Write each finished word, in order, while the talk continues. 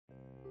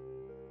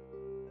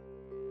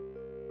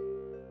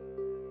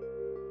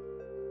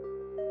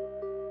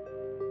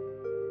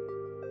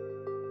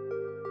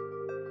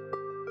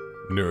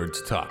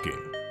Nerds Talking,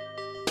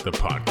 the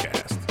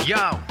podcast.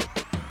 Yo,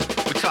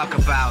 we talk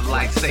about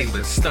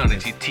lightsabers,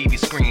 stunning your TV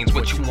screens,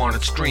 what you want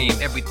to stream,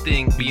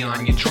 everything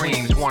beyond your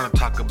dreams. Want to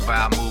talk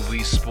about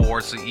movies,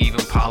 sports, or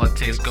even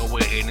politics? Go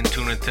ahead and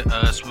tune into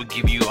us. We'll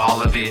give you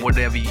all of it.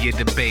 Whatever you're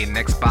debating,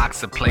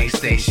 Xbox or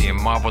PlayStation,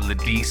 Marvel or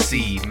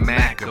DC,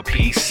 Mac or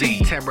PC.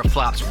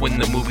 Teraflops when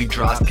the movie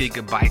drops,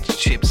 gigabytes,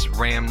 chips,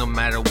 RAM, no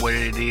matter what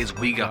it is,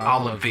 we got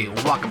all of it.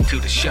 Welcome to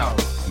the show.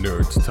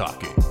 Nerds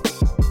Talking,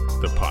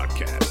 the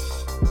podcast.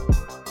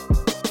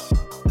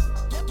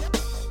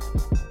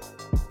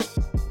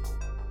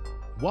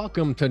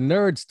 Welcome to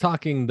Nerds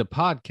Talking, the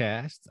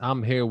podcast.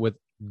 I'm here with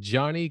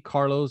Johnny,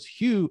 Carlos,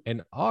 Hugh,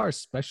 and our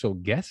special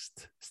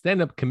guest,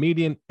 stand-up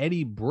comedian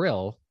Eddie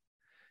Brill.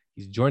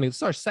 He's joining us.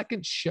 It's our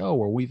second show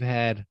where we've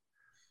had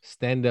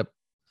stand-up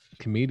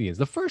comedians.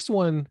 The first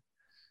one,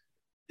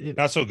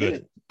 not so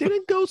good.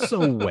 Didn't go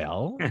so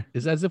well.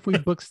 It's as if we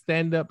booked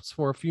stand-ups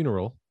for a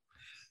funeral.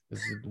 It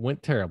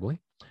went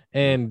terribly.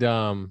 And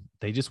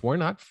they just were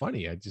not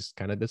funny. I just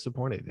kind of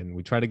disappointed. And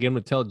we tried to get them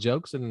to tell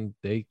jokes, and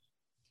they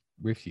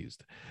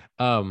refused.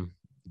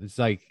 It's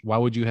like, why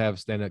would you have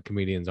stand-up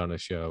comedians on a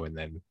show and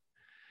then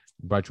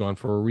brought you on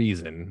for a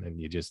reason and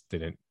you just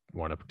didn't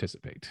want to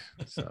participate?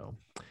 So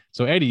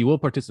Eddie, you will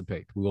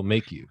participate. We will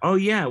make you. Oh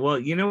yeah, well,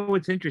 you know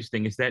what's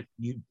interesting is that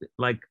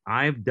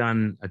I've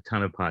done a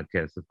ton of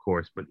podcasts, of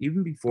course, but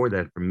even before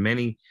that,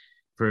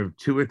 for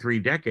 2 or 3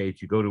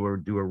 decades, you go to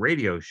do a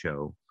radio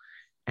show,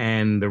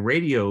 and the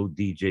radio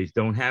DJs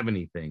don't have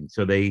anything,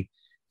 so they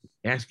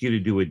ask you to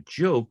do a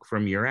joke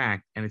from your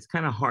act, and it's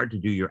kind of hard to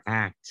do your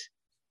act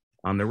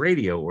on the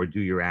radio or do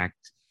your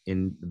act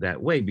in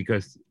that way,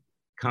 because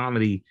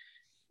comedy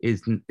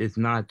is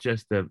not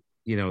just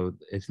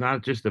it's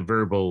not just a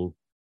verbal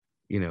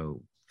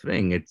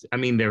thing.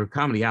 There are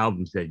comedy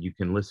albums that you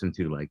can listen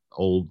to, like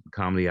old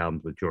comedy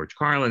albums with George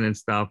Carlin and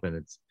stuff, and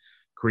it's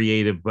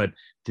creative, but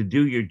to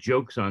do your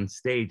jokes on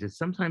stage, it's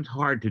sometimes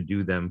hard to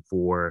do them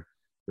for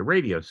the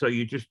radio. So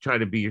you just try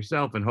to be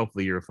yourself, and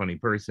hopefully you're a funny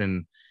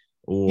person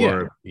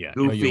or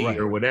goofy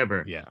or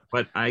whatever. Yeah.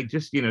 But I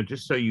just,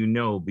 just so you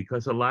know,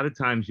 because a lot of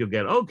times you'll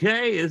get,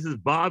 okay, this is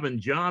Bob and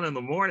John in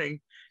the morning,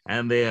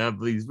 and they have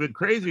these big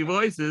crazy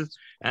voices,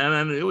 and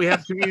then we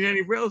have comedian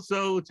Eddie Brill,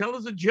 so tell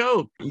us a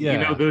joke.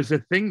 Yeah. There's a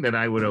thing that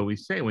I would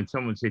always say when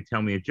someone would say,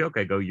 tell me a joke,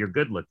 I go, you're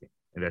good looking.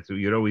 And that's what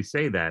you'd always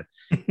say that.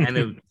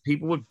 And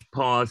people would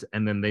pause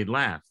and then they'd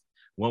laugh.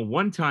 Well,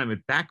 one time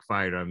it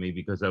backfired on me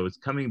because I was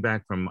coming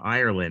back from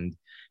Ireland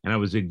and I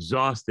was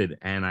exhausted,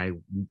 and I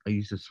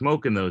used to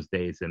smoke in those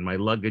days, and my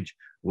luggage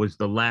was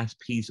the last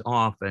piece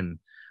off, and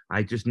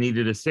I just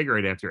needed a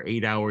cigarette after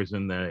 8 hours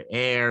in the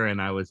air,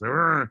 and I was,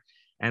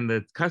 and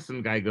the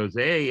custom guy goes,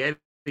 hey,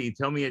 Eddie,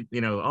 tell me,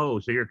 oh,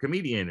 so you're a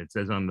comedian, it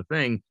says on the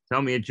thing,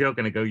 tell me a joke.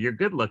 And I go, you're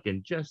good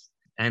looking,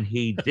 and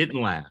he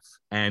didn't laugh,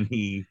 and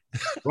he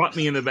brought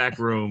me in the back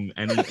room,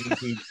 and he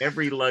emptied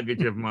every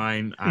luggage of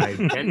mine. I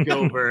bent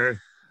over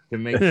to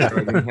make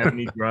sure I didn't have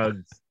any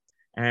drugs.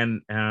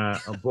 And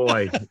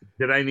boy,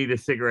 did I need a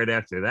cigarette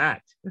after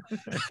that.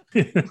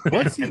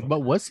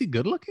 Was he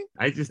good looking?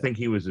 I just think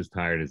he was as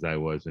tired as I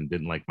was and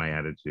didn't like my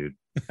attitude.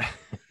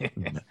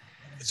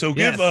 So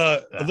give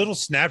a little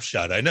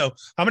snapshot. I know.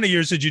 How many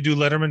years did you do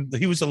Letterman?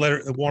 He was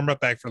the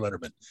warm-up act for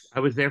Letterman. I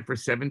was there for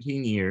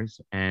 17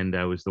 years, and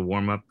I was the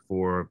warm-up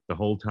for the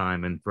whole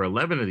time. And for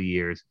 11 of the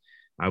years,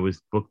 I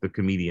was booked the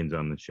comedians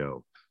on the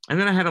show. And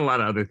then I had a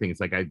lot of other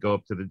things, like I'd go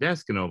up to the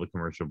desk in all the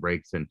commercial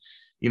breaks and,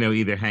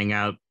 either hang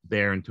out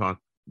there and talk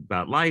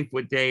about life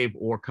with Dave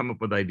or come up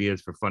with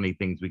ideas for funny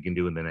things we can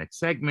do in the next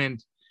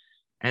segment.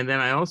 And then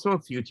I also a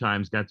few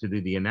times got to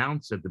do the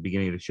announce at the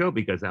beginning of the show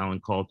because Alan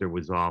Coulter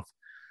was off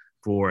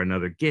for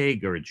another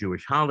gig or a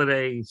Jewish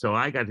holiday. So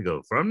I got to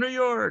go from New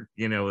York,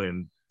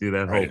 and do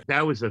that whole,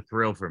 that was a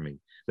thrill for me.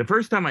 The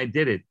first time I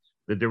did it,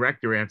 the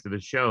director after the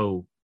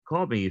show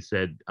called me. He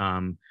said,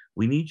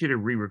 we need you to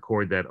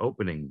re-record that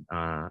opening.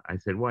 I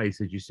said, why? He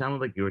said, you sounded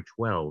like you were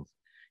 12.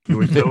 You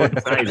were so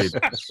excited.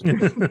 I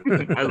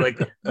was like,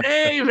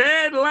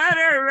 David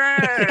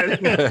Letterman.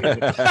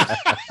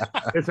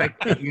 It's like,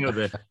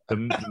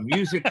 the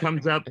music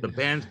comes up, the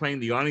band's playing,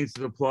 the audience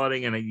is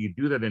applauding, and you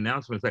do that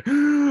announcement. It's like,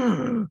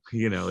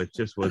 it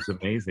just was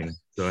amazing.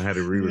 So I had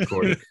to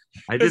re-record it.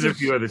 I did it a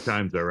few other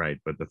times, all right,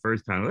 but the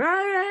first time,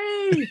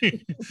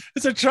 hey!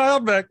 It's a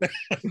child back there.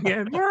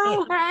 Yeah,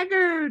 Merle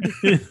Haggard.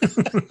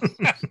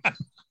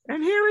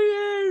 And here he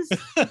is.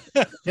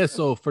 Yeah,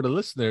 so for the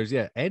listeners,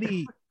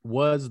 Eddie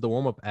was the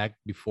warm-up act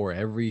before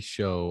every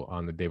show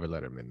on the David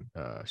Letterman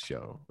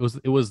show.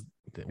 It was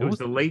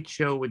the Late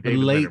Show with David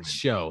Letterman. The Late Letterman.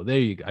 Show. There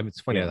you go. It's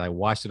funny. I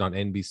watched it on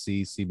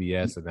NBC,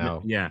 CBS, and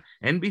now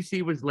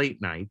NBC was late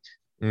night.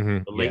 Mm-hmm.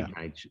 The late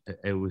night.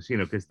 It was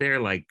because they're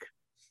like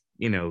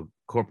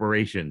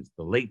corporations.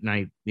 The late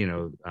night.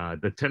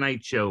 The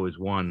Tonight Show is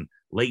one.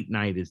 Late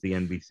night is the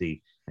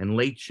NBC, and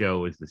Late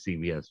Show is the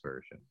CBS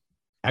version.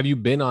 Have you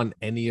been on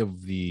any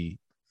of the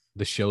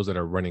shows that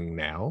are running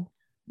now?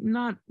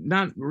 Not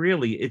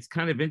really. It's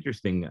kind of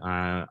interesting.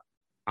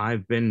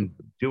 I've been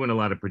doing a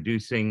lot of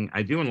producing.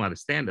 I do a lot of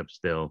stand-up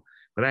still,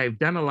 But I've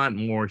done a lot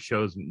more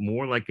shows,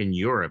 more like in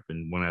Europe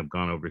and when I've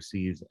gone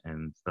overseas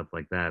and stuff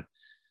like that.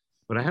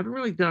 But I haven't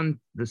really done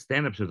the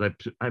stand-up shows.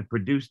 I've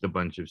produced a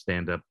bunch of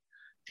stand-up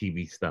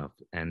TV stuff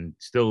and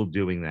still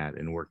doing that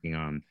and working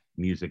on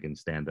music and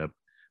stand-up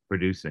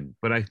producing.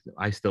 But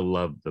I still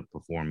love the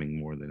performing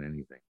more than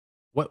anything.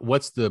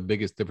 What's the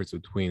biggest difference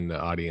between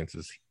the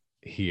audiences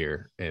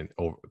here and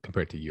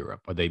compared to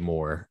Europe? Are they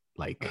more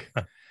like,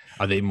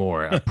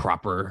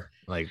 proper?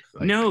 Like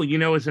No,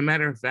 as a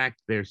matter of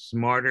fact, they're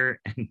smarter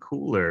and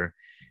cooler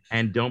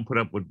and don't put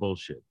up with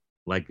bullshit.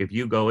 Like if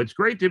you go, it's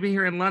great to be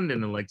here in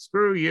London, and like,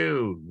 screw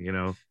you,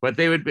 But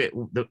they would be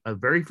the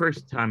very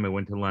first time I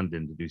went to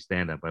London to do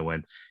stand up. I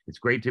went, it's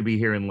great to be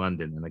here in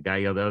London, and the guy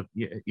yelled out,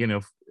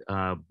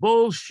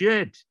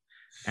 bullshit.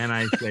 And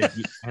I said,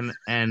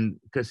 and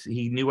because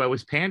he knew I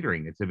was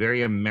pandering. It's a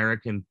very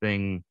American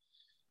thing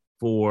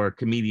for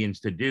comedians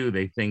to do.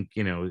 They think,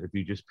 if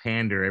you just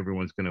pander,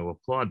 everyone's going to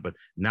applaud, but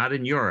not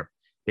in Europe.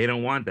 They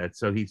don't want that.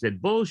 So he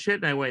said, bullshit.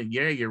 And I went,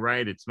 yeah, you're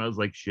right. It smells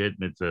like shit.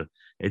 And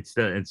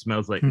it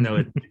smells like, no,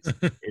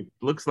 it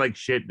looks like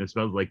shit and it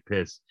smells like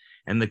piss.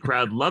 And the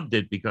crowd loved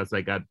it because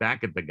I got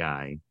back at the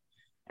guy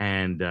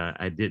and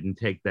I didn't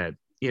take that.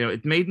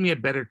 It made me a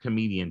better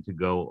comedian to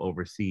go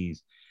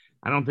overseas.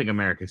 I don't think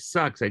America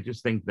sucks. I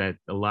just think that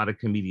a lot of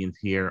comedians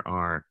here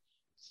are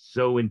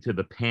so into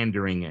the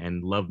pandering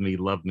and love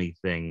me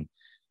thing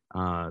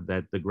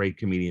that the great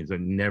comedians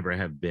never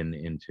have been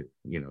into,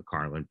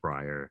 Carlin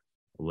Pryor,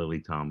 Lily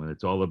Tomlin.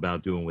 It's all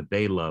about doing what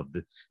they love.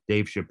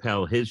 Dave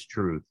Chappelle, his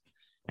truth.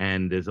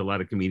 And there's a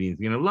lot of comedians,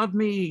 love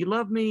me,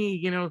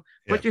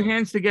 put your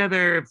hands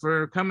together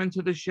for coming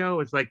to the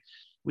show. It's like,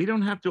 we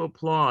don't have to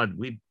applaud.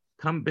 We've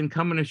been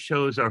coming to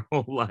shows our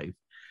whole life.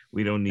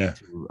 We don't need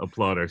to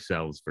applaud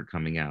ourselves for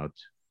coming out.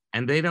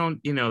 And they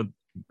don't,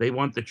 they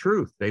want the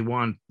truth.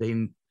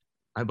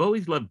 I've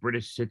always loved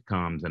British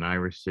sitcoms and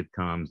Irish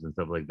sitcoms and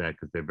stuff like that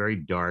because they're very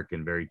dark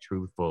and very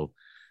truthful.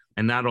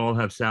 And not all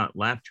have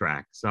laugh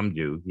tracks. Some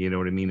do, you know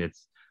what I mean?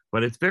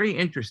 But it's very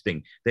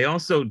interesting. They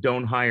also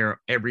don't hire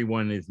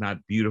everyone is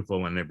not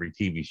beautiful on every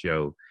TV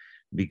show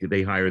because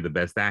they hire the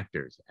best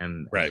actors.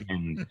 And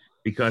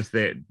because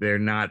they're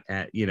not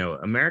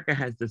America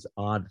has this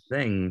odd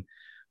thing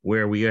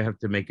where we have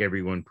to make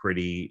everyone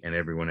pretty and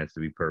everyone has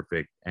to be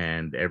perfect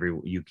and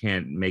you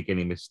can't make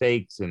any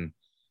mistakes. And,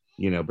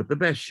 but the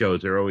best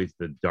shows are always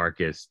the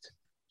darkest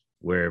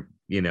where,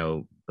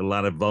 a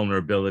lot of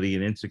vulnerability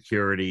and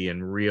insecurity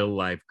and real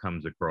life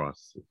comes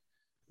across.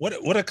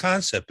 What a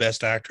concept,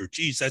 best actor.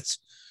 Geez, that's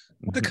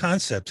what a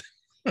concept.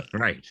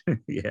 Right.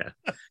 Yeah.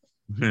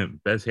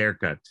 Best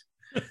haircut.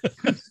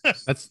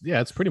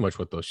 That's pretty much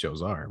what those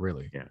shows are,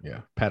 really.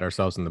 Yeah. Pat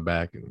ourselves in the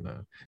back.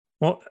 And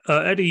well,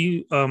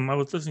 Eddie, I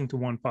was listening to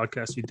one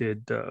podcast you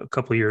did a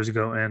couple of years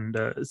ago, and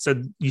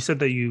you said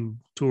that you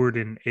toured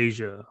in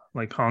Asia,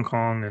 like Hong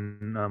Kong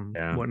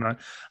and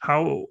whatnot.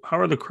 How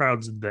are the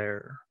crowds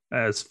there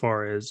as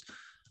far as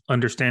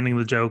understanding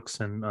the jokes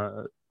and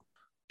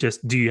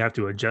just do you have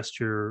to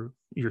adjust your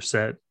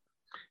set?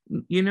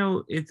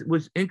 It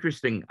was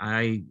interesting.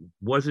 I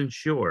wasn't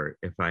sure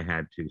if I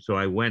had to, so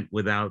I went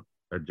without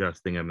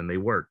adjusting them, and they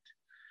worked.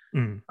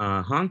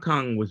 Hong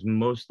Kong was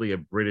mostly a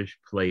British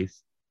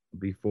place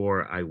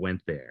before I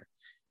went there.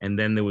 And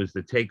then there was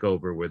the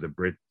takeover where the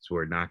Brits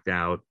were knocked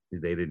out.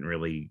 They didn't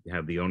really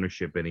have the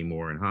ownership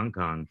anymore in Hong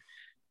Kong.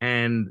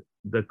 And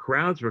the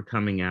crowds were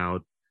coming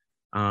out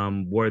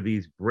were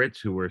these Brits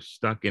who were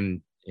stuck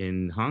in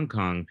Hong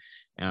Kong.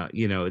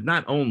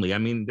 Not only, I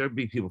mean, there'd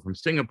be people from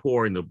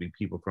Singapore and there'll be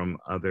people from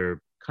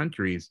other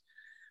countries,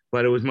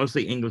 but it was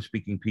mostly English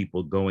speaking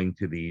people going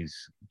to these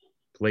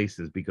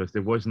places because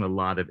there wasn't a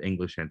lot of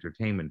English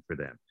entertainment for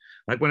them.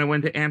 Like when I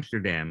went to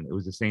Amsterdam, it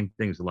was the same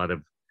thing. It was a lot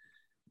of,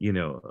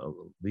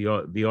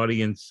 the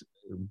audience.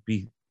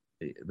 The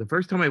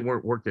first time I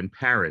worked in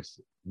Paris,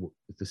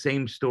 it's the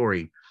same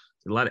story.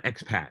 A lot of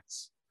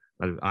expats,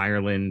 a lot of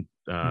Ireland,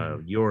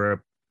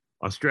 Europe,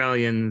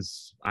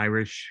 Australians,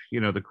 Irish.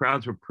 The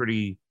crowds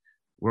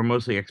were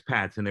mostly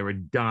expats, and they were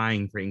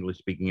dying for English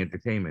speaking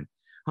entertainment.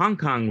 Hong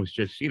Kong was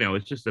just,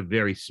 it's just a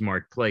very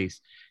smart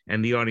place,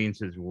 and the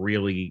audience is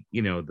really,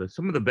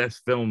 some of the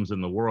best films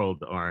in the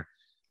world are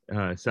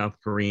South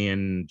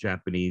Korean,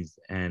 Japanese,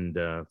 and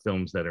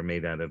films that are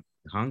made out of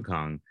Hong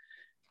Kong.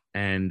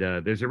 And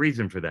there's a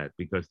reason for that,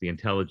 because the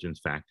intelligence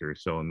factor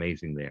is so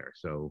amazing there.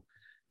 So,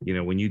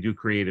 when you do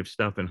creative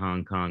stuff in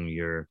Hong Kong,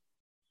 you're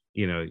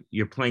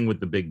playing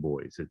with the big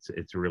boys.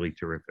 It's really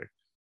terrific.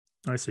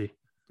 I see.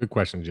 Good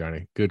question,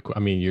 Johnny. I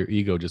mean, your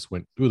ego just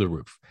went through the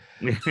roof.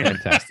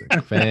 Fantastic.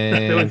 So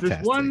it's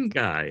this one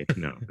guy.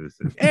 No,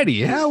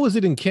 Eddie, how was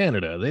it in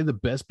Canada? Are they the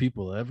best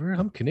people ever?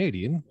 I'm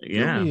Canadian.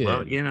 Yeah,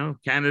 well,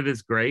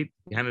 Canada's great.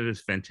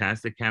 Canada's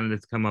fantastic.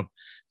 Canada's come up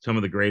some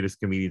of the greatest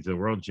comedians in the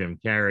world, Jim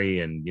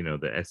Carrey and,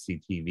 the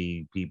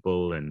SCTV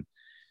people and,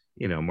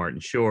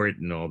 Martin Short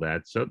and all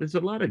that. So there's a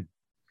lot of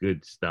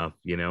good stuff,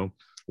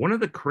 One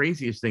of the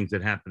craziest things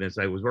that happened is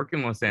I was working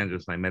in Los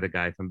Angeles and I met a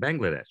guy from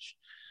Bangladesh,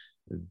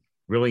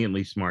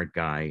 brilliantly smart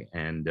guy,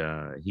 and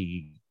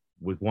he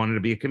wanted to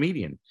be a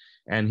comedian,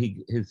 and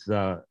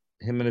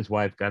him and his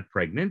wife got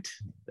pregnant.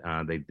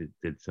 They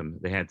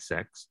they had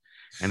sex,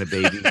 and a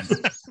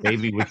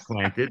baby was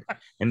planted,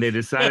 and they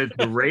decided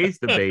to raise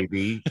the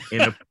baby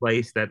in a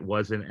place that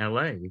wasn't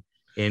LA,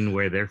 in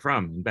where they're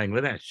from, in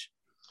Bangladesh.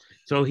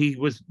 So he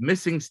was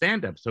missing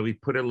stand-up. So he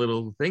put a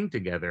little thing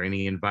together and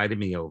he invited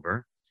me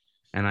over,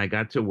 and I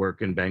got to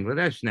work in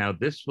Bangladesh. Now,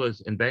 this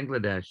was in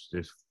Bangladesh,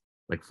 there's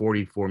like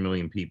 44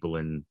 million people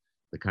in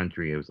the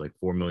country. It was like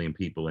 4 million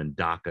people in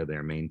Dhaka,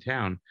 their main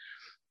town.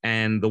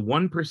 And the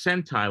 1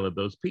 percentile of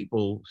those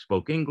people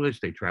spoke English.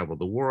 They traveled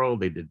the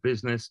world. They did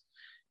business.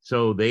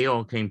 So they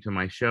all came to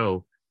my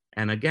show.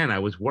 And again, I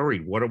was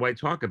worried. What do I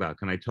talk about?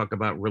 Can I talk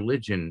about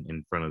religion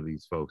in front of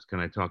these folks? Can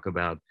I talk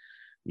about,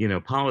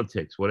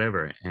 politics,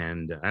 whatever?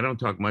 And I don't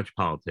talk much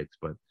politics,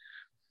 but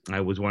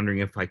I was wondering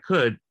if I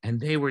could. And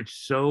they were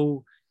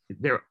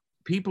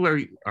people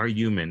are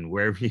human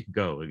wherever you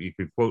go. You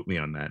could quote me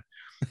on that.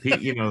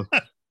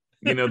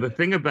 The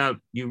thing about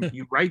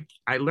you write,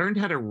 I learned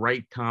how to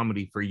write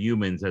comedy for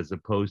humans as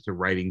opposed to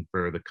writing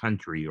for the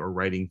country or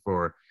writing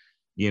for,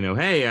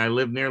 hey, I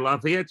live near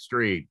Lafayette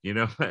Street,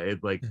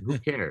 it's like, who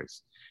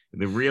cares?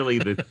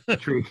 The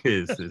truth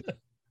is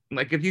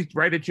like, if you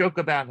write a joke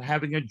about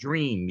having a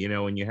dream,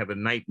 and you have a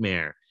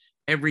nightmare,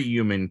 every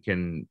human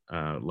can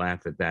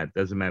laugh at that.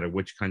 Doesn't matter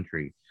which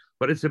country,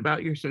 but it's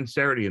about your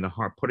sincerity and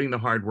putting the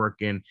hard work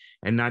in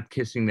and not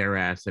kissing their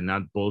ass and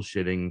not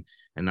bullshitting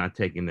and not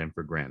taking them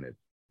for granted.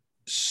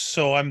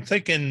 So I'm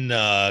thinking,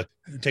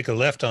 take a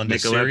left on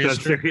Serious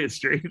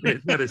Street.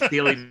 Isn't that a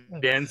Steely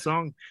Dan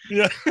song?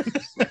 Yeah.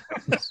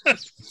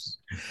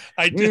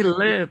 I did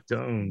left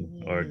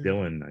on, or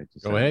Dylan.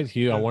 Go ahead,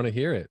 Hugh. I want to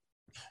hear it.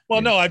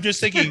 Well, no, I'm just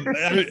thinking.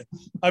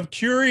 I'm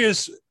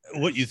curious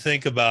what you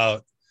think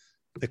about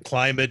the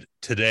climate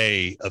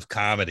today of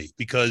comedy,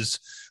 because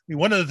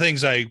one of the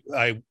things I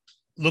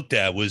looked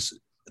at was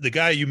the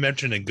guy you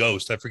mentioned in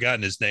Ghost. I've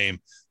forgotten his name,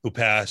 who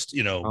passed.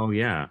 Oh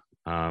yeah.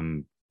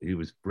 He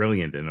was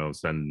brilliant, and all of a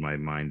sudden my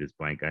mind is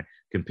blank. I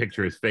can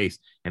picture his face.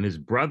 And his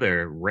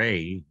brother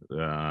Ray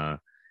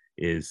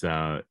is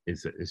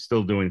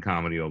still doing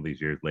comedy all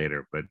these years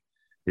later, but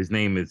his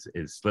name is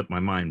slipped my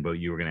mind. But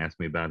you were going to ask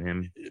me about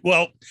him.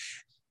 Well,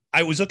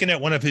 I was looking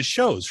at one of his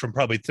shows from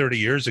probably 30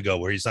 years ago,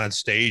 where he's on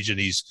stage and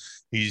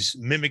he's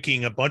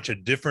mimicking a bunch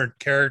of different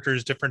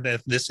characters, different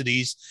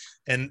ethnicities,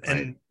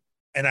 and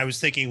I was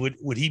thinking,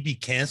 would he be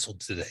canceled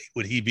today?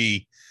 Would he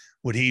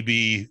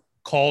be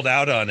called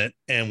out on it?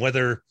 And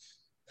whether,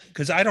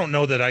 because I don't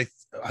know that I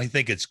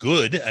think it's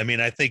good. I mean,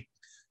 I think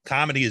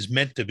comedy is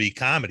meant to be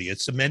comedy.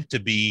 It's meant to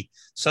be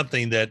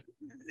something that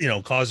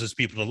causes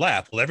people to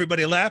laugh. Will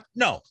everybody laugh?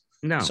 No.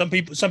 Some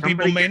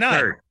people may not.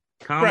 Hurt.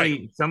 Comedy,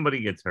 right.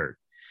 Somebody gets hurt.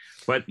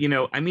 But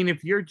I mean,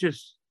 if you're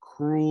just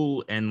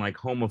cruel and like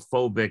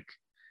homophobic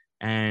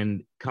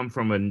and come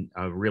from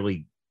a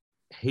really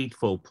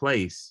hateful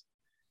place,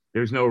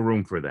 there's no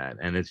room for that.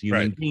 And as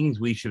human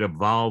beings, we should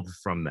evolve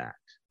from that.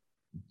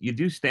 You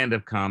do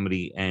stand-up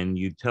comedy and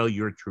you tell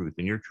your truth,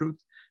 and your truth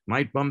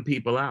might bum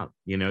people out.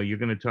 You're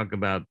going to talk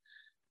about,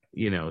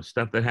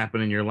 stuff that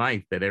happened in your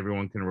life that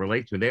everyone can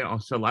relate to.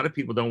 A lot of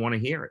people don't want to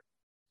hear it.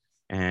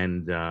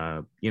 And,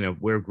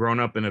 we're grown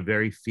up in a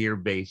very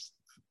fear-based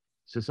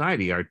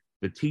society.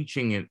 The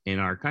teaching in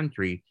our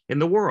country, in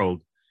the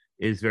world,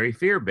 is very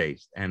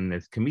fear-based. And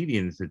as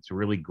comedians, it's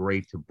really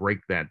great to break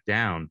that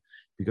down,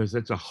 because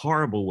that's a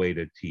horrible way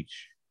to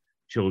teach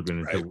children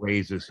and to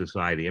raise a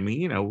society. I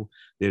mean,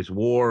 there's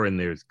war and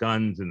there's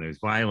guns and there's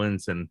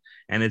violence, and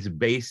it's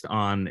based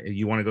on,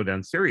 you want to go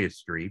down Serious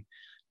Street,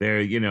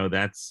 there,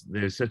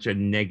 there's such a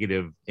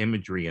negative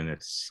imagery and a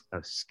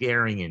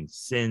scaring and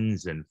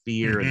sins and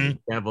fear and the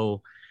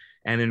devil.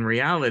 And in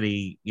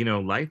reality,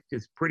 life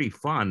is pretty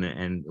fun,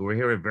 and we're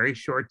here a very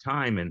short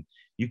time, and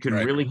you can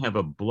really have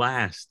a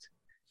blast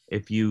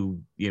if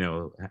you,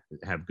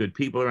 have good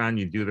people around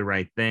you, do the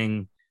right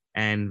thing,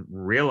 and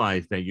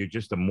realize that you're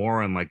just a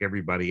moron like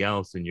everybody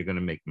else, and you're going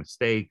to make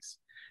mistakes.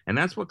 And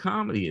that's what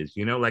comedy is.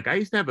 Like, I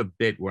used to have a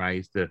bit where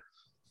I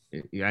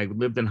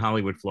lived in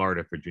Hollywood,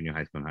 Florida for junior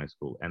high school and high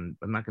school. And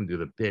I'm not going to do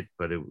the bit,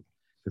 but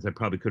because I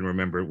probably couldn't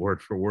remember it word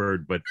for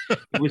word, but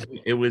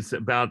it was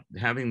about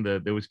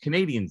there was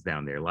Canadians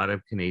down there, a lot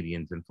of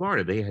Canadians in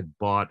Florida. They had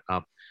bought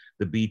up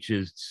the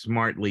beaches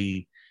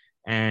smartly.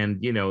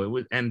 And,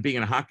 and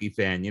being a hockey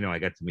fan, I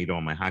got to meet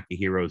all my hockey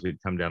heroes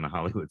who'd come down to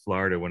Hollywood,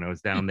 Florida when I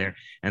was down there,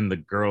 and the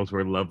girls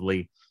were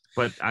lovely.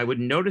 But I would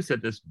notice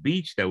that this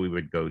beach that we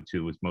would go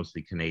to was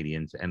mostly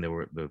Canadians, and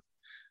the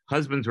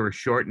husbands were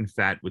short and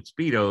fat with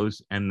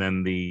Speedos, and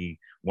then the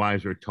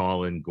wives were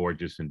tall and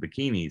gorgeous in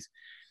bikinis.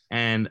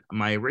 And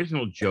my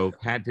original joke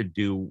had to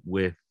do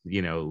with,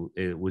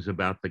 it was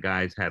about the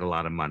guys had a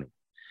lot of money.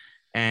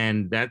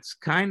 And that's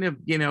kind of,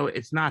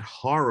 it's not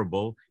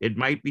horrible. It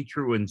might be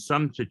true in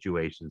some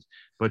situations,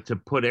 but to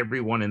put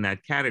everyone in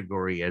that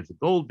category as a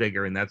gold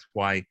digger, and that's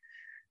why,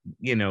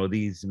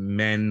 these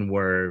men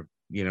were,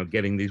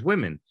 getting these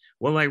women.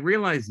 Well, I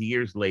realized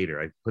years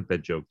later, I put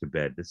that joke to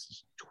bed. This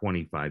is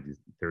 25,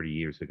 30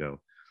 years ago.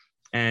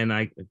 And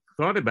I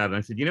thought about it. And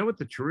I said, what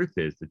the truth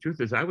is? The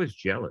truth is I was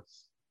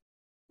jealous.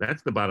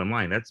 That's the bottom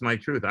line. That's my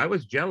truth. I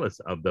was jealous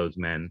of those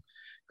men,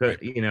 because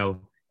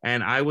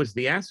and I was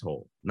the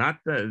asshole, not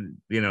the,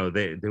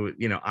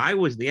 I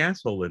was the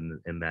asshole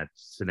in that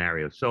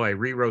scenario. So I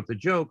rewrote the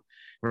joke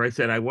where I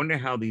said, I wonder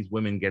how these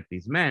women get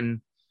these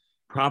men,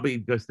 probably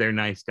because they're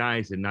nice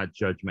guys and not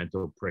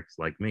judgmental pricks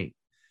like me.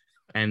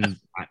 And,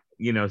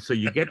 so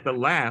you get the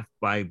laugh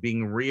by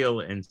being real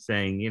and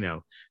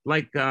saying,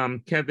 like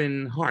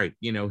Kevin Hart,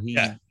 he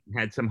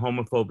had some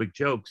homophobic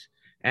jokes.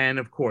 And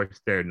of course,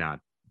 they're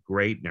not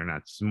great, and they're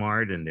not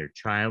smart, and they're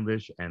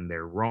childish, and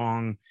they're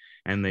wrong.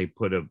 And they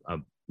put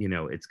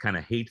it's kind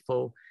of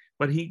hateful,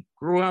 but he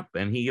grew up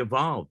and he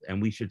evolved,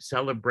 and we should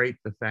celebrate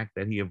the fact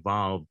that he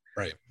evolved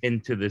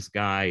into this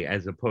guy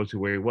as opposed to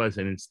where he was.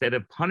 And instead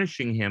of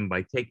punishing him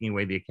by taking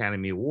away the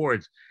Academy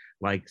Awards,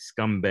 like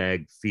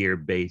scumbag,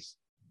 fear-based,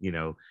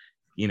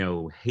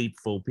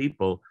 hateful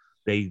people,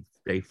 they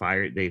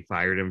fired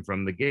him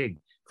from the gig,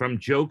 from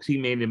jokes he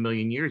made a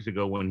million years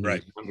ago when he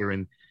was younger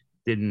and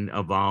didn't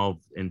evolve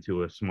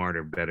into a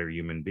smarter, better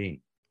human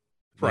being.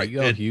 Right.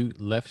 You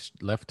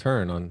left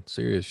turn on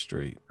Sirius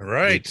Street.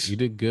 Right. You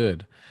did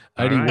good.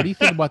 Eddie, what do you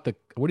think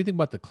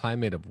about the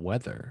climate of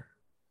weather?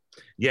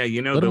 Yeah,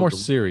 a little more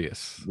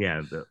serious.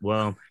 Yeah,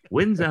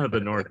 winds out of the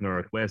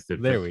northwest at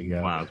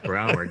 15 miles per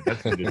hour.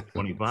 That's going to be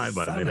 25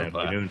 by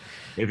mid-afternoon.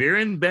 If you're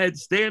in bed,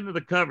 stay under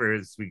the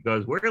covers,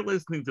 because we're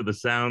listening to the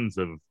sounds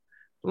of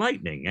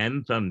lightning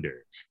and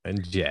thunder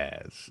and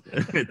jazz.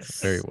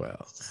 Very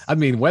well. I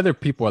mean, weather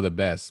people are the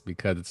best,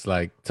 because it's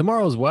like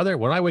tomorrow's weather.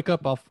 When I wake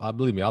up, I'll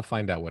believe me, I'll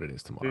find out what it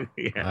is tomorrow.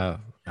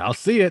 I'll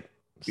see it.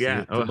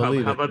 How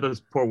about those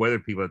poor weather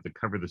people that have to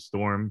cover the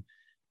storm,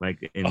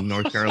 like in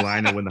North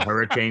Carolina when the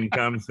hurricane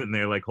comes, and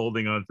they're like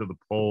holding on to the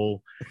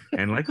pole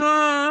and like, the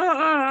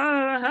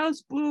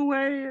house blew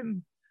away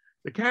and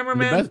the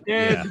cameraman's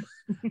dead.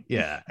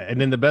 Yeah. And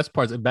then the best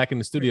part's back in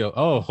the studio.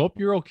 Oh, hope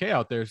you're okay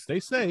out there. Stay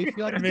safe.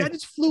 You're like, the guy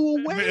just flew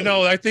away.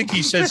 No, I think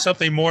he said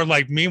something more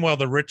like, meanwhile,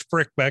 the rich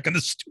prick back in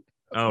the studio.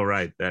 Oh,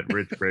 right. That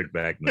rich prick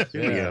back in the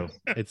studio.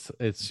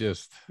 It's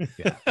just,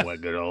 what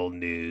good old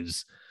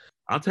news.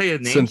 I'll tell you a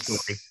name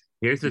story.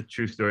 Here's a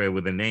true story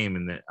with a name.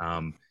 And that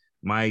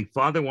my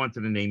father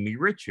wanted to name me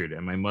Richard,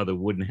 and my mother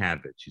wouldn't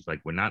have it. She's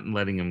like, we're not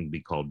letting him be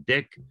called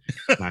Dick.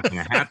 It's not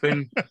going to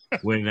happen.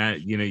 We're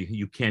not,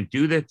 you can't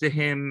do that to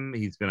him.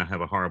 He's going to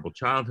have a horrible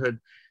childhood.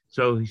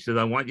 So he said,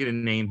 I want you to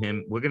name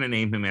him. We're going to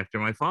name him after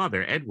my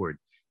father, Edward.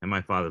 And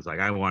my father's like,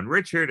 I want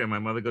Richard. And my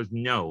mother goes,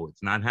 no,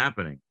 it's not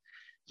happening.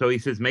 So he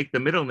says, make the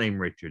middle name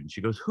Richard. And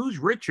she goes, who's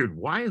Richard?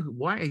 Why?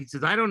 He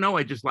says, I don't know.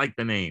 I just like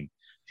the name.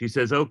 She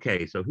says,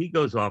 okay. So he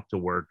goes off to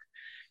work.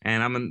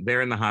 And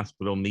there in the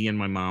hospital, me and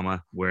my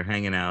mama were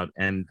hanging out,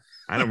 and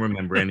I don't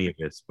remember any of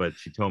this, but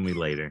she told me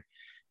later.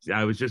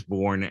 I was just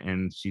born,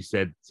 and she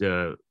said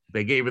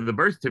they gave her the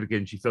birth certificate,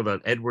 and she filled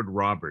out Edward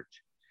Robert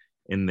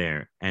in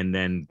there, and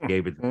then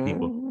gave it to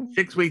people.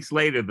 6 weeks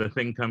later, the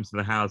thing comes to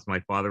the house. My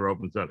father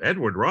opens up,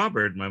 Edward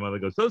Robert. My mother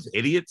goes, those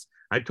idiots.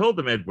 I told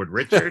them Edward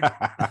Richard.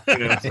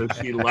 So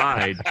she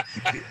lied,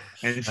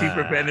 and she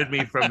prevented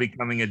me from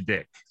becoming a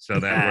dick. So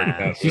that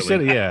worked out.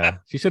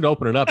 She should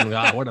open it up and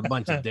go, what a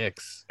bunch of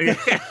dicks. Shit.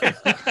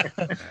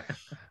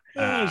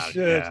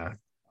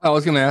 I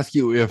was going to ask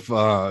you if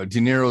De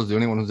Niro's the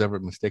only one who's ever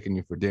mistaken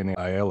you for Danny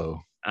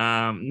Aiello.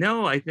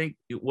 No, I think,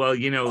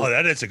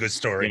 that is a good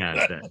story.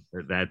 Yeah,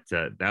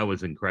 that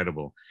was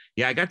incredible.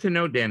 Yeah, I got to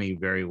know Danny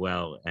very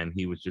well, and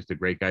he was just a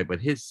great guy.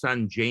 But his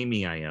son,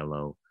 Jamie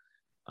Aiello,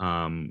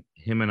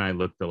 him and I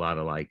looked a lot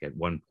alike at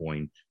one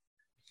point,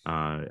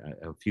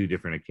 a few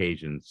different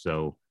occasions.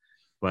 So,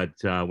 but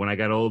when I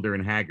got older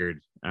and haggard,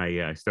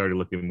 I started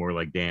looking more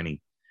like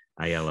Danny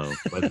Aiello.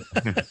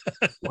 But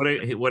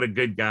what a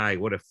good guy,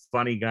 what a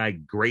funny guy,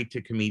 great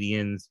to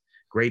comedians,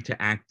 great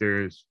to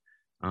actors.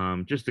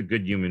 Just a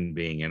good human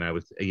being. And I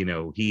was,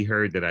 he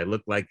heard that I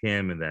looked like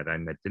him and that I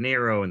met De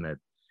Niro and that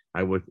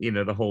I was,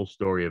 the whole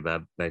story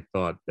about, I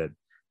thought that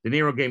De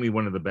Niro gave me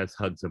one of the best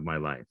hugs of my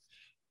life.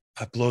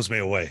 That blows me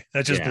away.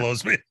 That just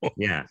blows me away.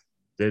 Yeah.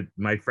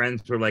 My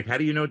friends were like, how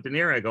do you know De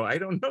Niro? I go, I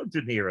don't know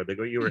De Niro. They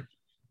go, you were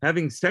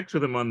having sex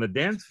with him on the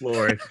dance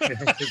floor.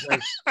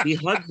 Like, he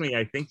hugged me.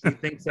 I think he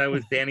thinks I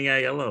was Danny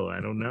Aiello. I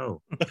don't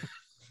know.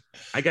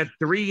 I got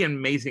 3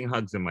 amazing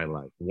hugs in my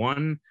life.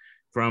 One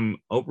from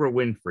Oprah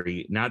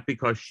Winfrey, not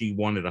because she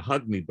wanted to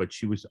hug me, but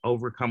she was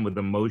overcome with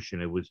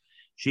emotion.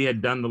 She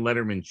had done the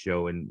Letterman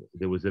show, and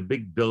there was a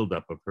big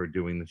buildup of her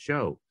doing the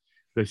show,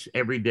 because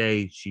every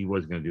day she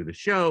was going to do the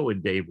show,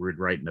 and Dave would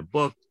write in a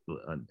book,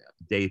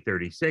 day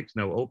 36,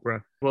 no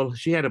Oprah. Well,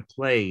 she had a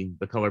play,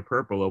 The Color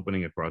Purple,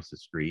 opening across the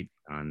street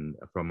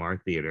from our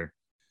theater.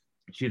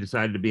 She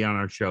decided to be on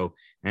our show,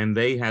 and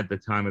they had the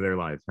time of their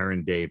lives. Her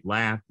and Dave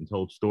laughed and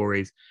told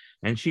stories,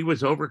 and she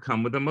was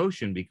overcome with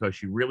emotion because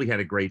she really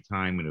had a great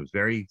time, and it was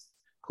very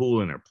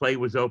cool, and her play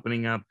was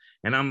opening up,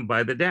 and I'm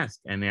by the desk.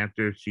 And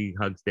after she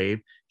hugs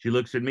Dave, she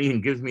looks at me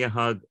and gives me a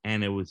hug,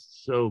 and it was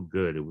so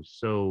good. It was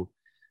so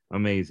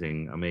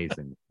amazing,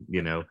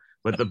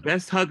 But the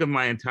best hug of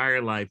my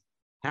entire life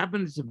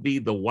happens to be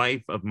the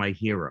wife of my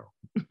hero.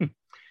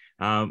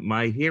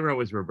 My hero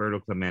is Roberto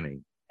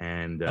Clemente.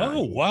 And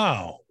oh,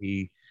 wow.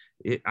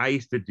 I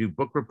used to do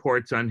book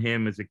reports on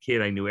him as a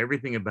kid. I knew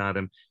everything about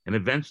him, and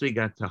eventually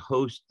got to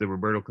host the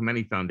Roberto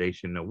Clemente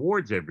Foundation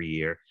Awards every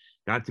year.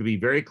 Got to be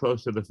very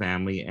close to the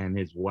family, and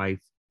his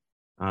wife,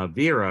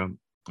 Vera.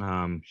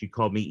 She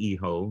called me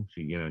Iho.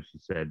 She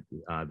said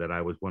that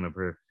I was one of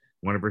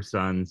her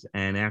sons.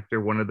 And after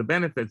one of the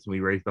benefits, we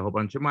raised a whole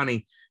bunch of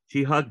money.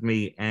 She hugged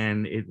me,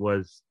 and it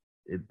was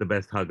the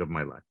best hug of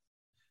my life.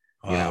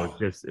 Wow.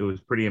 It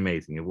was pretty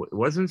amazing. It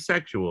wasn't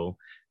sexual,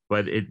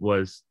 but it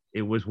was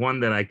one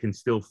that I can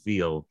still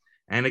feel.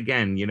 And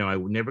again, I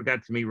never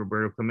got to meet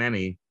Roberto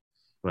Clemente,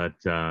 but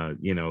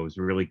it was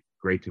really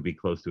great to be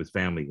close to his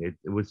family.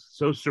 It was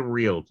so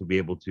surreal to be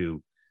able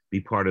to be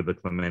part of the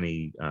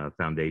Clemente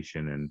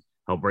Foundation and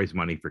help raise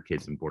money for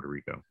kids in Puerto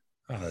Rico.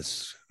 Oh,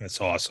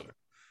 that's awesome.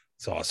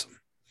 It's awesome.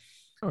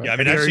 Right. Yeah, I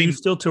mean, are you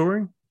still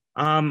touring?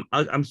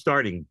 I'm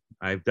starting.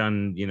 I've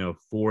done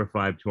 4 or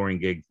 5 touring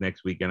gigs.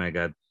 Next weekend I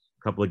got a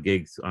couple of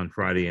gigs on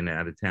Friday and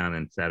out of town,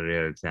 and Saturday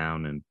out of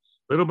town, and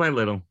little by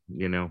little.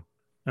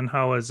 And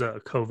how has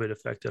COVID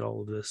affected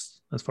all of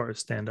this as far as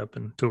stand-up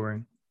and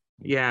touring?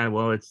 Yeah,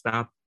 well, it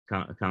stopped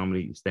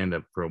comedy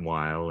stand-up for a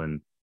while,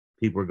 and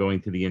people were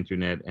going to the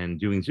internet and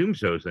doing Zoom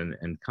shows, and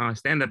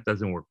stand-up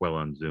doesn't work well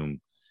on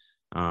Zoom.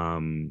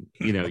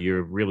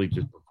 You're really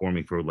just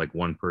performing for like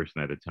one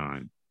person at a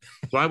time.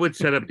 So I would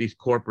set up these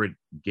corporate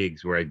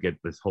gigs where I'd get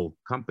this whole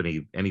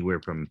company, anywhere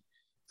from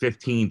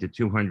 15 to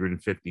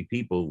 250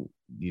 people.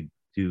 You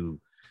do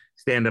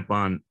stand up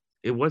on.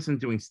 It wasn't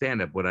doing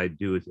stand up. What I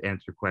do is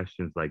answer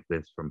questions like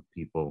this from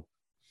people,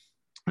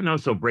 and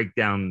also break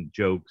down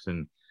jokes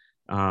and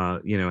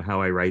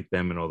how I write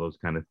them and all those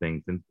kind of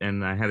things.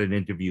 And I had an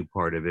interview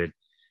part of it,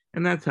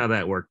 and that's how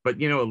that worked. But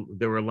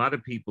there were a lot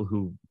of people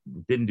who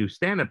didn't do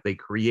stand up. They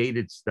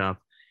created stuff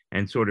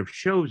and sort of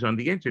shows on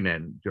the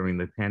internet during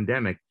the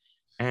pandemic,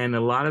 and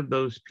a lot of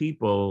those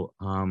people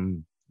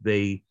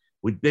they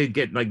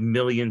get like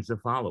millions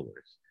of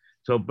followers.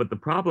 So, but the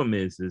problem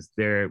is it's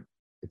going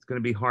to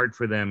be hard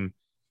for them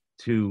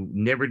to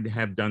never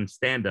have done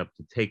stand-up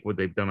to take what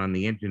they've done on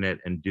the internet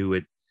and do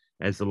it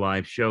as a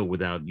live show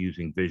without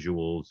using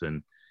visuals.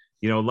 And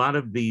a lot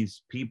of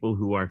these people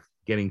who are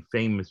getting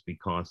famous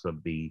because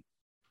of the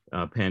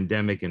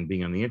pandemic and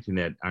being on the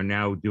internet are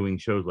now doing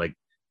shows like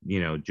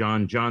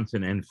John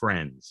Johnson and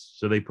Friends.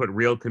 So they put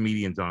real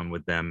comedians on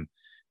with them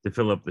to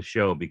fill up the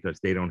show because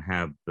they don't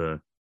have the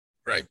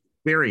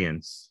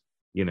experience,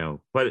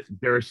 but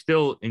they're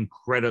still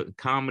incredible.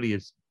 Comedy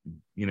is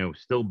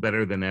still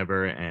better than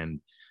ever, and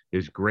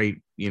there's great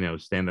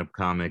stand-up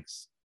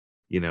comics,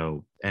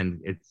 and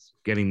it's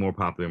getting more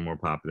popular and more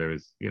popular.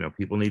 As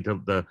people need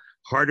to, the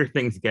harder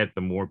things get,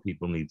 the more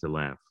people need to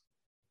laugh.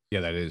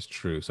 Yeah, that is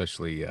true,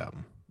 especially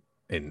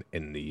in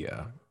the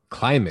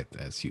climate,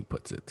 as Hugh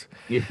puts it.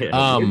 Yeah,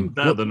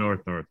 the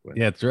northwest.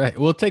 Yeah, that's right.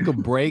 We'll take a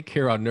break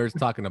here on Nerds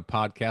Talking, a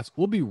podcast.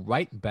 We'll be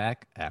right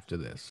back after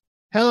this.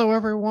 Hello,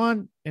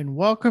 everyone, and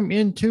welcome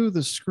into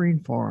the Screen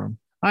Forum.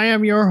 I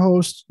am your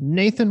host,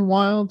 Nathan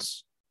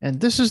Wilds, and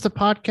this is the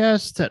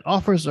podcast that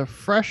offers a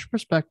fresh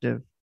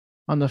perspective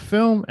on the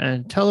film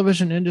and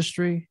television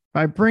industry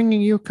by bringing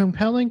you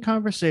compelling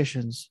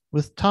conversations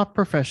with top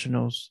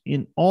professionals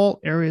in all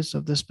areas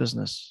of this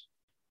business.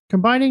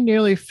 Combining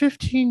nearly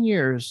 15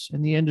 years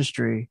in the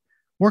industry,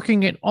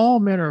 working in all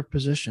manner of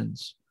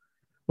positions,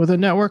 with a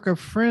network of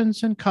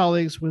friends and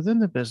colleagues within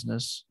the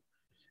business,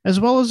 as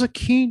well as a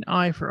keen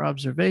eye for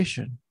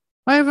observation,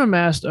 I have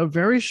amassed a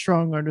very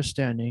strong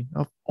understanding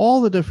of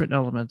all the different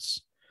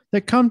elements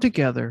that come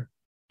together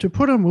to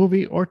put a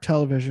movie or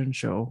television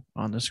show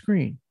on the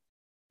screen.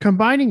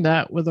 Combining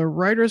that with a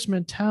writer's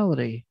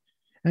mentality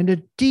and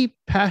a deep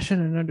passion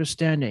and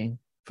understanding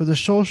for the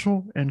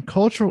social and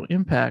cultural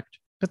impact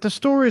that the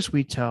stories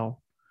we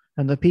tell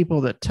and the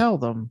people that tell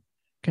them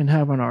can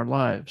have on our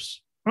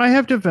lives, I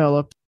have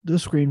developed the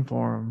Screen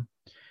Forum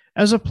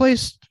as a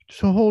place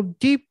to hold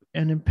deep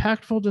and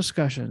impactful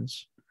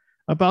discussions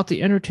about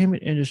the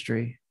entertainment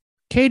industry,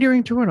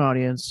 catering to an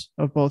audience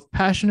of both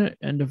passionate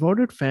and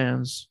devoted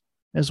fans,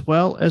 as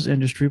well as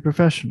industry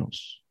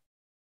professionals.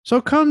 So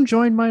come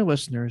join my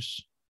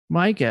listeners,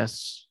 my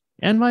guests,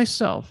 and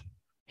myself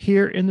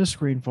here in the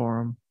Screen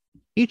Forum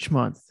each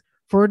month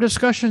for a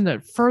discussion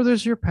that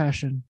furthers your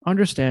passion,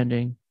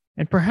 understanding,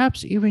 and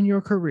perhaps even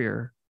your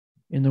career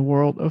in the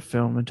world of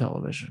film and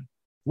television.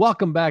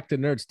 Welcome back to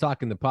Nerds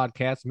Talking, the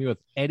podcast. Me with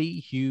Eddie,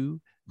 Hugh,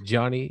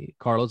 Johnny,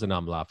 Carlos, and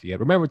I'm Lafayette.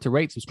 Remember to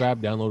rate,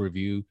 subscribe, download,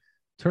 review,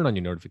 turn on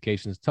your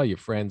notifications, tell your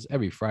friends.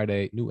 Every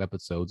Friday, new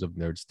episodes of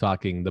Nerds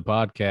Talking, the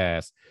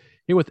podcast.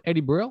 Here with Eddie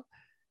Brill.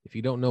 If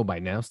you don't know by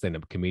now,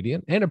 stand-up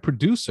comedian and a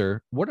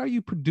producer. What are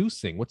you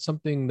producing? What's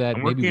something that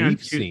maybe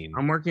we've seen?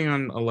 I'm working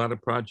on a lot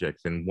of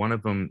projects, and one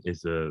of them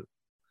is a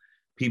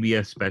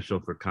PBS special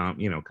for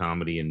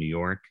comedy in New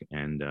York,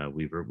 and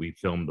we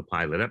filmed the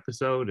pilot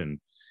episode, and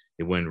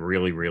it went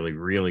really, really,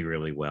 really,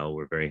 really well.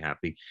 We're very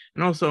happy.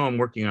 And also I'm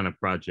working on a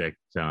project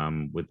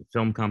with the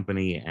film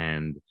company,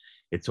 and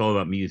it's all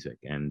about music.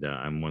 And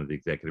I'm one of the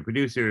executive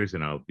producers,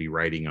 and I'll be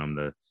writing on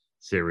the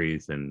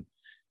series. And,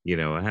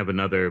 I have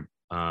another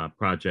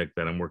project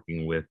that I'm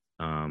working with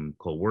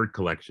called Word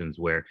Collections,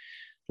 where,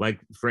 like,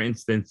 for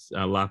instance,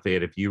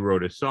 Lafayette, if you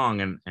wrote a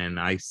song and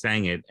I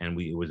sang it and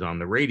it was on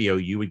the radio,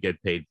 you would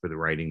get paid for the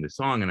writing the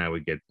song and I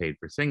would get paid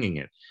for singing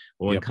it.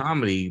 Well, in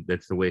comedy,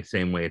 that's the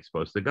same way it's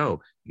supposed to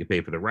go. You get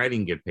paid for the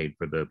writing, get paid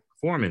for the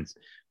performance.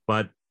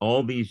 But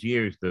all these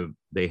years,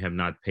 they have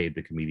not paid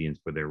the comedians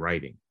for their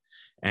writing.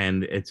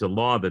 And it's a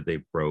law that they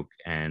broke.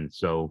 And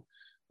so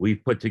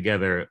we've put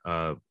together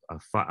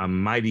a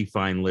mighty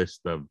fine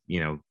list of,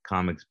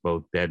 comics,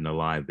 both dead and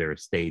alive, their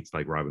estates,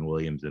 like Robin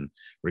Williams and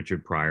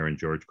Richard Pryor and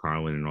George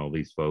Carlin and all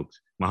these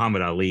folks,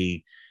 Muhammad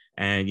Ali,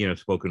 and,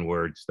 spoken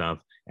word stuff.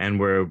 And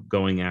we're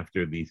going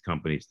after these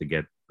companies to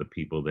get the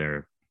people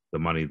the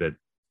money that,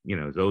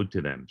 is owed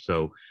to them.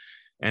 So,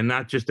 and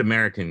not just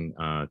American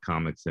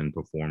comics and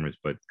performers,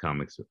 but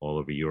comics all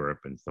over Europe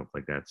and stuff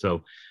like that.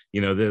 So,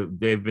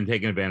 they've been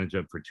taken advantage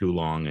of for too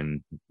long.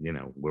 And,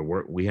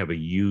 we have a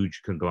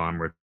huge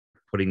conglomerate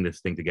putting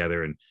this thing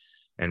together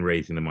and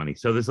raising the money.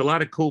 So there's a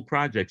lot of cool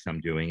projects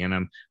I'm doing.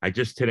 And I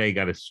just today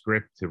got a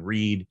script to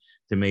read,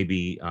 to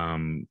maybe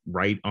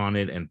write on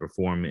it and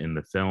perform in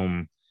the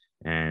film.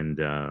 And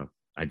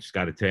I just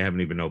got it today. I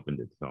haven't even opened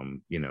it. So,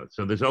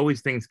 so there's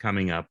always things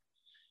coming up.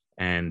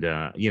 And,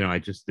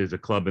 there's a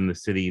club in the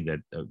city that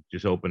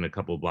just opened a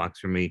couple of blocks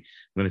from me.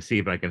 I'm going to see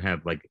if I can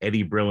have like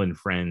Eddie Brill and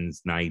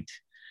Friends night,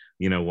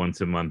 once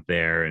a month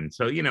there. And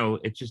so,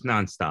 it's just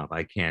nonstop.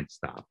 I can't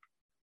stop.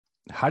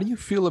 How do you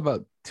feel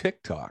about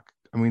TikTok?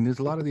 I mean, there's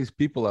a lot of these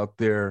people out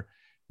there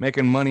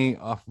making money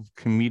off of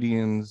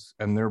comedians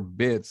and their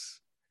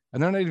bits,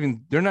 and they're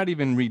not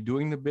even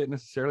redoing the bit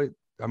necessarily.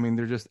 I mean,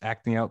 they're just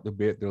acting out the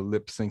bit, they're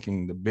lip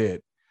syncing the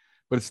bit,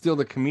 but it's still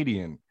the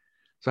comedian.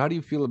 So how do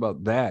you feel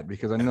about that?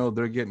 Because I know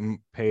they're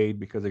getting paid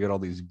because they get all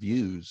these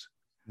views.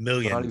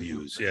 Million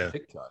views, yeah.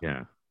 TikTok?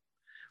 Yeah.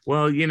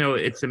 Well,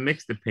 it's a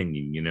mixed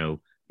opinion.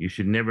 You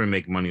should never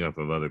make money off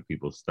of other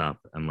people's stuff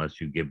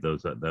unless you give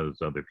those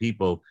other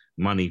people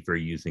money for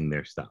using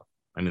their stuff.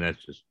 I mean,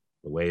 that's just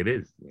the way it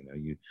is.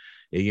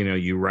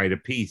 You write a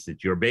piece,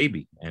 it's your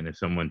baby. And if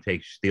someone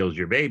steals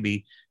your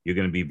baby, you're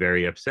going to be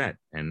very upset.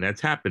 And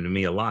that's happened to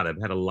me a lot.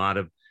 I've had a lot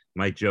of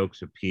my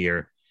jokes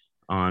appear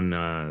on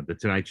the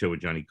Tonight Show with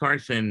Johnny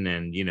Carson,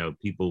 and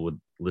people would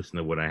listen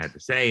to what I had to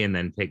say and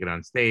then take it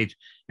on stage,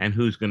 and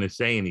who's going to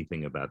say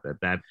anything about that?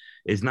 That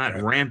is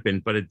not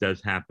rampant, but it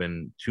does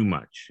happen too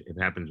much. It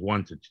happens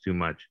once, it's too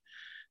much.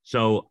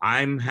 So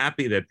I'm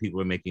happy that people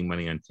are making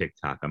money on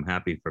TikTok. I'm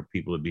happy for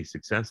people to be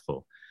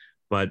successful.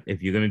 But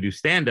if you're going to do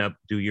stand-up,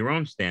 do your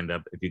own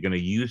stand-up. If you're going to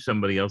use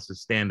somebody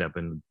else's stand-up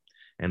and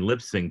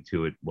lip sync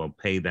to it, well,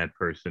 pay that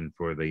person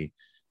for the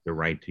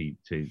right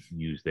to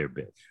use their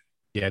bit.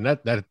 Yeah, and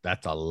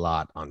that's a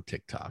lot on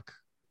TikTok.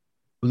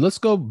 Let's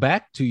go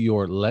back to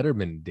your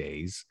Letterman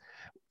days,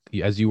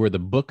 as you were the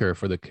booker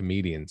for the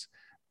comedians.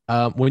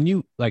 When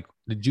you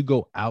did you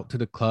go out to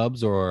the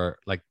clubs or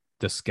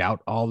to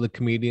scout all the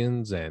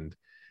comedians, and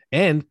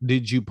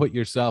did you put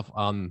yourself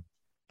on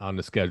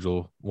the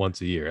schedule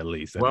once a year at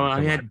least? Well,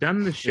 I had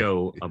done the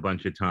show a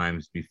bunch of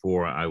times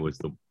before I was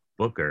the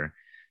booker,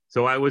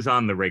 so I was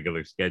on the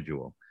regular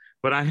schedule.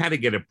 But I had to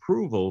get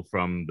approval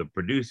from the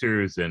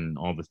producers and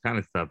all this kind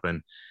of stuff.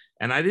 And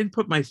I didn't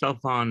put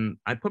myself on.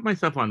 I put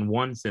myself on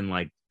once in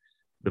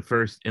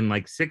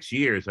 6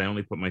 years. I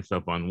only put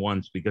myself on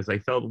once because I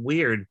felt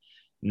weird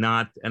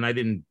I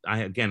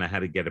had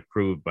to get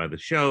approved by the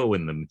show,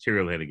 and the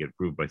material had to get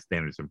approved by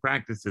standards and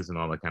practices and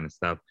all that kind of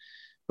stuff.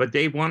 But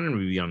Dave wanted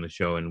me to be on the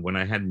show. And when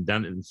I hadn't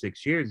done it in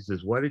 6 years, he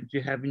says,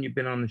 haven't you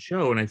been on the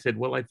show? And I said,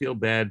 well, I feel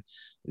bad.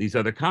 These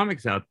other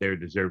comics out there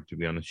deserve to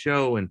be on the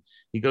show. And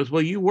he goes,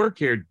 well, you work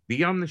here,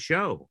 be on the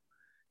show,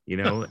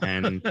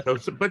 and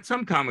but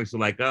some comics are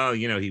like, oh,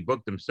 he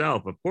booked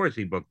himself. Of course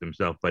he booked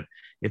himself. But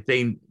if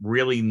they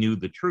really knew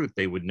the truth,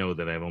 they would know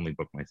that I've only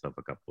booked myself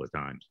a couple of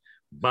times.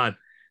 But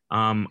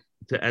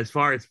as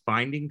far as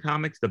finding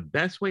comics, the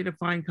best way to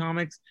find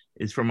comics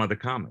is from other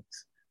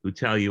comics who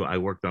tell you, I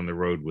worked on the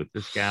road with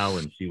this gal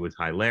and she was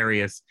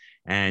hilarious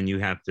and you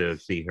have to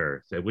see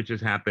her. So, which has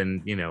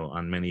happened,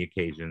 on many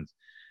occasions.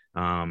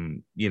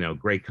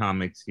 Great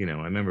comics, I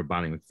remember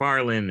Bonnie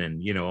McFarlane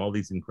and, all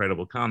these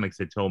incredible comics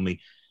that told me,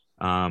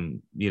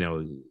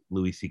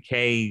 Louis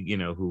C.K.,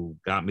 who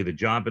got me the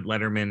job at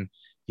Letterman.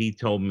 He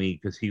told me,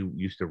 because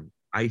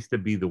I used to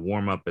be the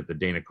warm-up at the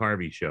Dana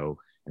Carvey show,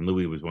 and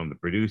Louis was one of the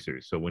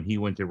producers. So when he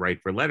went to write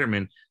for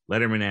Letterman,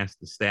 Letterman asked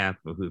the staff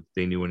if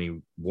they knew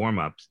any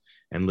warm-ups,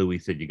 and Louis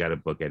said, you got to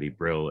book Eddie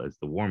Brill as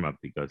the warm-up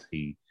because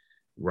he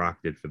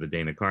rocked it for the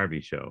Dana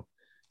Carvey show.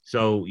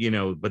 So,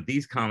 but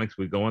these comics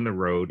would go on the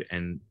road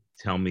and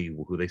tell me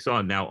who they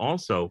saw. Now,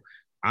 also,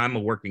 I'm a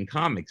working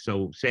comic.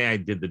 So say I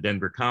did the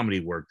Denver Comedy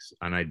Works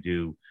and I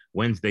do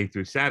Wednesday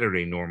through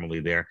Saturday normally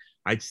there.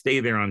 I'd stay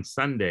there on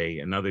Sunday,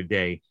 another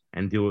day,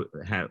 and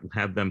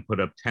have them put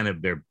up 10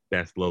 of their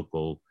best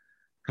local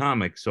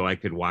comics so I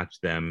could watch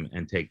them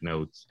and take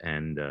notes.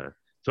 And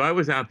so I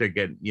was out there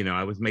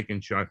I was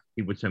making sure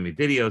he would send me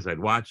videos. I'd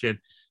watch it.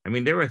 I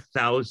mean, there were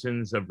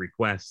thousands of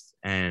requests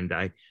and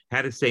I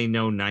had to say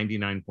no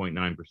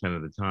 99.9%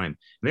 of the time.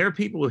 And there are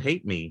people who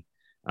hate me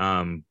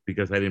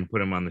because I didn't put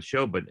them on the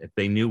show. But if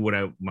they knew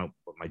what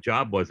my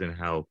job was and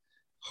how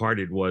hard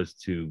it was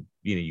to,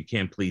 you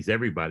can't please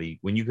everybody.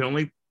 When you can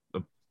only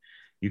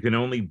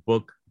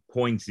book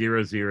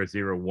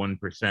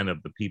 0.0001%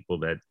 of the people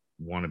that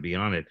want to be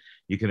on it.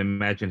 You can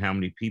imagine how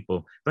many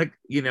people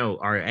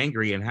are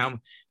angry, and how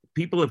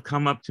people have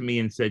come up to me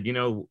and said,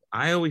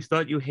 I always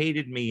thought you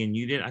hated me and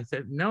you didn't. I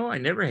said, no, I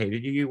never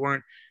hated you. You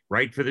weren't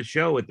right for the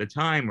show at the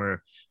time,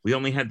 or we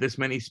only had this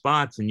many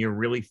spots and you're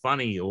really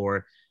funny,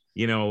 or,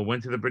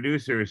 went to the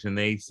producers and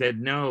they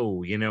said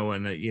no,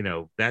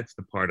 and that's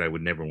the part I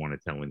would never want to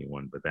tell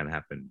anyone, but that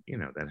happened,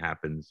 that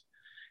happens.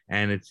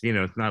 And it's,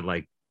 it's not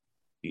like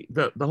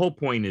the whole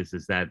point is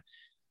that,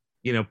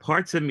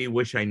 parts of me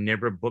wish I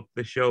never booked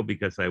the show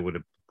because I would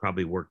have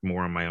probably worked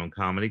more on my own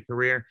comedy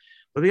career.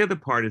 But the other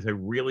part is I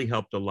really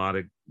helped a lot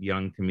of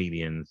young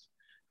comedians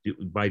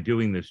by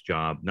doing this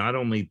job, not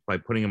only by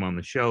putting them on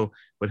the show,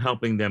 but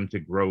helping them to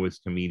grow as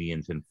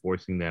comedians and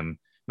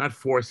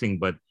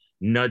but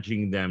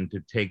nudging them to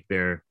take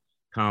their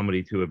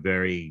comedy to a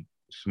very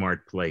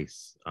smart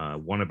place,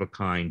 one of a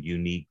kind,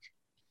 unique.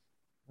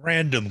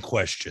 Random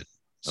question.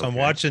 So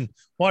okay. I'm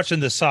watching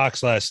the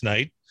Sox last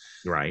night.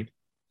 Right.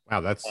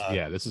 Wow,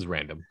 this is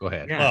random. Go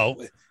ahead. Yeah. Well,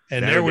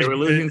 and they were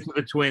losing to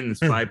the Twins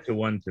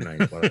 5-1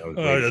 tonight.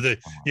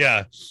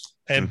 Yeah.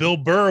 And Bill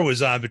Burr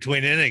was on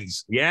between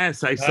innings.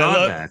 Yes, I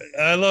saw that.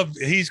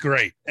 He's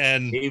great.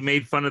 And he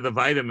made fun of the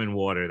vitamin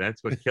water.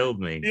 That's what killed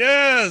me.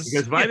 Yes.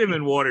 Because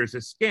vitamin water is a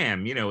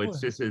scam.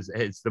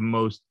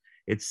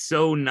 It's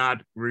so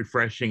not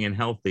refreshing and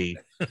healthy,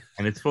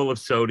 and it's full of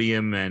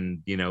sodium,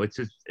 and it's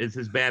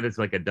as bad as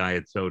like a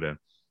diet soda.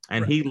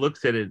 And right. He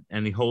looks at it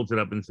and he holds it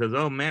up and says,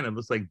 "Oh man, it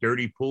looks like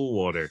dirty pool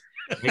water."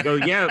 And they go,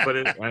 "Yeah,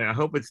 but I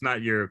hope it's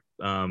not your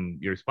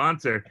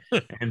sponsor."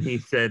 And they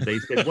said,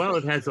 "Well,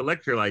 it has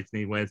electrolytes." And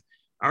he went,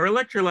 "Are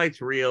electrolytes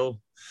real?"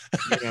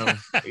 That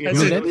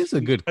is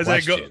a good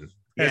question.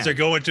 As they're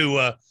going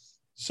to,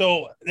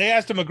 so they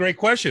asked him a great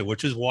question,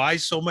 which is why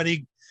so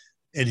many,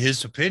 in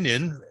his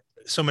opinion,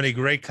 so many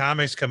great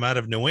comics come out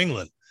of New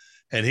England.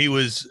 And he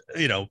was,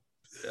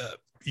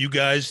 you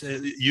guys,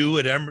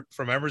 you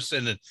from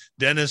Emerson, and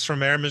Dennis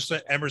from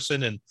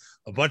Emerson, and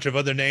a bunch of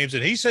other names.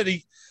 And he said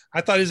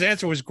I thought his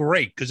answer was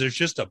great, because there's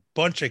just a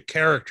bunch of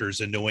characters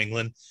in New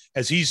England,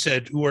 as he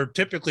said, who are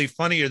typically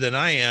funnier than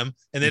I am,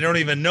 and they don't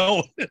even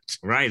know it.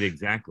 Right,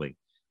 exactly.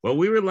 Well,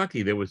 we were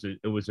lucky. It was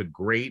a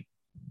great,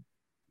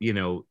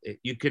 you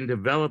can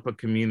develop a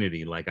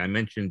community. Like I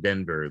mentioned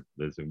Denver,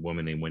 there's a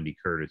woman named Wendy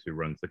Curtis who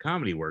runs the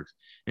Comedy Works,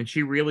 and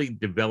she really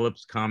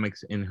develops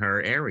comics in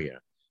her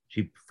area.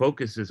 She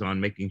focuses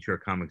on making sure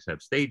comics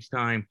have stage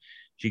time.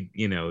 She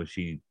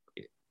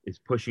is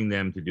pushing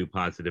them to do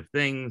positive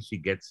things. She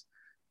gets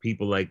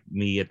people like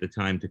me at the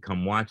time to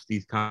come watch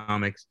these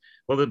comics.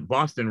 Well,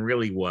 Boston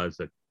really was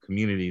a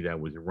community that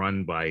was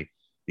run by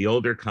the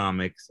older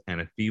comics and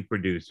a few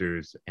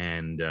producers.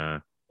 And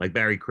like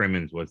Barry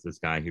Crimmins was this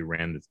guy who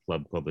ran this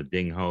club called the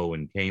Ding Ho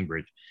in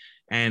Cambridge.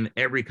 And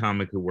every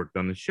comic who worked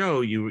on the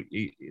show,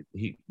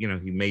 he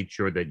made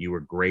sure that you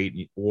were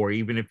great, or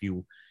even if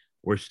you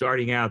were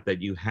starting out, that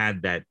you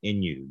had that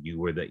in you.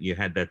 You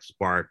had that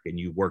spark, and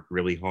you worked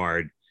really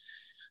hard.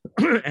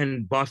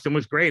 And Boston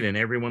was great, and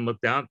everyone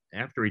looked out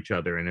after each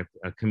other. And if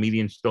a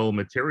comedian stole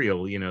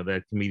material,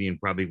 that comedian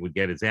probably would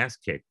get his ass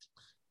kicked.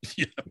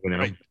 Yeah,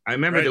 right. I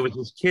remember there was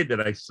this kid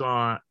that I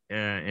saw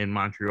in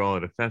Montreal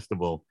at a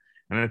festival,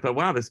 and I thought,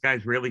 wow, this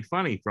guy's really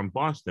funny, from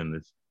Boston,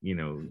 this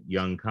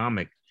young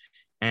comic.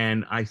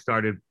 And I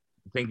started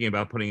thinking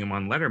about putting him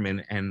on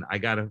Letterman, and I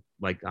got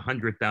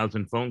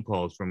 100,000 phone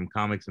calls from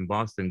comics in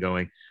Boston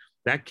going,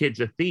 that kid's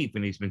a thief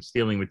and he's been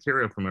stealing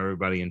material from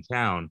everybody in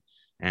town.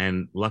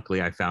 And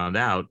luckily I found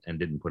out and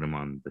didn't put him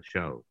on the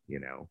show.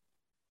 You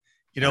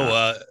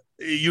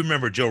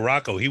remember Joe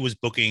Rocco? He was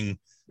booking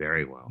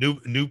very well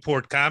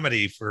Newport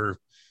Comedy for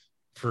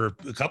a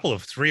couple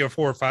of 3 or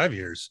 4 or 5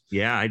 years.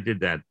 Yeah, I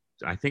did that.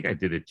 I think I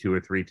did it 2 or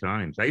 3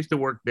 times. I used to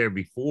work there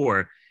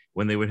before.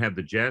 When they would have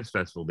the jazz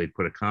festival, they'd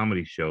put a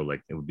comedy show.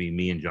 Like it would be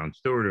me and Jon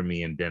Stewart, or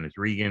me and Dennis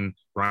Regan,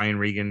 Brian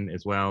Regan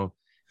as well.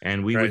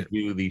 And we would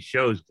do these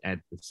shows at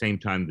the same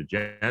time the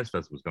jazz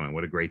festival was going.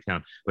 What a great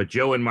town. But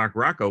Joe and Mark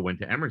Rocco went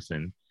to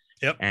Emerson.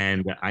 Yep.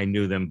 And I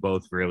knew them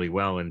both really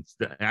well. And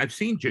I've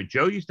seen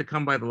Joe used to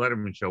come by the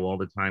Letterman show all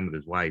the time with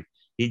his wife.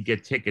 He'd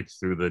get tickets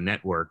through the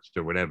networks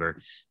or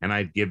whatever, and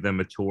I'd give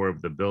them a tour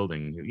of the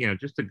building.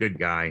 Just a good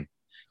guy.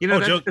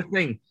 That's Joe, the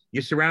thing.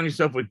 You surround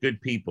yourself with good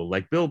people.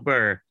 Like Bill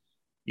Burr,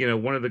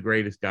 one of the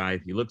greatest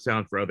guys. He looks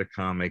out for other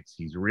comics.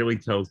 He really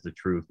tells the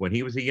truth. When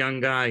he was a young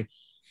guy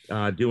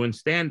doing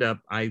stand-up,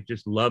 I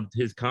just loved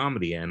his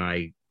comedy. And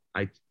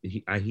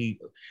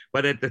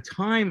but at the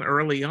time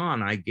early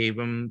on, I gave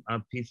him a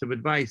piece of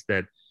advice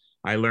that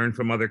I learned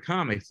from other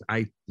comics.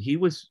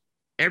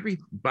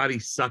 Everybody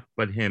sucked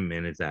but him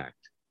in his act.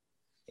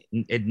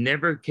 It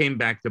never came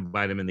back to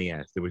bite him in the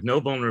ass. There was no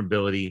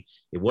vulnerability.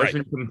 It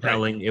wasn't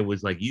compelling. Right. It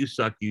was like, you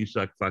suck,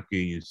 fuck you,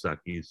 you suck.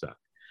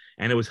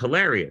 And it was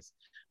hilarious.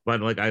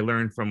 But like I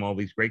learned from all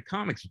these great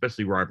comics,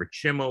 especially Robert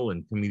Schimmel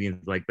and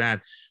comedians like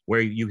that,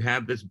 where you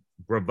have this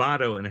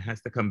bravado and it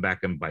has to come back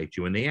and bite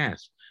you in the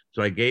ass.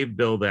 So I gave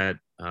Bill that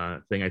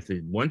thing. I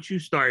said, once you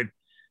start,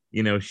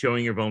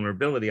 showing your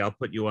vulnerability, I'll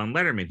put you on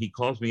Letterman. He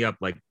calls me up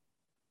like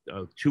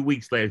 2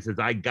 weeks later, says,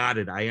 I got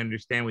it. I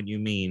understand what you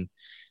mean.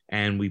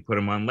 And we put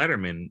him on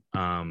Letterman.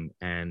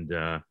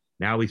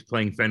 Now he's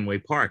playing Fenway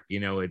Park.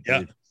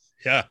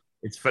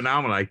 It's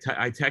phenomenal. I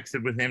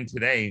texted with him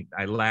today.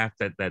 I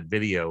laughed at that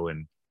video,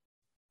 and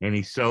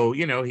he's so,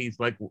 he's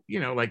like,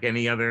 like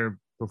any other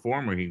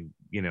performer.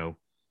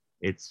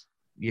 It's,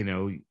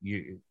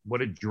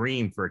 what a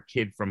dream for a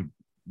kid from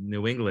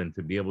New England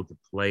to be able to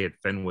play at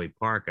Fenway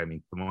Park. I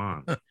mean, come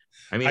on.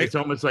 I mean, it's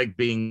almost like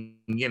being,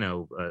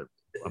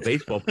 a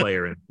baseball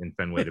player in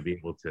Fenway to be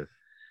able to,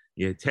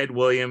 Ted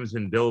Williams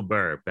and Bill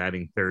Burr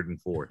batting third and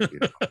fourth.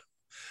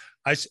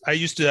 I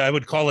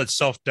would call it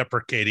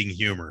self-deprecating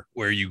humor,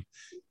 where you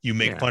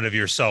make fun of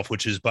yourself,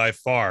 which is by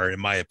far, in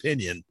my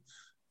opinion,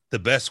 the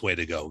best way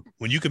to go.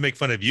 When you can make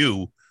fun of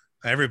you,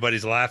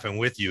 everybody's laughing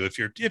with you if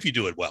you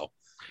do it well.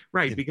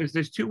 Right, because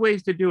there's two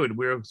ways to do it.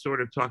 We were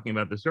sort of talking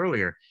about this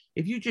earlier.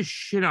 If you just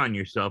shit on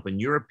yourself and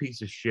you're a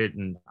piece of shit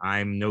and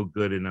I'm no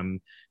good and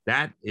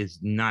that is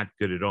not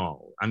good at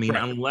all. I mean,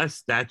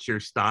 unless that's your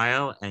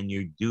style and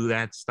you do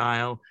that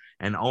style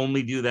and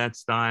only do that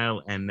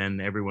style, and then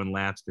everyone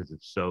laughs because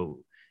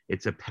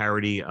it's a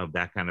parody of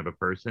that kind of a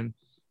person.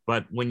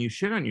 But when you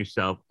shit on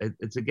yourself,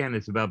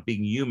 it's about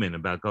being human,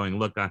 about going,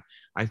 look,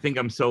 I think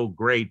I'm so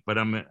great, but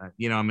I'm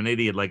an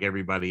idiot like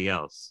everybody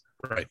else.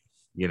 Right.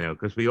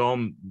 Because we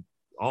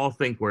all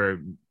think we're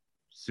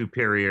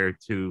superior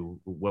to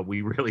what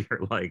we really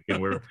are like,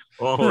 and we're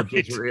all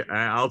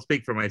I'll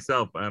speak for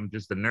myself. I'm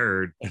just a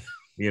nerd,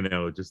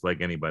 just like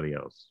anybody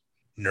else.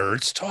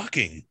 Nerds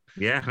talking.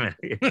 Yeah.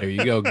 There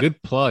you go.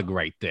 Good plug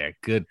right there.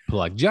 Good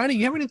plug. Johnny,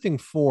 you have anything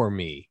for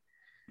me?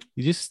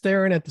 You're just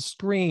staring at the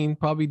screen,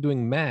 probably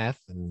doing math.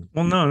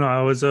 Well, no,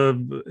 I was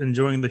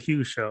enjoying the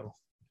Hugh show.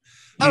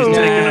 He's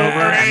taking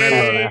over.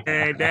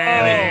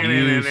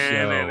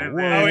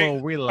 Whoa,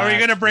 relax, are we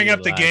going to bring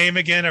up the game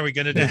again? Are we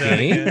going to do that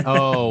again?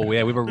 Oh,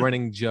 yeah. We have a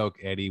running joke,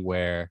 Eddie,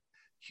 where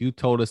Hugh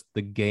told us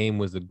the game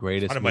was the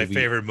greatest one of my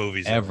favorite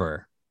movies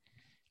ever.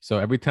 So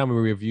every time we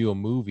review a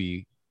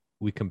movie,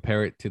 we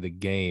compare it to the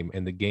game,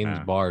 and the game's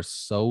bar is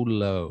so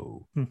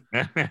low.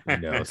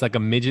 It's like a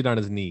midget on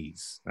his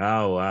knees.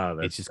 Oh, wow.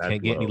 It just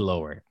can't get any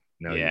lower.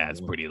 No, it's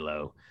pretty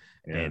low.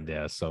 Yeah.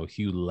 And so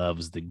Hugh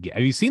loves the game.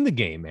 Have you seen the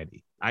game,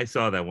 Eddie? I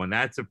saw that one.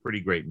 That's a pretty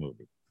great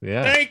movie.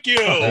 Yeah. Thank you.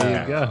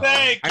 There you go.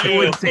 Thank you. I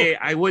would say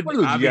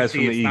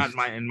obviously it's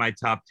not in my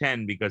top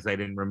 10 because I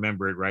didn't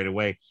remember it right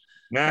away.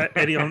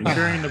 Eddie,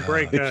 during the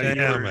break,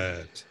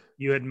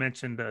 you had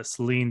mentioned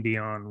Celine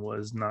Dion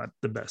was not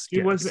the best.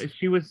 It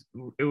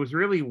was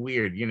really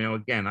weird.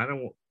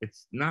 Again,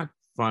 it's not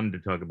fun to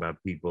talk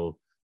about people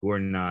who are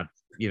not,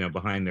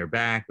 behind their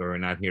back or are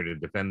not here to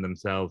defend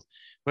themselves.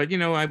 But,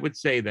 I would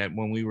say that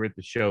when we were at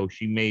the show,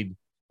 she made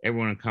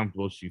everyone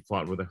uncomfortable. She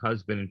fought with her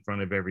husband in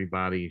front of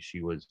everybody.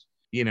 She was,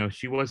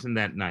 she wasn't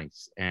that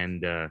nice.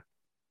 And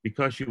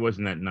because she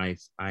wasn't that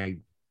nice, I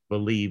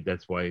believe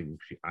that's why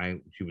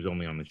she was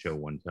only on the show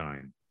one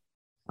time.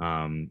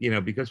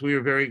 Because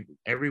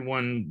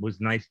everyone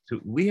was nice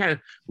to, the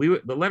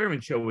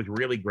Letterman show was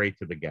really great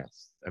to the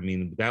guests. I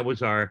mean, that was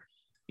that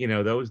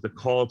was the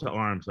call to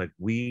arms. Like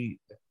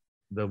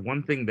the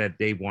one thing that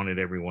Dave wanted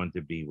everyone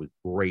to be was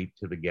great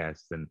to the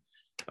guests, and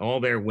all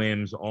their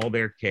whims, all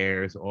their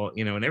cares,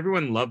 and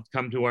everyone loved to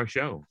come to our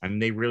show. I mean,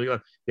 they really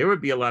loved. There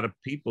would be a lot of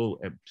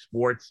people,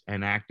 sports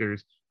and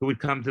actors, who would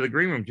come to the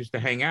green room just to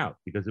hang out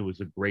because it was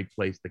a great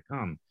place to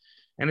come.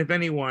 And if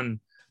anyone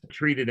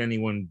treated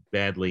anyone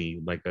badly,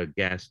 like a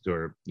guest,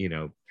 or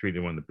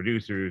treated one of the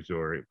producers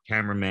or a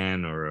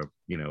cameraman or a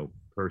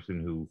person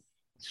who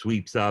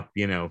sweeps up,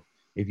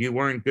 if you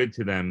weren't good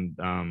to them,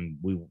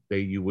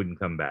 you wouldn't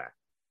come back.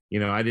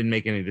 I didn't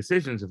make any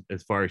decisions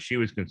as far as she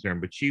was concerned,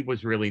 but she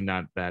was really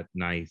not that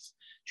nice.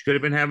 She could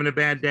have been having a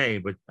bad day,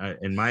 but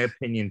in my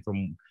opinion,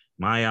 from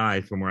my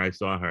eyes, from where I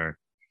saw her,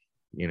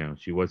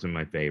 she wasn't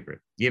my favorite.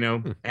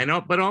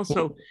 But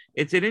also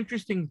it's an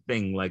interesting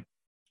thing. Like,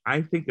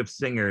 I think of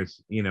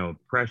singers,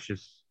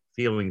 precious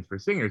feelings for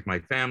singers. My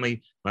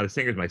family, a lot of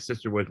singers. My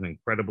sister was an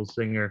incredible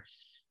singer.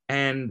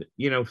 And,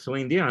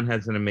 Celine Dion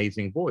has an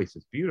amazing voice.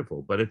 It's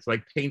beautiful, but it's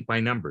like paint by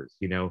numbers,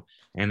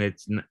 and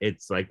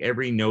it's like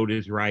every note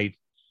is right,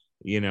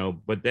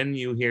 but then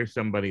you hear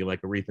somebody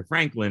like Aretha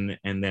Franklin,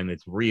 and then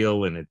it's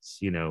real, and it's,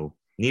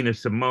 Nina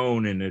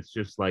Simone, and it's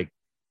just like,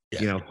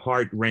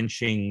 heart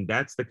wrenching.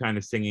 That's the kind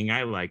of singing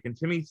I like. And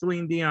to me,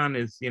 Celine Dion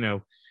is,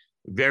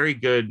 very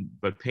good,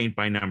 but paint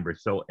by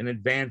numbers. So in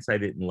advance, I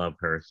didn't love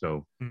her.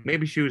 So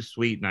maybe she was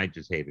sweet and I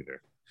just hated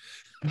her.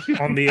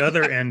 On the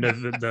other end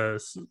of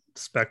the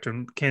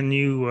spectrum, can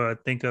you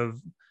think of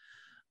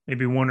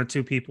maybe one or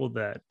two people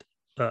that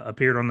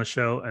appeared on the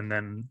show and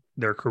then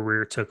their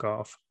career took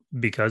off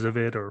because of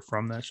it or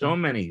from that show? So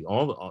many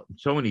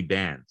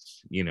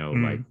bands,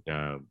 like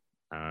I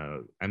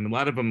mean, a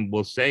lot of them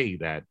will say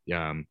that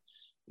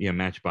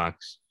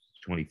Matchbox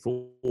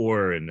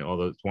 24 and all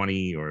those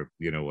 20, or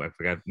I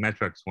forgot,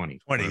 Matchbox 20.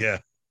 20, yeah.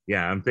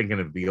 Yeah, I'm thinking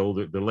of the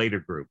later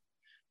group.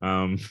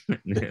 4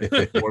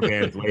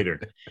 bands later.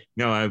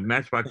 No,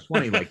 Matchbox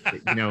 20, like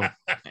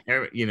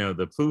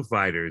the Foo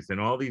Fighters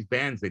and all these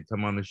bands, they'd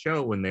come on the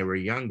show when they were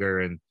younger,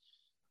 and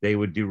they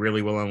would do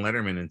really well on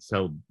Letterman and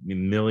sell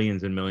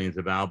millions and millions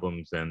of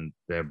albums, and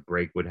their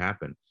break would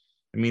happen.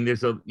 I mean,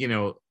 there's a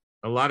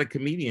lot of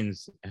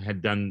comedians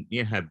have done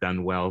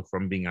well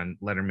from being on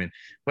Letterman,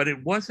 but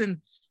it wasn't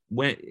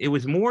it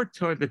was more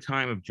toward the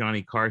time of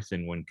Johnny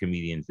Carson when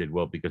comedians did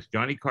well, because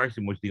Johnny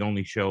Carson was the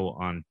only show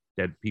on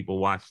that people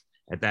watched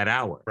at that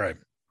hour.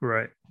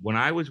 Right. When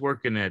I was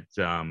working at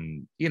at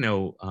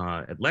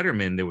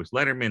Letterman, there was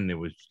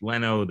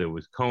Leno, there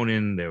was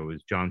Conan, there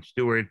was Jon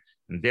Stewart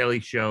and Daily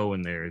Show,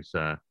 and there's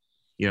there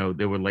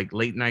were like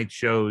late night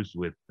shows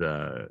with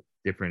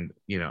different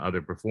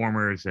other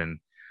performers, and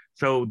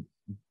so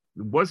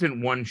it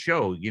wasn't one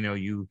show.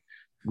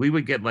 We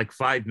would get like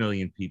 5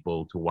 million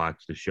people to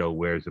watch the show,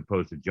 whereas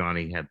opposed to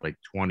Johnny had like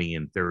 20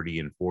 and 30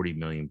 and 40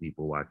 million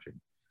people watching.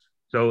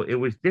 So it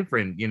was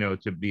different,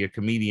 to be a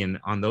comedian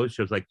on those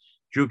shows. Like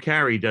Drew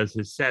Carey does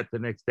his set, the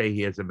next day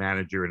he has a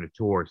manager and a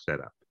tour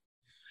set up.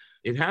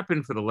 It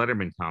happened for the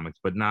Letterman comics,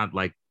 but not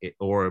like it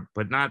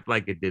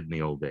did in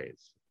the old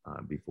days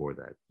before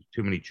that.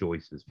 Too many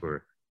choices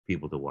for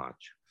people to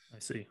watch. I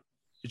see.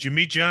 Did you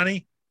meet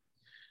Johnny?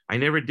 I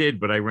never did,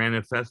 but I ran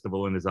a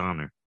festival in his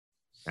honor.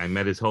 I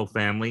met his whole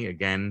family,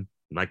 again,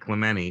 like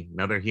Clemente,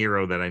 another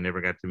hero that I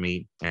never got to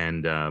meet.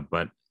 And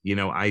but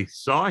I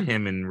saw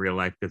him in real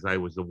life because I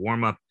was the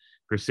warm-up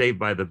for Saved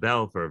by the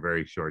Bell for a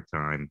very short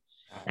time,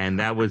 and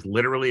that was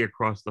literally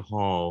across the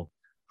hall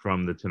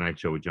from the Tonight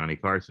Show with Johnny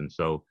Carson.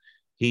 So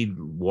he'd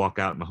walk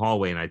out in the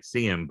hallway and I'd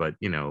see him, but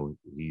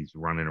he's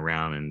running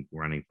around and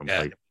running from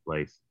place to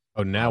place.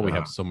 Oh, now we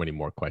have so many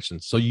more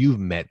questions. So you've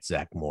met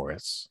Zach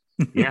Morris?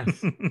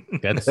 Yes.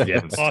 That's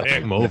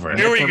I'm over.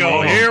 Here we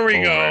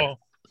go.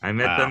 I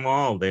met them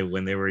all.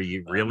 When they were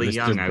really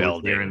young. I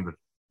was there in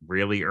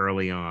really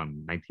early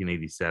on,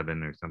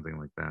 1987 or something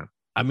like that.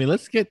 I mean,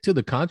 let's get to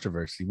the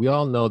controversy. We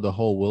all know the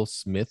whole Will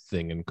Smith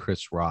thing and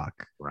Chris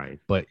Rock, right?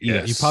 But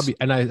you probably,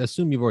 and I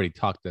assume you've already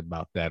talked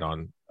about that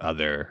on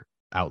other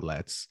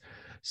outlets,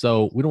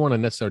 so we don't want to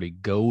necessarily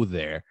go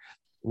there.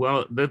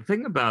 Well, the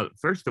thing about,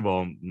 first of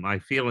all, my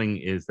feeling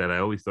is that I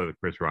always thought that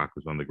Chris Rock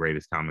was one of the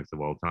greatest comics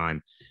of all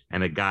time,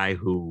 and a guy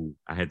who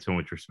I had so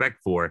much respect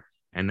for,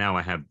 and now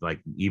I have like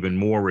even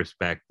more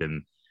respect,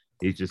 and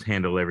he's just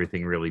handled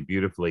everything really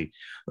beautifully.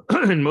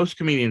 And most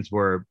comedians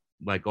were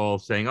like all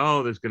saying, "Oh,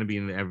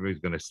 everybody's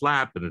going to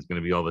slap, and there's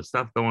going to be all this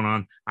stuff going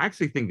on." I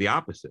actually think the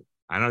opposite.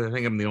 I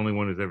think I'm the only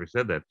one who's ever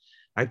said that.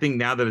 I think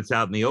now that it's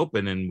out in the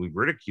open and we've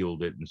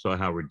ridiculed it and saw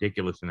how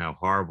ridiculous and how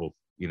horrible,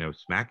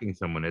 smacking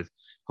someone is,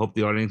 hope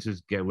the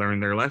audiences learn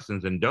their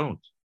lessons and don't.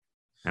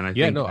 And I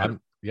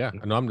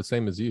I'm the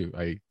same as you.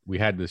 We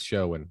had this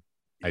show and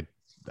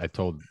I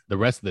told the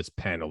rest of this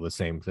panel the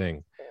same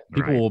thing.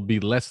 People will be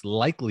less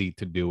likely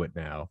to do it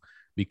now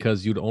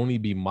because you'd only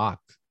be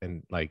mocked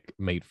and like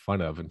made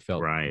fun of and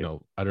felt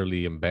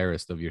utterly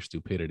embarrassed of your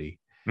stupidity.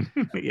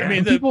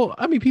 Yeah.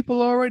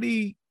 People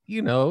already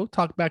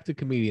talk back to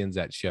comedians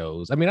at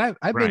shows. I mean,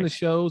 I've been to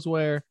shows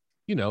where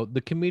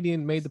the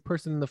comedian made the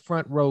person in the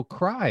front row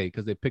cry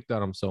because they picked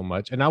on him so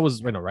much, and I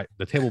was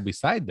the table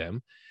beside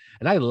them,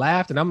 and I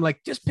laughed and I'm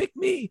like, just pick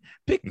me,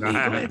 go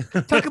ahead,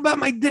 talk about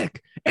my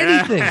dick,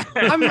 anything.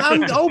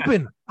 I'm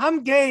open,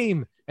 I'm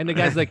game. And the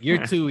guy's like,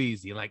 you're too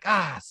easy. Like,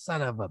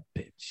 son of a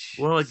bitch.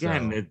 Well,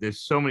 again,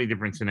 there's so many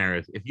different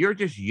scenarios. If you're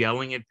just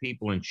yelling at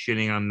people and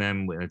shitting on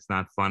them when it's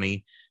not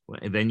funny,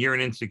 then you're an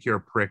insecure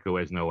prick who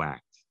has no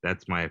act.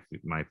 That's my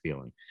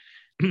feeling.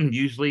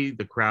 Usually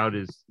the crowd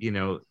is,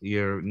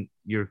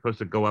 you're supposed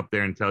to go up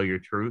there and tell your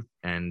truth.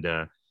 And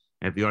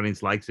if the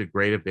audience likes it,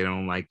 great. If they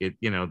don't like it,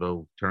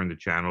 they'll turn the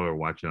channel or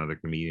watch another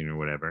comedian or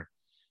whatever.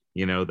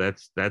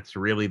 That's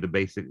really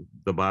the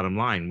bottom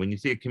line. When you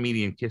see a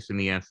comedian kissing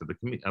the ass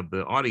of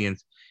the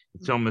audience,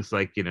 it's almost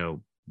like,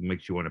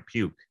 makes you want to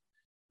puke.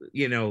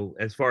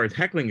 As far as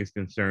heckling is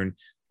concerned,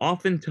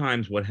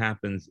 oftentimes what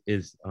happens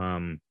is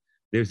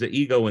there's an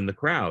ego in the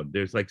crowd.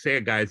 There's like, say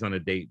a guy's on a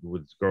date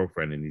with his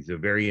girlfriend and he's a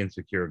very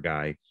insecure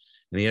guy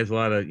and he has a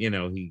lot of,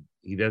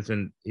 he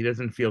doesn't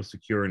feel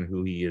secure in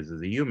who he is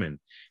as a human.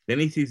 Then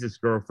he sees his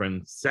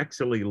girlfriend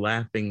sexily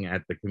laughing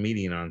at the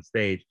comedian on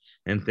stage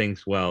and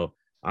thinks, well,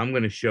 I'm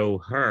going to show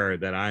her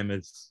that I'm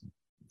as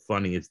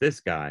funny as this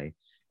guy.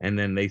 And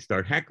then they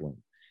start heckling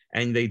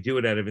and they do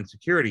it out of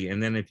insecurity.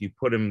 And then if you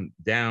put them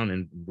down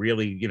and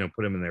really,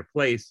 put them in their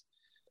place,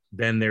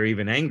 then they're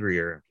even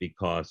angrier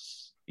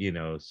because,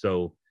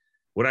 so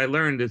what I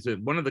learned is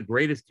that one of the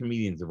greatest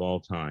comedians of all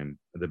time,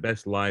 the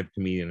best live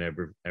comedian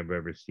I've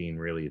ever seen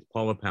really, is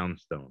Paula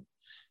Poundstone.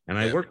 And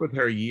I worked with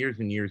her years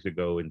and years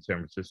ago in San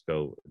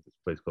Francisco at this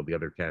place called The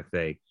Other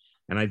Cafe.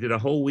 And I did a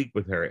whole week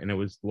with her, and it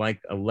was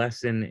like a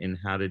lesson in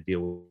how to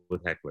deal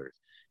with hecklers.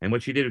 And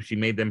what she did was she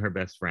made them her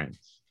best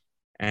friends.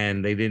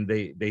 And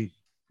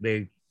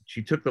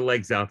she took the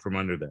legs out from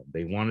under them.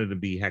 They wanted to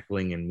be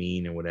heckling and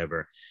mean and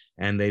whatever.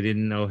 and they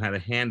didn't know how to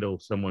handle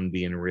someone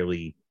being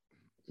really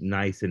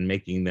nice and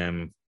making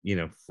them,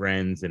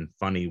 friends and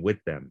funny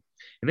with them.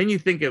 And then you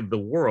think of the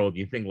world,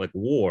 you think like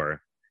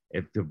war,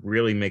 if to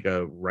really make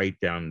a right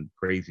down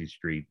crazy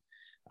street.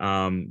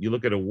 You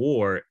look at a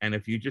war, and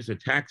if you just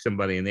attack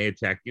somebody and they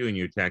attack you and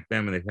you attack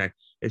them and they attack,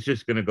 it's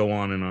just going to go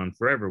on and on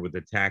forever with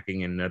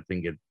attacking and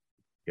nothing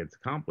gets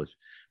accomplished.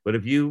 But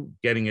if you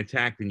getting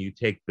attacked and you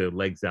take the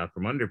legs out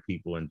from under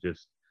people and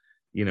just,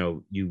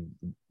 you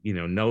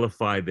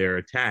nullify their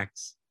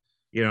attacks,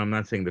 I'm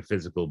not saying the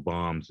physical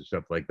bombs or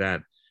stuff like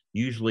that.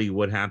 Usually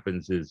what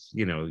happens is,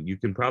 you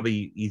can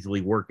probably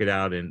easily work it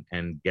out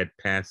and get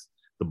past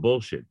the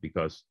bullshit,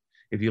 because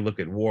if you look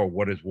at war,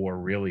 what is war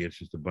really? It's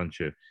just a bunch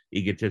of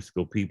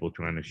egotistical people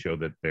trying to show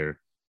that they're,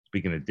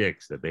 speaking of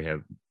dicks, that they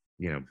have,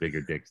 bigger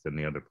dicks than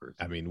the other person.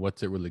 I mean,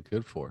 what's it really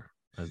good for,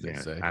 as they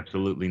say?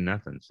 Absolutely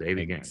nothing. Say it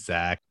again.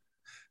 Exactly.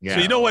 Yeah.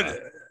 So you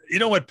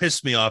know what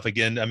pissed me off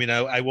again? I mean,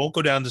 I won't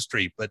go down the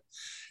street, but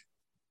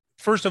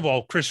first of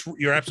all, Chris,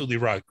 you're absolutely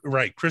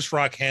right. Chris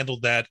Rock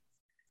handled that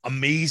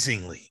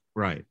amazingly.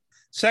 Right.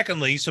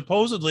 Secondly,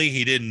 supposedly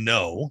he didn't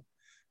know,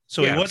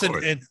 so he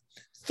wasn't. And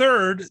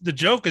third, the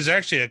joke is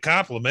actually a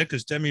compliment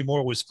because Demi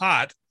Moore was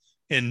hot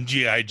in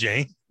G.I.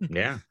 Jane.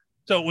 Yeah.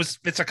 So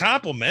it's a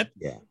compliment.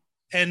 Yeah.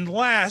 And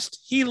last,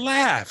 he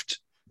laughed.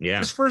 Yeah.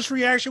 His first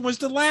reaction was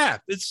to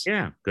laugh.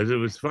 Because it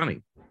was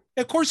funny.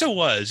 Of course it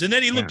was. And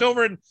then he looked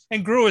over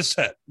and grew his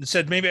head and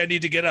said, maybe I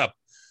need to get up.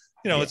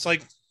 It's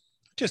like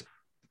just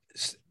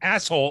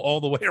asshole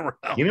all the way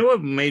around. You know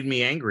what made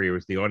me angry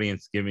was the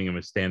audience giving him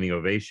a standing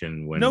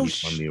ovation when he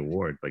won the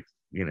award. Like,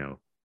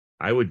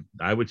 I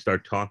would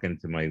start talking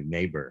to my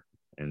neighbor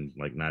and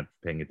like not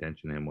paying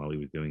attention to him while he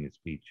was doing his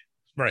speech.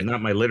 Right.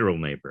 Not my literal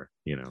neighbor,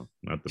 not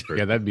the person.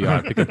 Yeah, that'd be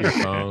odd. Pick up your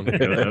phone. I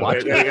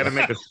got to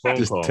make a phone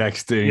just call.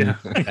 Texting. Yeah.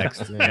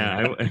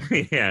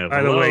 Texting. Yeah.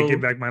 By the way,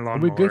 get back my lawnmower. Are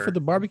we good for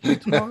the barbecue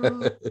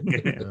tomorrow?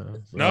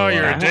 No,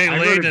 you're a day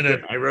late.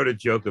 I wrote a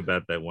joke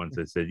about that once.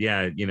 I said,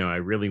 I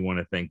really want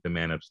to thank the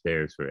man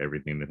upstairs for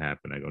everything that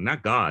happened. I go,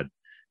 not God,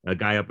 a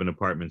guy up in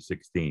apartment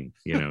 16.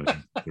 He's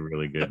a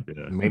really good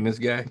maintenance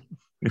guy.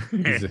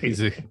 He's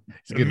a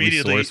good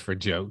resource for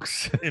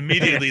jokes.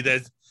 Immediately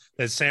that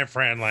San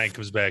Fran line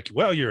comes back.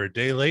 Well, you're a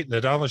day late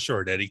and $1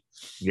 short, Eddie.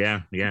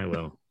 Well,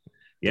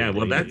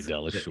 that's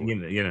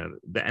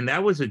and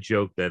that was a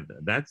joke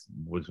that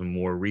was a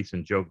more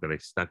recent joke that I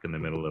stuck in the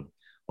middle of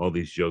all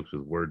these jokes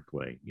with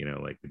wordplay.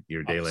 Like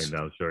you're a day late,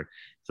 $1 short.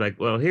 It's like,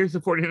 well, here's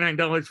the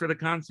 $49 for the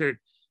concert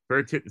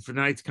for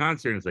tonight's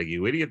concert. And it's like,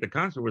 you idiot, the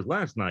concert was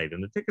last night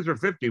and the tickets were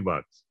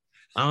 $50.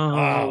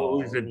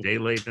 Oh, he's a day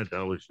late and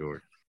 $1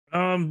 short.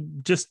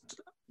 Just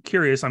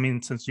curious. I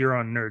mean, since you're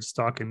on Nerds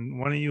Talking,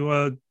 why don't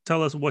you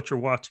tell us what you're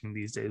watching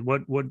these days?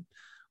 What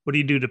do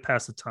you do to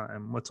pass the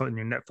time? What's on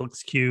your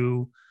Netflix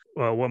queue?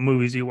 What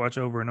movies do you watch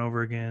over and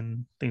over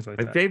again? Things like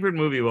that. My favorite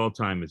movie of all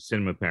time is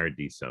Cinema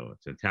Paradiso.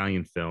 It's an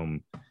Italian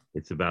film.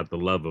 It's about the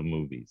love of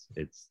movies.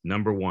 It's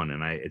number one,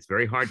 and it's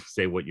very hard to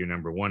say what your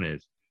number one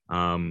is.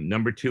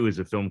 Number two is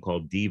a film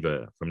called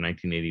Diva from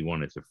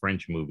 1981. It's a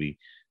French movie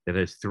that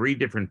has 3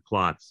 different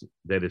plots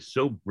that is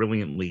so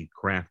brilliantly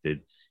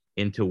crafted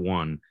into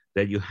one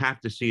that you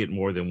have to see it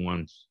more than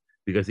once,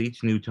 because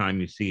each new time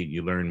you see it,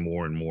 you learn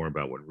more and more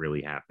about what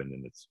really happened,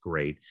 and it's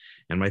great.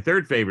 And my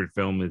third favorite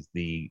film is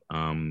the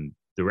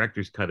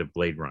director's cut of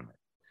Blade Runner.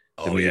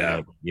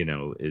 I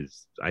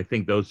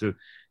think those are,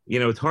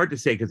 it's hard to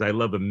say because I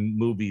love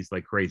movies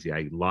like crazy.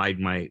 I lied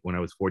when I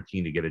was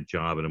 14 to get a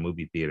job in a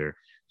movie theater,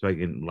 so I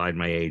can lied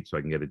my age so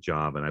I can get a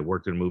job. And I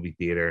worked in a movie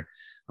theater.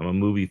 I'm a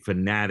movie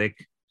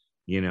fanatic,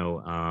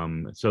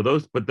 so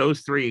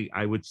those 3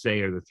 I would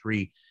say are the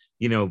 3.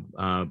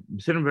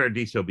 Cinema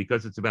Paradiso,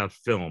 because it's about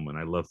film, and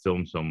I love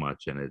film so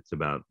much, and it's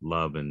about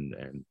love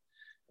and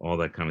all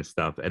that kind of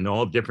stuff, and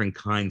all different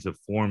kinds of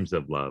forms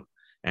of love.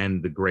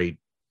 And the great,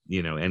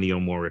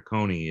 Ennio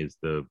Morricone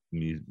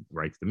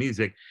writes the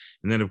music,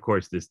 and then of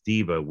course this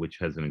Diva, which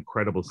has an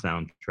incredible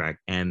soundtrack,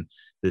 and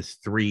this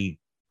 3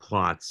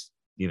 plots,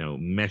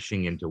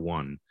 meshing into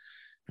one.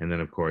 And then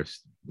of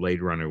course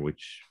Blade Runner,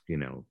 which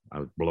I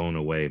was blown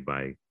away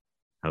by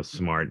how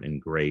smart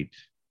and great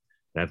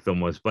that film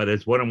was. But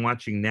it's what I'm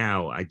watching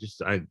now.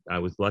 I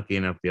was lucky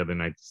enough the other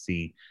night to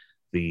see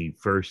the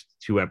first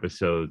 2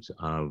 episodes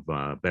of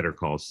Better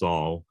Call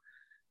Saul,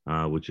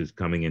 which is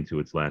coming into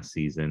its last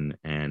season.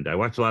 And I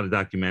watch a lot of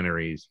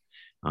documentaries.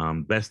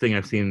 Best thing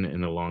I've seen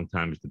in a long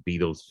time is the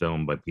Beatles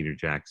film by Peter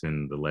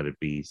Jackson, the Let It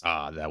Be.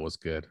 That was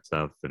good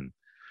stuff.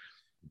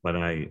 But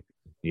I'm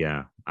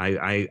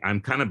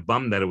kind of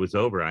bummed that it was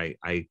over.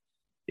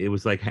 It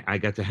was like I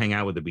got to hang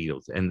out with the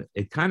Beatles, and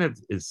it kind of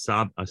is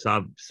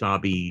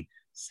sobby,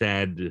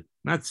 sad,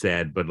 not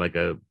sad, but like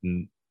a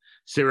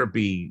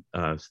syrupy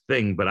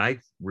thing. But I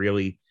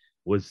really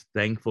was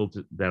thankful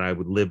that I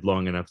would live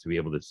long enough to be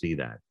able to see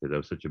that, because I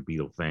was such a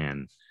Beatle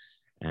fan.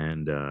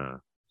 And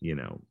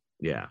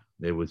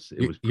it was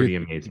pretty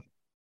amazing.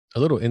 A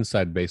little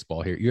inside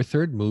baseball here. Your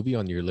third movie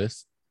on your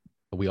list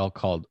we all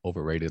called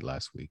overrated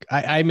last week.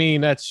 I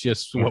mean, that's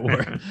just what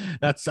we're.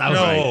 That's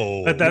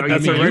No, But that, No,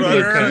 that's you a said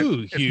regular Runner. cut.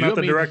 Hugh, It's Hugh, not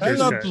the I mean, I director's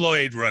love cut.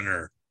 Blade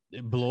Runner.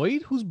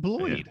 Bloyd. Who's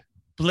Bloyd?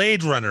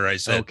 Blade Runner. I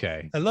said.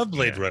 Okay. I love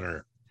Blade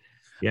Runner.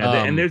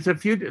 Yeah, and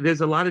Um, there's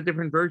a lot of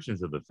different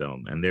versions of the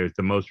film, and there's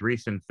the most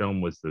recent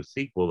film was the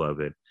sequel of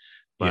it,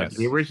 but Yes.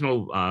 the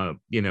original,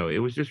 it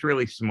was just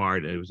really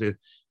smart. It was a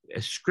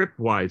script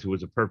wise, it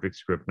was a perfect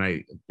script, and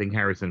I think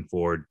Harrison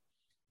Ford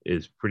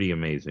is pretty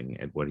amazing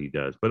at what he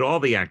does. But all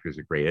the actors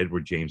are great.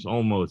 Edward James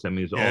Olmos, I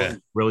mean, it's all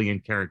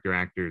brilliant character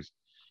actors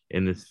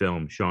in this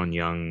film. Sean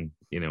Young,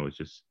 it's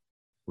just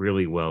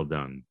really well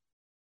done.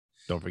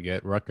 Don't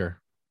forget Rutger.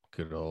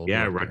 Good old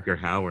Rutger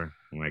Hauer.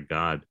 Oh my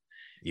God.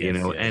 Yes,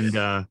 And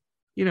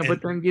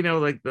but then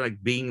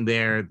like Being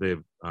There,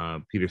 the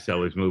Peter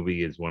Sellers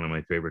movie is one of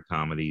my favorite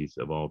comedies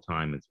of all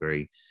time. It's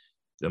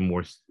a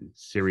more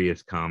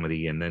serious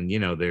comedy, and then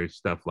there's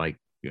stuff like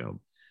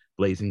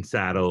Blazing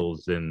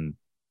Saddles, and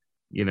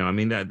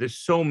there's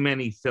so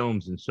many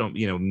films, and so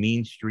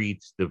Mean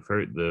Streets, the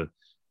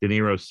De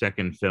Niro's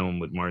second film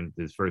with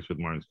his first with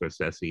Martin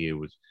Scorsese. It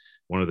was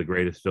one of the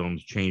greatest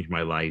films. Changed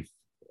my life.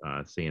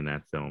 Seeing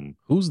that film.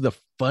 Who's the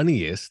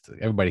funniest?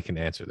 Everybody can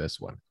answer this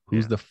one.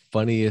 Who's the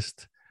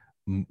funniest?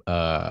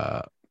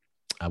 I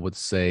would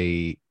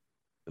say,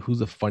 who's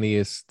the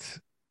funniest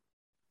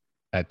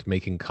at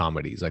making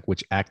comedies? Like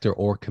which actor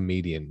or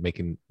comedian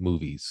making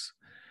movies?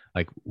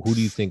 Like who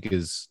do you think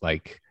is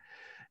like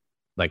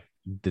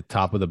the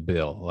top of the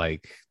bill?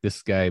 Like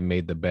this guy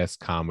made the best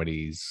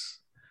comedies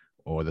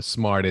or the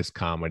smartest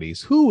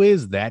comedies. Who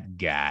is that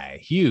guy?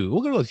 Hugh.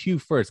 We'll go with Hugh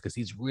first because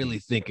he's really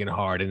thinking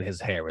hard and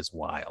his hair is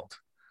wild.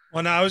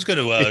 Well, no, I was going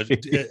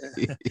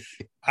to.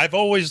 I've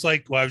always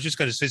liked. Well, I was just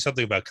going to say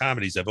something about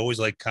comedies. I've always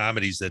liked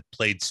comedies that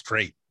played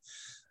straight,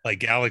 like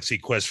Galaxy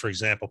Quest, for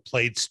example,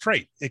 played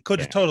straight. It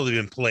could have totally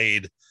been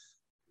played,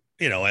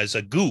 as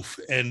a goof,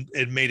 and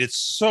it made it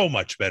so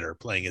much better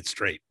playing it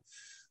straight.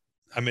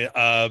 I mean,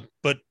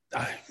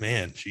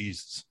 man,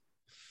 Jesus.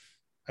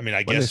 I mean,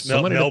 I guess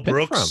Mel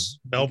Brooks.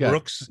 Mel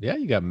Brooks. Yeah,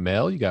 you got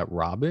Mel, you got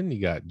Robin, you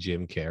got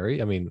Jim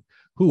Carrey. I mean,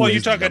 who? Well,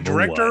 you're talking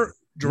director,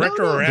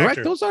 or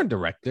actor? Those aren't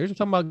directors. I'm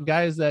talking about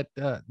guys that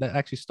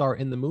actually star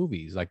in the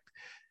movies, like,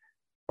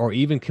 or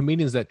even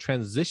comedians that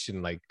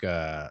transition, like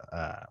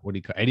what do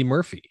you call Eddie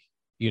Murphy?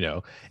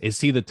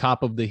 Is he the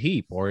top of the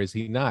heap or is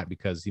he not?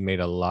 Because he made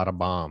a lot of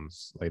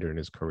bombs later in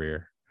his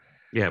career.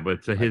 Yeah,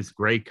 but his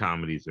great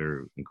comedies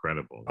are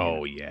incredible.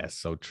 Oh, yes.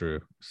 So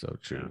true. So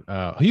true.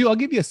 Hugh, I'll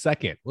give you a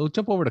second. We'll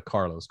jump over to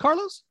Carlos.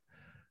 Carlos,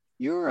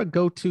 you're a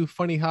go-to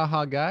funny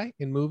haha guy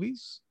in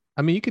movies.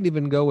 I mean, you could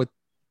even go with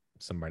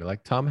somebody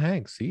like Tom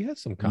Hanks. He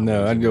has some comedy.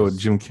 No, I'd go with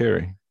Jim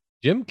Carrey.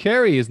 Jim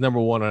Carrey is number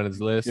one on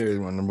his list. Carrey is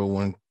my number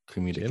one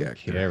comedic Jim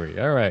actor.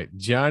 Carrey. All right.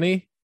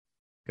 Johnny,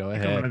 go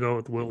ahead. I'm going to go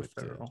with Will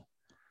Ferrell.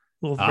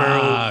 Will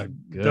Ferrell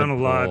done a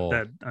lot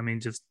that, I mean,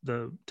 just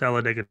the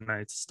Talladega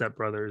Nights, Step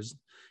Brothers,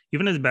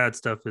 even his bad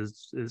stuff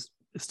is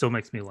it still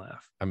makes me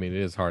laugh. I mean,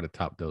 it is hard to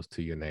top those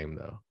to your name,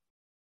 though.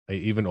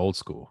 Even old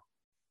school.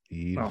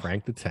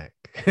 Frank the Tank.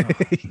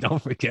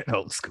 Don't forget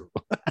old school.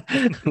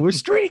 We're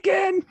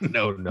streaking.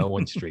 No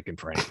one's streaking,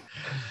 Frank.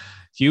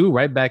 Hugh,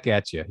 right back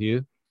at you.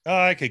 Hugh?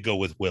 I could go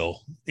with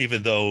Will,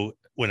 even though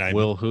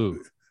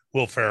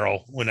Will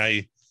Ferrell,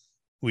 when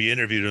we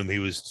interviewed him,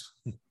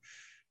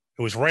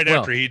 it was right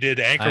after he did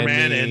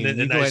Anchorman,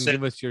 and I said,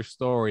 give us your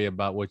story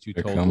about what you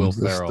told Will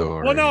Ferrell.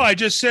 Story. Well, no, I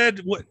just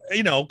said,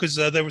 because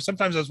there were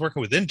sometimes I was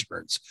working with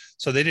interns,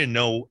 so they didn't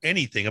know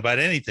anything about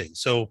anything.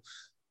 So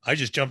I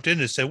just jumped in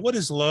and said, "What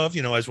is love?"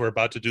 As we're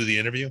about to do the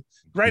interview,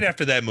 right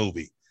after that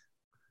movie,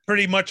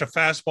 pretty much a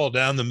fastball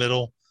down the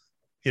middle.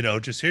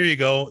 Just here you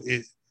go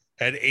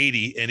at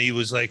 80, and he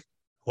was like,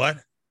 "What?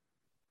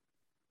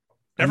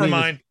 Never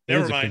mind.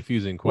 Never mind."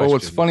 Confusing question. Well,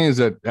 what's funny is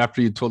that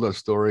after you told that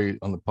story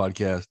on the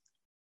podcast,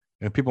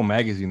 and People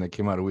Magazine that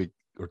came out a week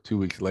or 2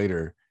 weeks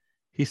later,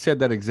 he said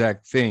that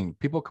exact thing.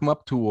 People come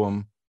up to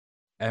him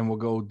and will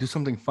go, do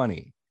something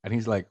funny. And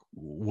he's like,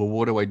 well,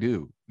 what do I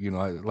do?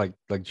 Like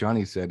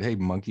Johnny said, hey,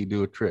 monkey,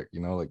 do a trick,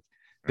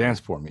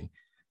 dance for me.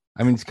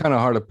 I mean, it's kind of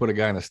hard to put a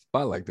guy in a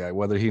spot like that,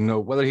 whether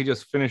he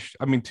just finished.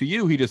 I mean, to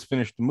you, he just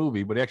finished the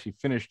movie, but he actually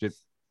finished it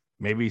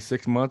maybe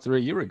 6 months or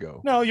a year ago.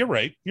 No, you're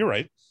right.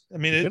 I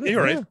mean,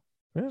 you're right.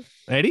 Yeah.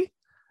 Eddie?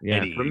 Yeah.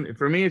 Eddie.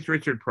 For me, it's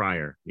Richard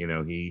Pryor.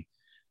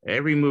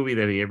 Every movie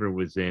that he ever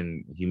was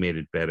in, he made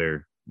it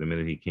better the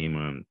minute he came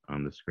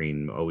on the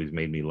screen. Always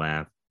made me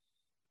laugh.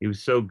 He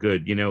was so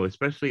good,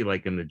 especially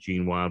like in the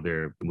Gene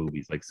Wilder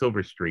movies, like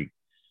Silver Streak.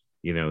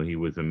 He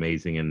was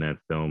amazing in that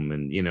film.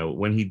 And,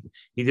 when he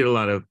did a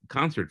lot of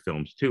concert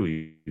films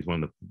too. He's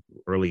one of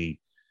the early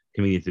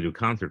comedians to do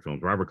concert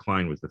films. Robert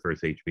Klein was the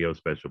first HBO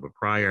special, but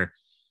Pryor,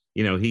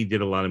 he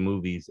did a lot of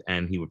movies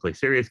and he would play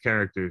serious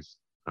characters.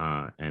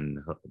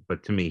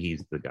 But to me,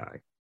 he's the guy.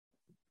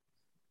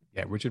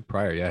 Yeah, Richard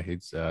Pryor. Yeah, he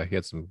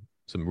had some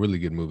really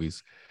good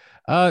movies.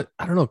 I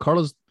don't know.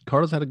 Carlos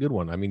had a good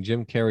one. I mean,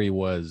 Jim Carrey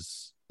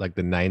was like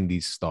the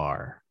 90s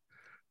star.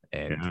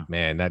 And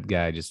man, that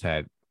guy just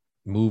had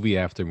movie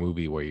after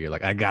movie where you're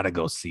like, I gotta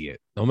go see it.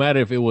 No matter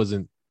if it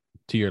wasn't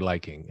to your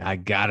liking, I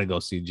gotta go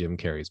see Jim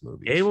Carrey's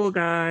movies. Cable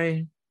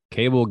Guy.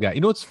 Cable Guy.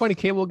 You know what's funny?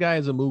 Cable Guy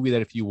is a movie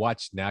that if you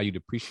watch now, you'd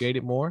appreciate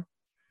it more.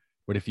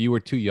 But if you were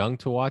too young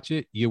to watch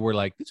it, you were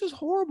like, "This is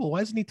horrible.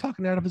 Why isn't he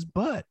talking out of his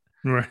butt?"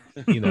 Right.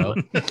 You know,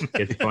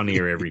 It's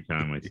funnier every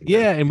time I see.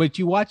 yeah. And but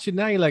you watch it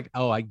now, you're like,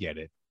 "Oh, I get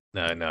it."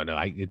 No.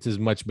 It's as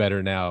much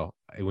better now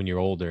when you're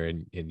older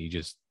and you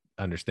just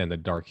understand the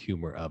dark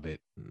humor of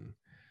it. And,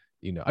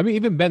 you know, I mean,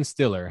 even Ben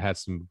Stiller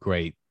has some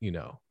great, you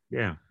know,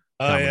 Yeah.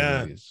 Oh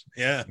yeah. movies.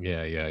 Yeah.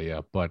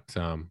 Yeah. But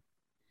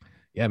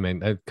yeah,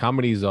 man,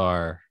 comedies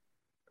are,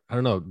 I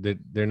don't know,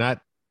 they're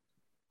not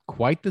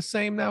quite the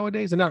same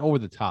nowadays. They're not over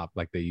the top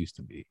like they used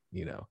to be,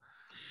 you know.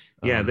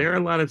 Yeah, there are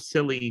a lot of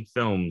silly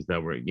films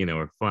that were, you know,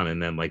 are fun,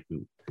 and then like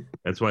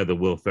that's why the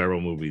Will Ferrell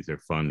movies are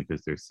fun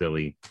because they're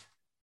silly.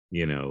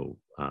 You know,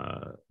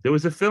 there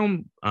was a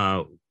film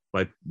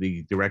by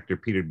the director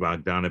Peter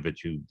Bogdanovich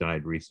who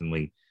died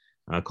recently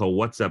called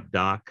 "What's Up,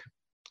 Doc,"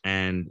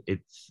 and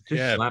it's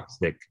just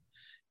slapstick.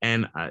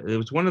 And it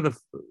was one of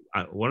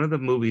the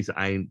movies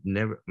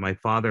my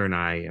father and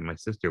I and my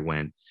sister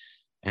went,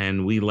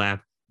 and we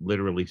laughed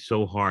literally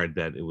so hard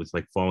that it was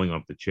like falling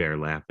off the chair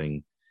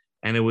laughing.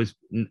 And it was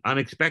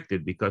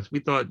unexpected because we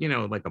thought, you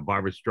know, like a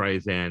Barbra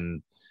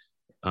Streisand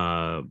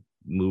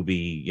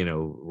movie, you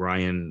know,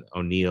 Ryan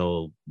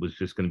O'Neal was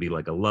just going to be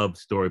like a love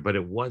story, but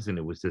it wasn't.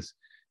 It was this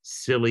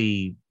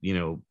silly, you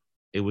know,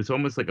 it was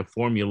almost like a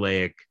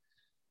formulaic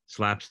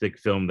slapstick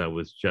film that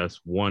was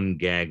just one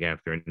gag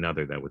after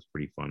another. That was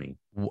pretty funny.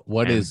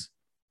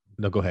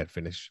 No, go ahead.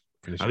 Finish.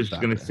 I was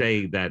just going to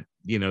say that,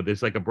 you know,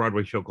 there's like a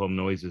Broadway show called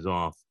Noises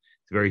Off.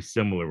 It's very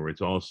similar where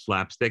it's all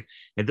slapstick.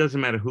 It doesn't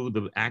matter who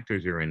the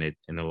actors are in it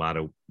in a lot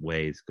of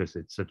ways because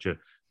it's such a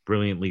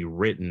brilliantly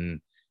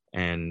written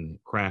and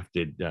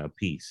crafted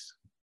piece.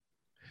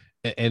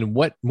 And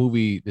what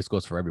movie, this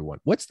goes for everyone,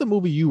 what's the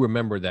movie you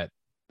remember that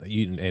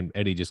you and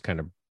Eddie just kind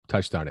of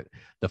touched on it,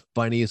 the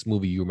funniest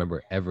movie you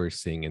remember ever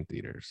seeing in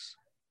theaters?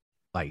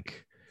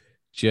 Like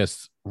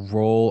just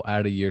roll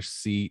out of your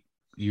seat,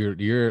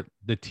 the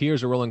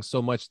tears are rolling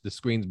so much the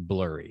screen's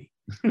blurry.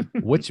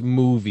 Which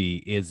movie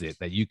is it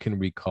that you can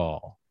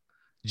recall?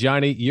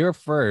 Johnny, you're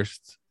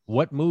first.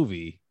 What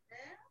movie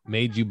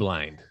made you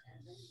blind?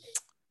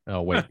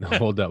 Oh wait,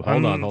 hold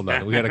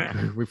on. We gotta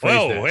rephrase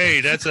that. Whoa,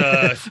 hey,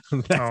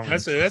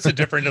 that's a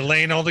different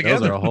lane altogether.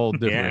 Those are a whole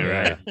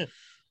different.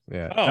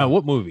 Yeah. Oh.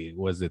 What movie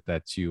was it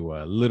that you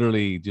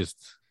literally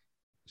just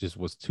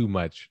was too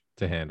much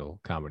to handle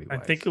comedy? I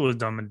think it was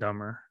Dumb and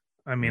Dumber.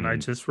 I mean, I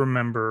just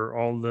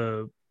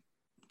remember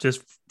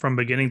just from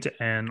beginning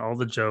to end, all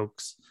the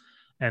jokes,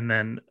 and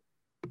then,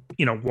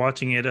 you know,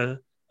 watching it a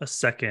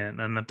second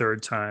and a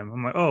third time,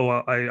 I'm like, oh,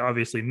 well, I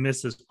obviously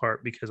missed this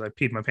part because I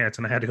peed my pants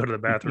and I had to go to the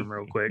bathroom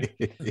real quick.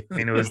 I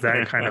mean, it was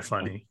that kind of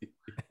funny.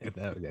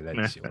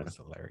 that shit was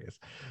hilarious.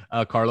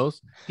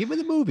 Carlos, give me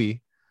the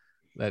movie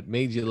that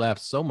made you laugh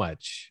so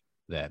much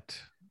that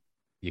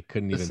you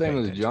couldn't even. The same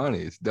as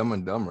Johnny. It's Dumb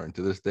and Dumber, and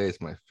to this day, it's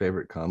my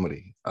favorite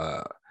comedy.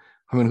 I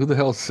mean, who the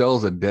hell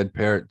sells a dead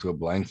parrot to a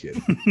blind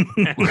kid?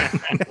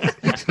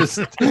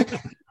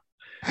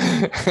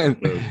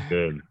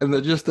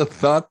 And just the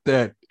thought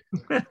that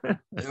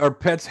our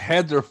pets'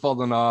 heads are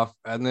falling off,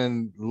 and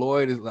then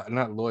Lloyd is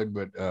not Lloyd,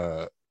 but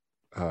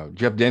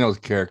Jeff Daniels'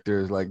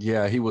 character is like,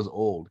 yeah, he was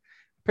old.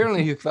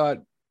 Apparently, he thought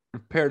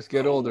if parrots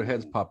get old, their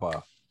heads pop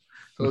off.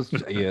 So it's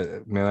just, yeah,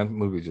 man, that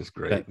movie is just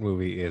great. That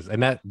movie is,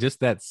 and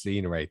that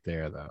scene right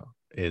there though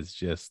is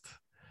just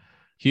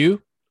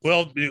Hugh.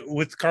 Well,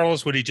 with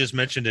Carlos, what he just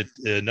mentioned,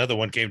 another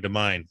one came to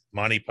mind: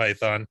 Monty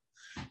Python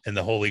and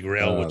the Holy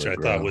Grail, which I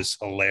thought was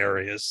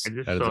hilarious. I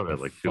just saw that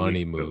like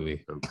funny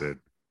movie. So good.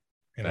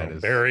 You know,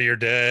 bury your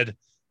dead.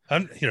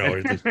 I'm still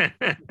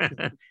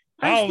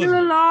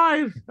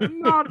alive. I'm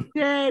not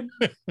dead.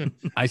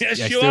 I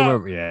still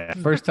remember. Yeah,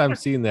 first time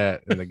seeing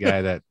that, and the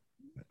guy that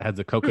had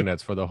the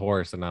coconuts for the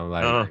horse, and I'm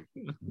like,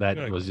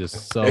 that was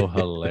just so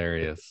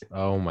hilarious.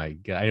 Oh my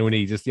god! And when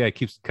he just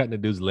keeps cutting the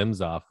dude's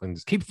limbs off and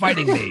just keep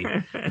fighting me,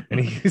 and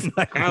he's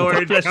like,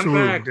 Howard, come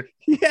back.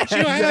 Yeah,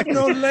 I have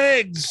no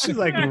legs. She's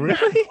like,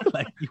 really?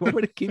 Like, you want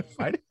me to keep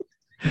fighting?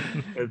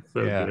 It's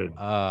so good.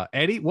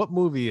 Eddie, what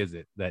movie is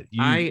it that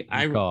you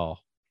recall?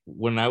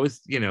 When I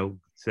was,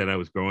 said I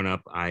was growing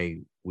up,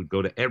 I would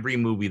go to every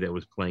movie that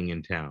was playing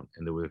in town,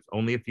 and there was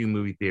only a few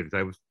movie theaters.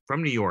 I was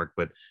from New York,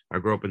 but I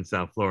grew up in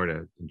South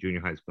Florida in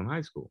junior high school and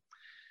high school.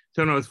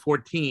 So when I was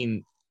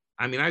 14,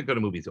 I mean, I go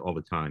to movies all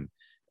the time,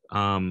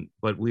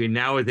 but we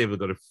now was able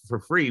to go for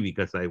free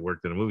because I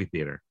worked in a movie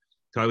theater.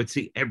 So I would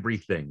see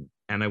everything.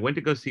 And I went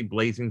to go see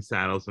Blazing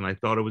Saddles, and I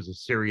thought it was a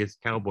serious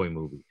cowboy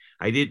movie.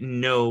 I didn't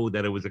know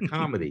that it was a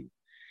comedy.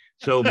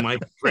 So my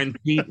friend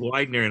Pete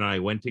Widener and I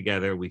went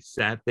together. We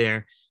sat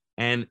there,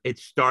 and it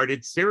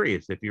started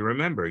serious. If you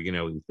remember, he's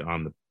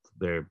on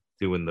they're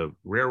doing the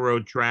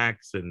railroad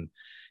tracks, and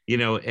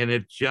and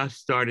it just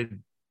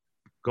started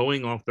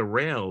going off the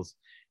rails.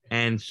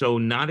 And so,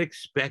 not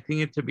expecting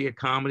it to be a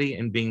comedy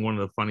and being one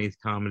of the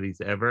funniest comedies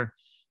ever,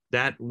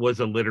 that was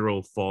a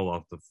literal fall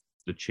off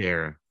the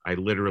chair. I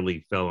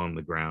literally fell on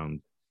the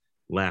ground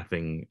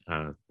laughing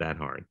that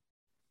hard.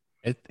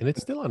 And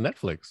it's still on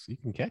Netflix. You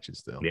can catch it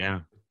still.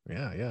 Yeah.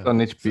 Yeah. It's on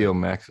HBO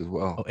Max as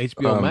well. Oh,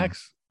 HBO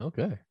Max.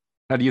 Okay.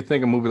 How do you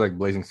think a movie like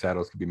Blazing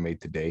Saddles could be made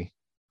today?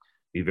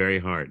 Be very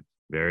hard.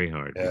 Very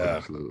hard. Yeah.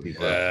 Absolutely.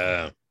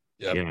 Yep.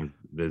 Yeah.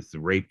 There's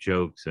rape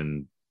jokes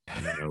and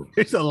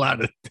there's a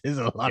lot of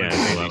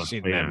of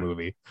in that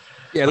movie.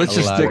 Yeah, let's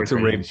just stick to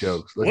things. rape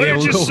jokes. What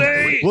did you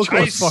say? We'll go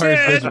I as far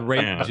as said-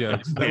 rape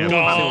jokes. Yeah. We'll see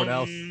what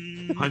else.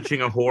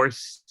 punching a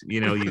horse.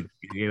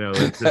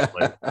 It's just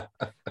like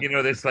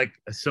there's like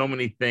so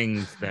many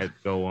things that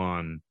go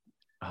on.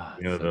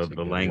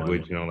 The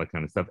language and all that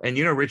kind of stuff. And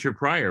Richard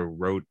Pryor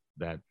wrote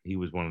that. He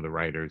was one of the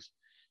writers.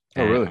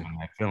 Oh, really? On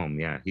that film,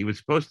 yeah. He was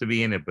supposed to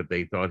be in it, but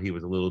they thought he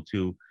was a little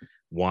too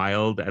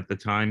wild at the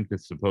time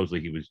because supposedly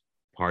he was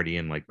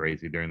partying like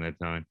crazy during that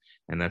time,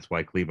 and that's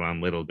why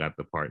Cleavon Little got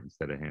the part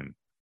instead of him.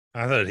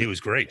 I thought he was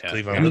great. Yeah.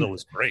 Cleavon Little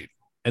was great.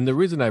 And the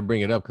reason I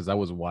bring it up because I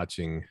was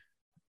watching,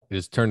 I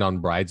just turned on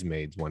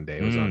Bridesmaids one day.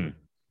 It was on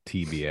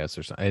TBS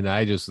or something, and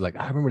I just I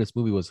remember this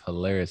movie was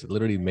hilarious. It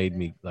literally made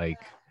me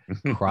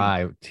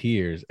cry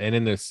tears. And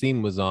then the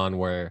scene was on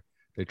where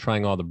they're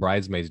trying all the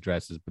bridesmaids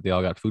dresses, but they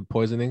all got food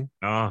poisoning.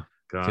 Oh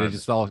God! So they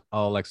just all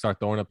start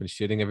throwing up and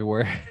shitting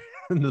everywhere.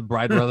 And the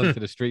bride runs into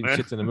the street and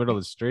shits in the middle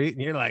of the street,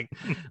 and you're like,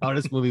 "Oh,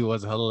 this movie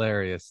was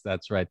hilarious."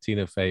 That's right.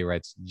 Tina Fey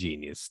writes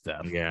genius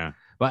stuff. Yeah,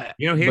 but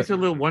here's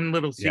one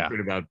little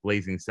secret about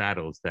Blazing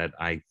Saddles that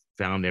I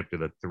found after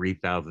the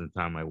 3,000th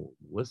time I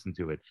listened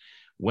to it.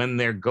 When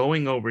they're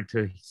going over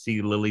to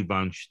see Lily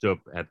Von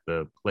Shtupp at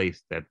the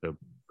place at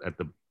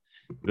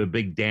the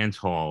big dance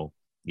hall,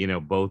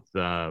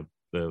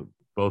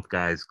 both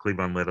guys,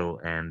 Cleavon Little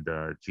and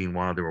Gene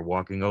Wilder, were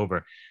walking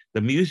over.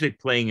 The music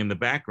playing in the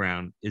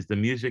background is the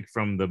music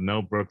from the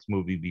Mel Brooks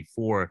movie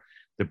before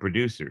The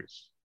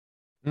Producers.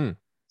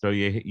 So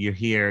you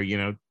hear,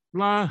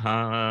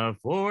 blah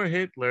for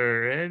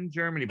Hitler and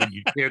Germany, but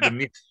you hear the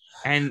music,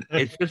 and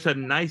it's just a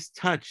nice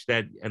touch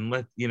that,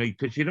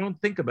 because you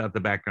don't think about the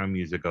background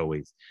music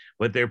always,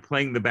 but they're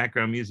playing the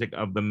background music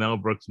of the Mel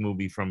Brooks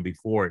movie from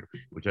before,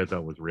 which I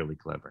thought was really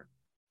clever.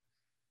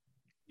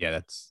 Yeah,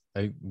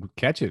 I would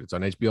catch it. It's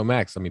on HBO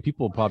Max. I mean,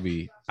 people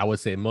probably, I would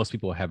say most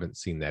people haven't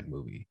seen that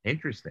movie.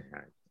 Interesting.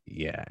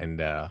 Yeah,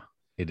 and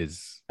it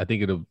is. I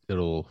think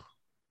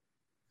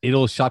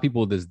it'll shock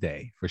people this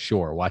day for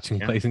sure. Watching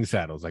Blazing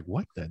Saddles, like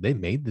what? They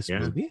made this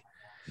movie?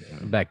 Yeah.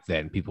 Back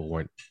then, people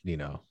weren't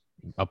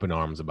up in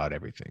arms about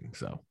everything.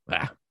 So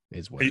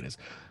is what it is.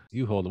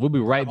 You hold it. We'll be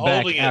right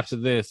back after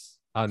this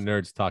on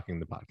Nerds Talking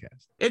the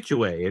podcast. Itch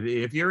away.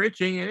 If you're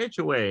itching, itch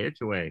away.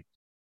 Itch away.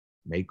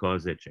 May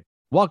cause itching.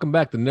 Welcome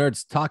back to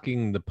Nerds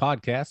Talking the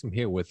podcast. I'm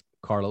here with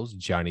Carlos,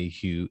 Johnny,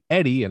 Hugh,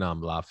 Eddie, and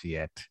I'm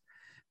Lafayette.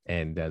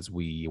 And as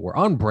we were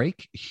on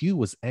break, Hugh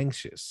was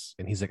anxious,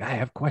 and he's like, "I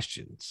have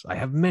questions. I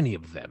have many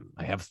of them.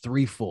 I have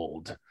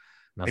threefold."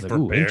 And I was like,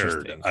 "Ooh,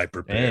 interesting." I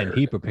prepared. And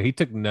he prepared. He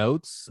took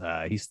notes.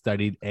 He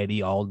studied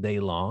Eddie all day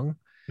long.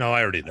 No,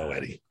 I already know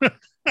Eddie.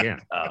 Yeah.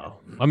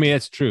 Oh, I mean,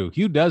 that's true.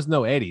 Hugh does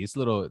know Eddie. It's a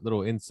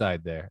little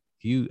inside there.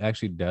 Hugh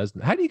actually does.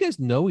 How do you guys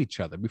know each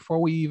other before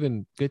we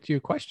even get to your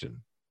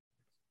question?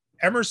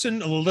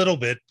 Emerson a little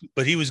bit,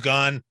 but he was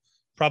gone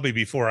probably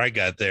before I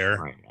got there.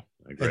 Right.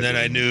 And then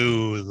I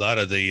knew a lot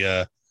of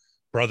the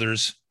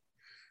brothers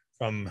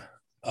from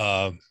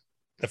the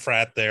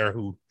frat there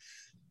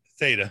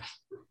Theta.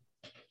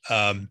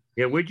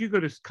 Where'd you go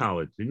to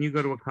college? Didn't you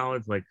go to a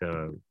college like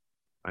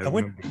I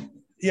went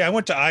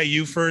to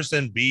IU first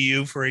and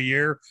BU for a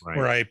year,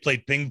 where I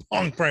played ping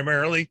pong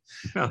primarily.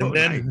 And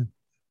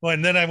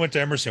then I went to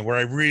Emerson, where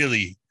I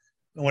really,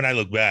 when I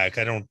look back,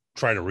 I don't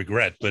try to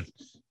regret, but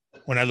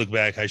when I look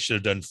back, I should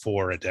have done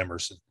 4 at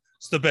Emerson.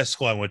 It's the best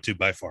school I went to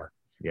by far.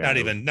 Yeah,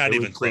 not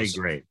even close.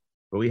 Great.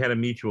 But we had a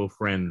mutual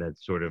friend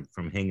that's sort of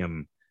from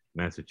Hingham,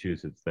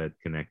 Massachusetts, that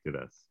connected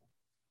us.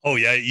 Oh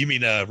yeah, you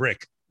mean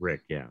Rick?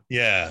 Rick, yeah.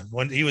 Yeah,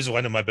 he was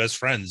one of my best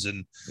friends,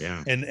 and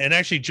yeah, and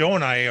actually Joe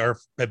and I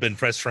have been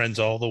best friends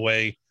all the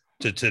way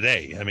to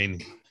today. I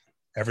mean,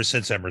 ever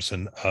since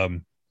Emerson.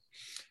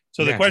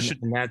 So the question,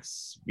 and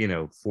that's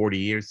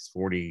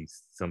 40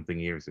 something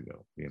years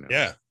ago.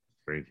 Yeah,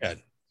 crazy. Yeah,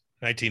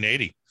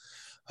 1980.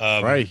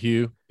 All right,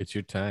 Hugh, it's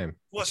your time.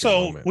 Well,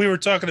 so we were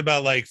talking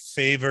about like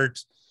favorite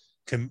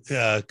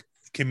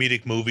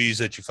comedic movies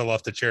that you fell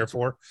off the chair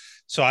for.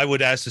 So I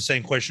would ask the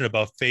same question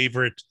about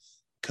favorite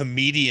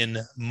comedian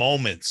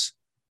moments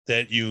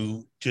that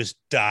you just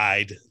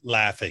died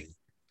laughing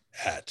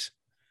at,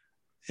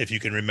 if you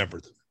can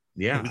remember them.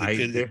 Yeah,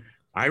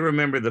 I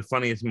remember the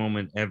funniest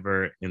moment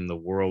ever in the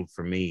world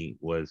for me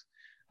was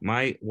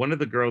one of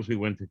the girls we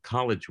went to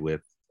college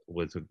with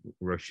was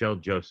Rochelle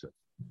Joseph.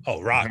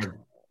 Oh, Rock.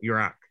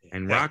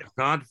 And Rock's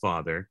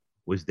godfather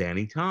was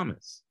Danny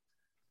Thomas.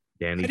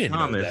 I didn't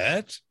know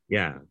that.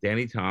 Yeah,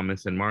 Danny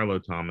Thomas and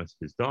Marlo Thomas,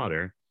 his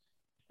daughter,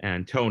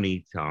 and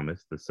Tony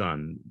Thomas, the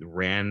son,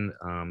 ran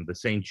the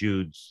St.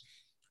 Jude's.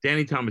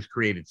 Danny Thomas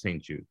created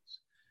St. Jude's,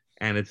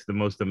 and it's the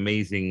most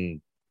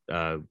amazing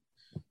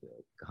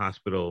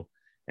hospital,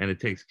 and it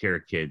takes care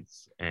of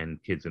kids and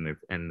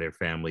their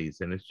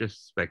families, and it's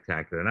just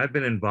spectacular. And I've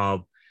been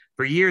involved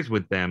for years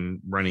with them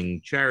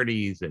running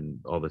charities and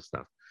all this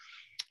stuff.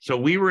 So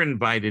we were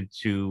invited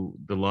to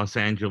the Los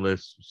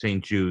Angeles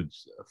St.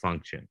 Jude's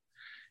function.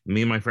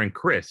 Me and my friend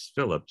Chris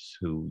Phillips,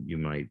 who you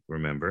might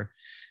remember,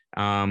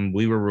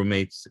 we were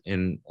roommates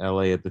in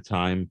LA at the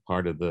time,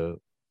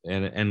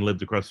 and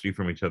lived across the street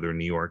from each other in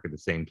New York at the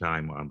same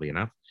time, oddly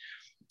enough.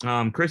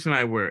 Chris and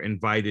I were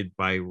invited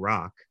by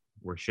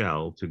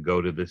Rochelle to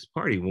go to this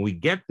party. When we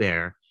get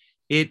there,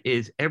 it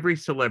is every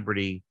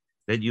celebrity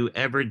that you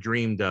ever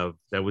dreamed of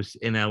that was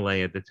in LA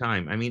at the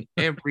time. I mean,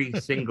 every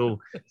single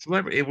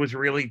celebrity. It was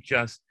really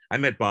just, I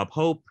met Bob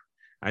Hope.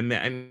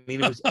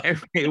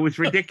 It was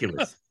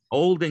ridiculous.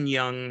 Old and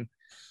young,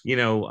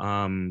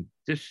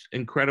 just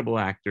incredible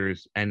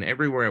actors. And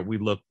everywhere we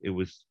looked, it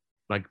was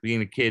like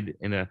being a kid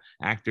in an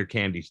actor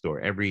candy store.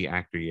 Every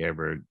actor you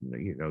ever,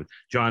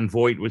 John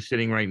Voight was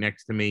sitting right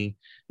next to me.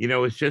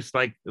 It's just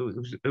like,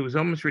 it was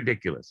almost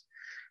ridiculous.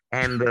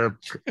 And the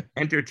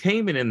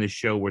entertainment in the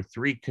show were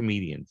 3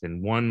 comedians,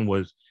 and one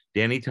was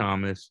Danny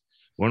Thomas,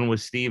 one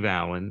was Steve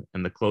Allen,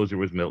 and the closer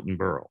was Milton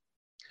Berle.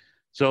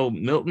 So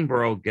Milton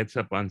Berle gets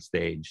up on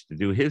stage to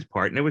do his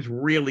part, and it was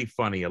really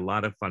funny, a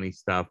lot of funny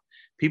stuff.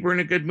 People were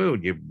in a good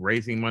mood. You're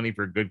raising money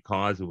for a good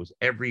cause. It was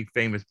every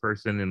famous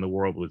person in the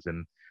world was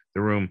in the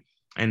room.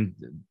 And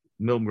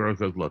Milton Berle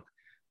goes, look,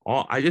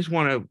 I just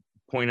want to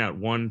point out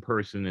one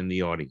person in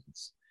the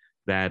audience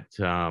that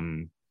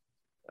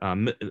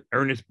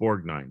Ernest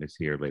Borgnine is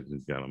here, ladies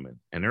and gentlemen.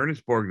 And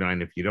Ernest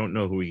Borgnine, if you don't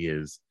know who he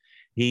is,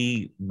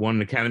 he won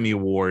an Academy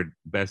Award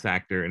Best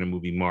Actor in a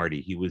movie,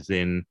 Marty. He was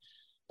in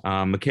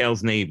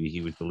McHale's Navy.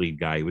 He was the lead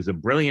guy. He was a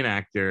brilliant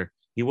actor.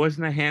 He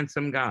wasn't a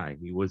handsome guy.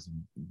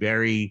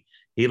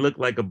 He looked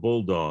like a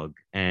bulldog,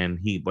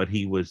 but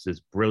he was this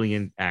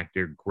brilliant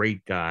actor,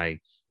 great guy,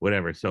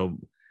 whatever. So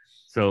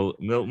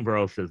Milton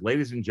Berle says,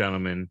 ladies and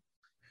gentlemen,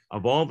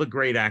 of all the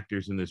great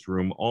actors in this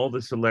room, all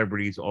the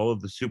celebrities, all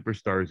of the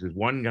superstars, there's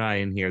one guy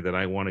in here that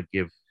I want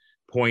to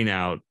point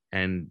out.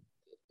 And,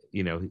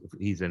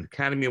 he's an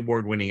Academy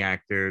Award winning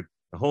actor,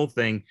 the whole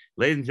thing.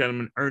 Ladies and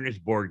gentlemen,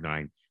 Ernest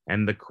Borgnine.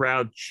 And the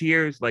crowd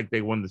cheers like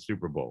they won the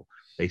Super Bowl.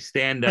 They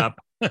stand up,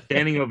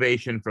 standing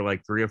ovation for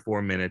like 3 or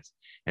 4 minutes.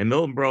 And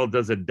Milton Berle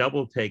does a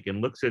double take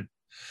and looks at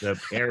the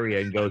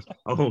area and goes,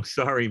 oh,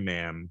 sorry,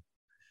 ma'am.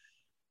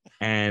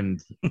 And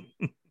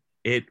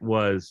it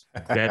was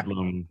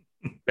bedlam.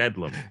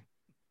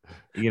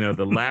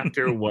 The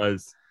laughter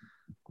was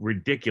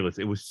ridiculous.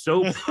 It was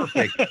so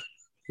perfect.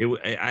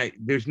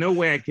 There's no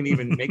way I can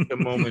even make the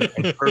moment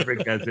as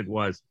perfect as it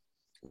was.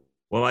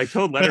 Well, I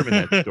told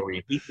Letterman that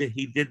story.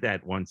 He did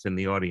that once in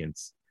the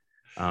audience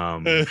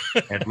at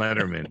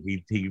Letterman.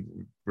 He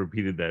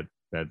repeated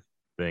that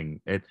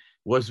thing. It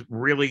was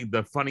really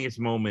the funniest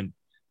moment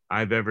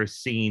I've ever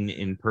seen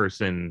in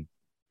person,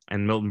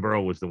 and Milton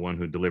Berle was the one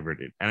who delivered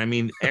it. And I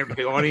mean,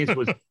 the audience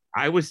was.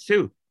 I was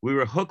too. We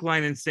were hook,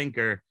 line, and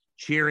sinker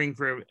cheering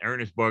for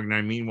Ernest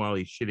Borgnine. Meanwhile,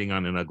 he's shitting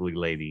on an ugly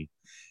lady.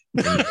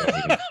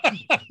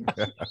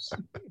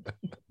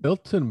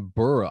 Milton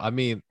Berle. I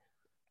mean,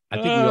 I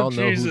think we all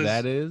know who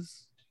that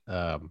is.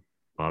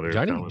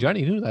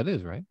 Johnny knew who that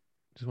is, right?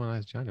 Just want to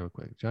ask Johnny real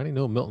quick. Johnny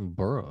knew who Milton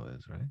Berle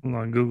is, right? Hold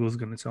on, Google's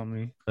going to tell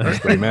me.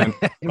 Man.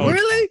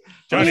 Really?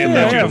 Johnny,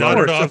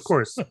 of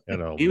course.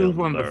 He was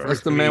one of the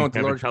first man with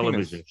the large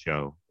television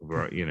show.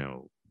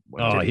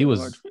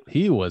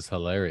 He was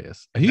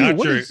hilarious.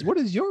 What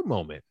is your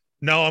moment?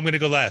 No, I'm going to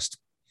go last.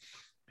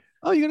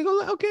 Oh, you're going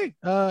to go? Okay.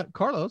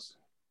 Carlos.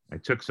 I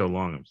took so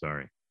long. I'm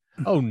sorry.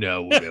 Oh,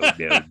 no.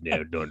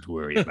 Don't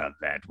worry about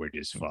that. We're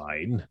just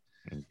fine.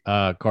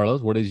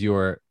 Carlos, what is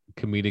your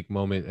comedic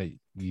moment?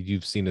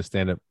 You've seen a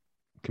stand-up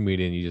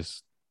comedian, you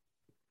just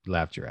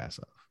laughed your ass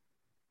off.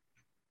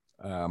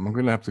 I'm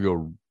going to have to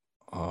go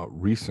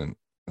recent.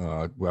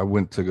 I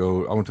went to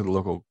the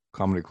local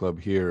comedy club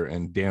here,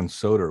 and Dan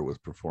Soder was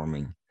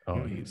performing.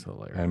 Oh, he's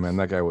hilarious. And man,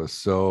 that guy was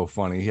so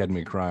funny. He had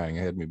me crying.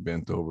 He had me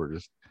bent over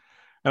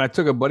and I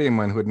took a buddy of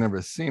mine who had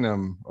never seen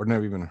him or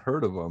never even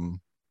heard of him.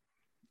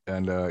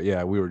 And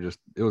it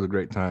was a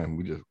great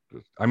time.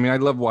 I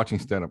love watching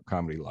stand-up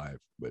comedy live,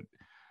 but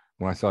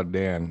when I saw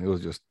Dan, it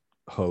was just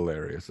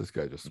hilarious. This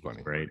guy's just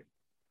funny. Right.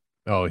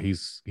 Oh,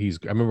 he's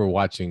I remember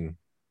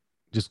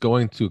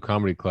going to a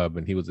comedy club,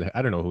 and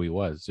I don't know who he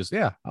was. Just,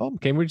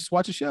 came here just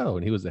watch a show,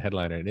 and he was the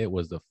headliner, and it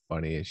was the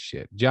funniest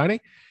shit. Johnny,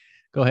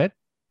 go ahead.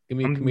 Give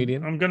me a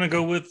comedian. I'm going to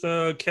go with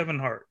Kevin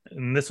Hart.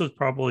 And this was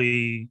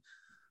probably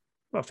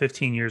about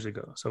 15 years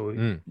ago.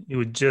 So he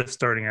was just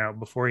starting out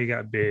before he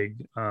got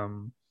big.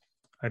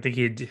 I think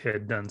he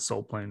had done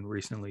Soul Plane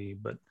recently,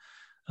 but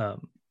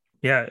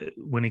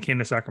when he came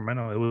to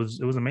Sacramento, it was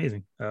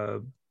amazing.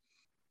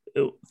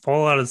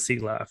 Fall out of the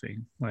seat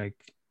laughing. Like,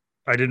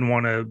 I didn't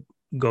want to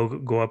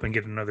go up and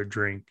get another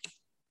drink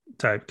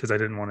type because I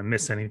didn't want to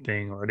miss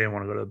anything, or I didn't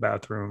want to go to the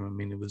bathroom. I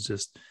mean, it was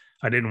just,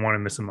 I didn't want to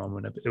miss a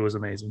moment. It was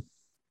amazing.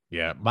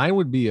 Yeah, mine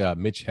would be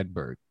Mitch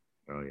Hedberg.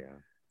 Oh yeah.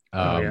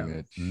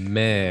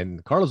 Man,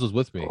 Carlos was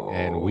with me,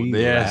 and we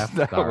laughed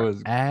our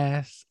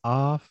ass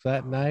off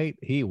that night.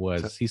 He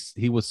was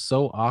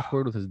so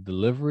awkward with his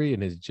delivery,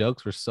 and his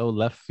jokes were so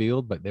left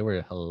field, but they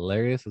were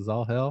hilarious as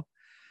all hell.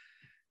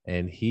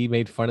 And he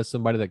made fun of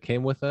somebody that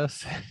came with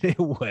us. It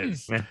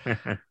was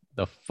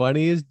the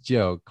funniest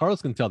joke.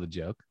 Carlos can tell the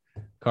joke.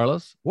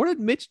 Carlos, what did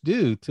Mitch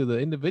do to the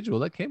individual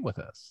that came with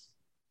us?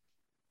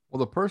 Well,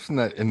 the person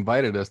that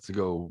invited us to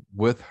go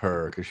with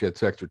her, because she had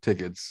 2 extra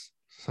tickets.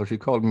 So she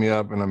called me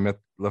up, and I met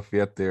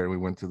Lafayette there, and we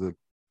went to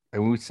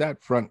and we sat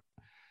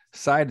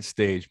side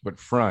stage, but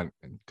front,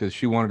 because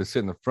she wanted to sit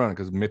in the front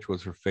because Mitch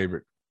was her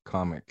favorite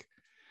comic.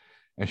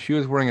 And she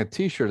was wearing a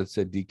t-shirt that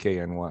said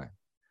DKNY.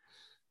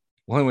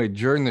 Well, anyway,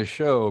 during the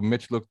show,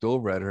 Mitch looked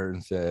over at her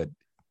and said,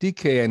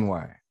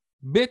 DKNY,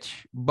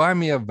 bitch, buy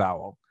me a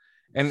vowel.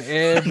 And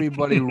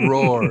everybody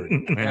roared.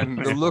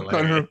 And the look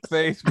on her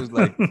face was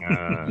like,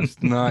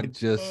 it's not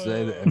just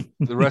say that. And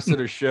the rest of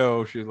the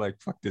show, she was like,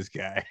 fuck this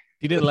guy.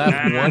 She didn't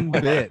laugh one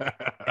bit.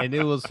 And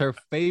it was her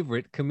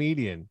favorite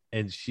comedian.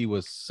 And she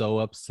was so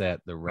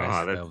upset the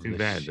rest of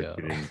the show.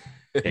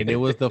 And it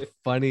was the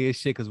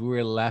funniest shit because we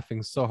were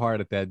laughing so hard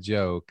at that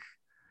joke.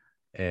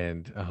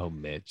 And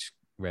Mitch,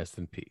 rest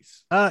in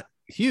peace.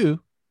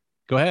 Hugh,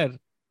 go ahead.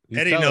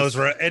 Eddie knows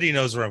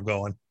where I'm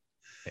going.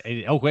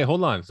 Eddie, wait,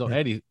 hold on. So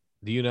Eddie,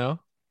 do you know?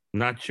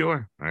 Not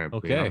sure.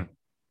 Okay.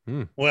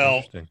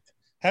 Well,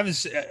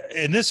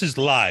 and this is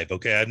live.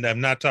 Okay, I'm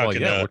not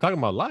talking. We're talking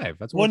about live.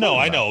 That's what. Well, no,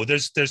 I know.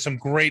 There's some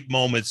great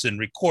moments in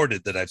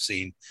recorded that I've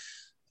seen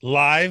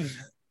live.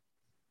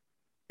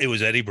 It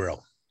was Eddie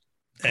Brill,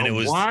 and it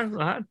was.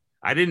 What?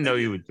 I didn't know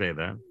you would say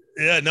that.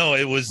 Yeah, no,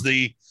 it was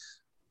the.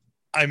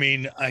 I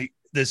mean,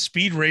 the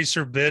Speed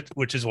Racer bit,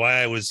 which is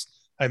why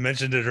I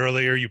mentioned it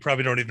earlier. You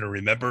probably don't even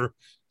remember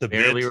the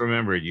barely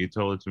remember it. You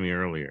told it to me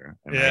earlier.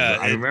 And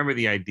I remember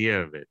the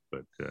idea of it,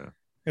 but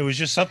it was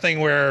just something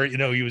where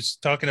he was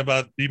talking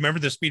about. Do you remember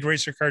the Speed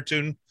Racer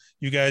cartoon?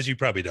 You guys, you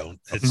probably don't.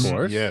 Of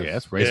course,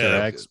 yes, Racer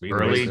X, Speed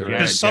Racer.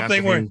 There's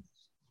something where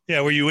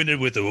you ended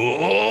with the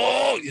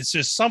it's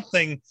just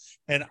something.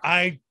 And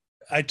I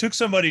took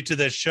somebody to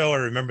that show. I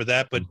remember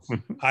that, but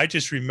I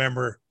just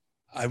remember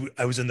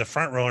I was in the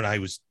front row and I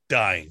was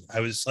dying.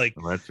 I was like,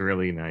 well, that's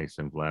really nice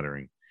and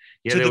flattering.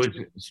 Yeah,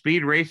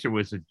 Speed Racer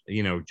was a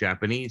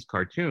Japanese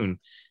cartoon,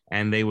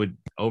 and they would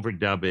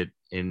overdub it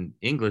in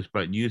English,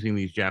 but using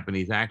these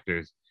Japanese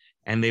actors,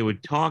 and they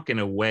would talk in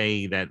a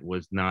way that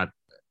was not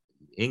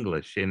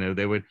English.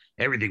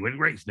 Everything would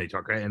race, and they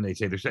talk, and they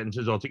say their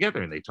sentences all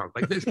together, and they talk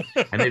like this,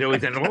 and they'd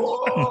always end at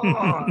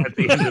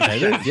the end of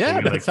the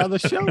yeah, that's how the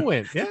show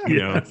went. Yeah,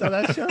 that's how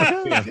that show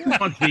goes. Come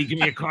on, Speed, give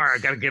me a car. I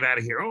got to get out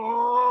of here.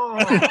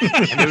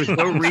 And there was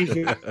no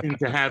reason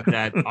to have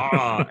that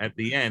at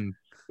the end.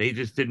 They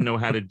just didn't know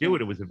how to do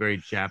it. It was a very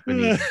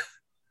Japanese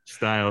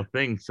style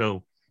thing.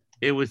 So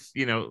it was,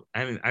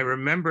 I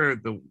remember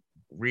the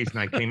reason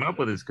I came up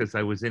with this because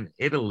I was in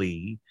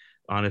Italy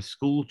on a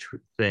school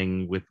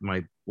thing with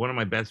one of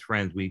my best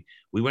friends. We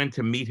went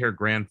to meet her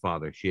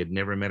grandfather. She had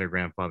never met her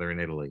grandfather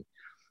in Italy.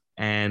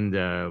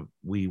 And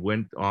we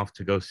went off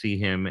to go see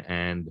him,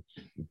 and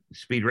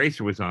Speed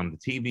Racer was on the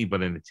TV,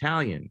 but in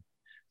Italian.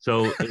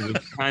 So it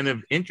was kind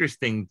of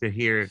interesting to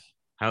hear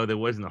how there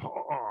wasn't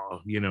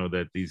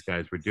that these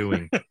guys were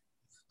doing.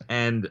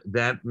 And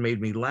that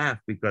made me laugh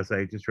because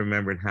I just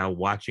remembered how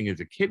watching as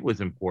a kid was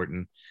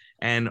important.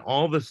 And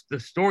all the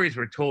stories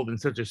were told in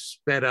such a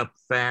sped up,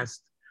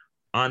 fast,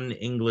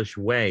 un-English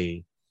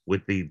way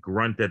with the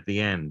grunt at the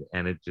end.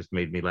 And it just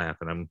made me laugh.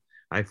 And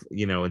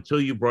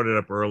until you brought it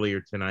up earlier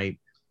tonight,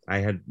 I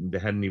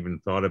hadn't even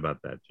thought about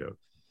that joke.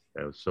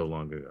 That was so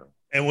long ago.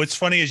 And what's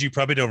funny is you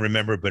probably don't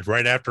remember, but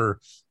right after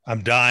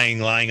I'm dying,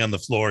 lying on the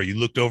floor, you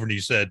looked over and you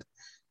said,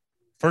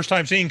 "First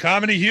time seeing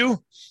comedy,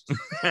 Hugh?"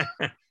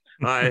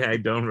 I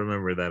don't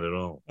remember that at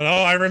all. No,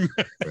 I remember.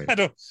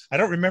 Right. I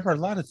don't remember a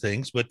lot of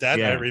things, but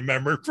that I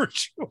remember for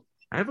sure.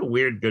 I have a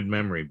weird good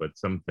memory, but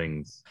some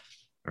things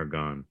are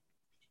gone.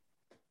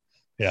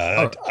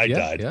 Yeah, I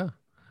died. Yeah,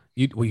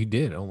 you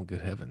did. Oh,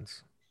 good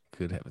heavens,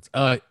 good heavens.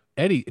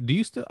 Eddie,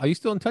 are you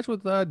still in touch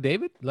with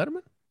David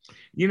Letterman?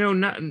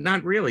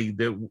 Not really.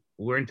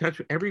 We're in touch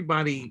with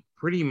everybody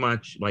pretty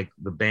much, like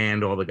the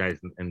band, all the guys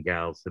and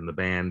gals in the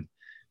band.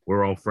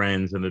 We're all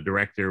friends, and the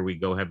director, we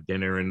go have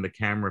dinner, and the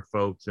camera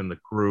folks and the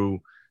crew,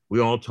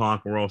 we all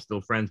talk. We're all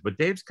still friends, but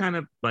Dave's kind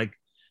of like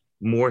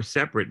more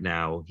separate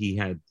now. He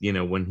had,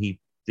 when he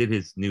did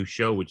his new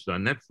show, which is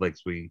on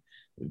Netflix, we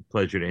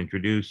pleasure to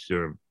introduce,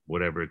 or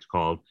whatever it's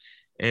called.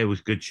 It was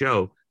a good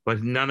show,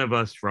 but none of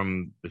us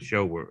from the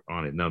show were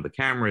on it. None of the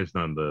cameras,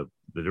 none of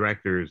the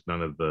directors,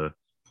 none of the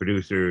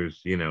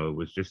producers. It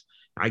was just,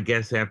 I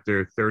guess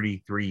after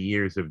 33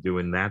 years of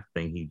doing that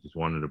thing, he just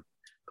wanted a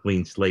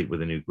clean slate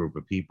with a new group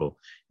of people.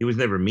 He was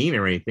never mean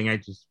or anything. I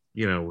just,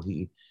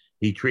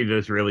 he treated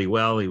us really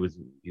well. He was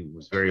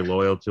very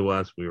loyal to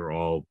us. We were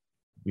all,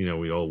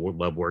 we all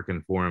loved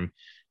working for him.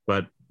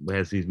 But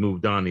as he's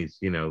moved on, he's,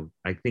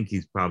 I think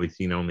he's probably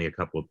seen only a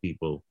couple of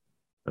people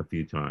a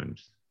few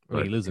times.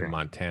 Well, he lives in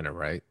Montana,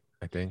 right?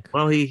 I think.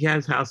 Well, he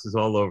has houses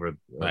all over,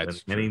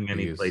 That's many true.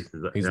 many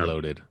places. He's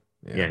loaded.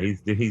 Yeah,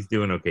 he's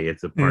doing okay.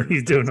 It's apartment.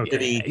 He's doing okay.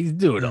 Yeah, he's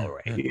doing all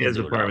right. He has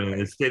an apartment in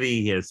the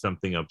city. He has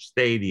something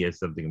upstate. He has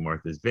something in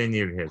Martha's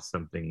Vineyard. He has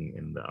something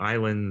in the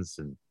islands,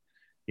 and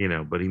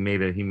but he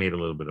made a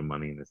little bit of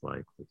money in his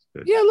life. It's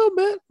good. Yeah, a little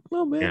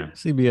bit. Yeah.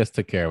 CBS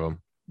took care of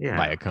him. Yeah,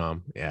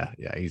 Viacom. Yeah,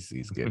 he's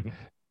good.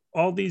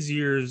 All these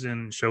years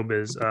in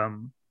showbiz,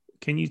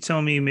 can you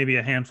tell me maybe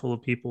a handful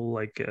of people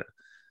like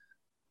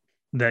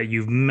that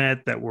you've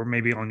met that were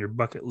maybe on your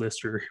bucket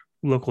list or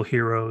local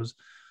heroes?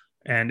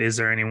 And is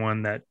there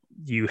anyone that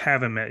you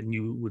haven't met and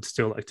you would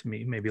still like to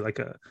meet? Maybe like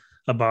a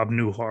Bob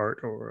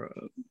Newhart or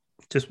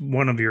just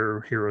one of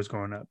your heroes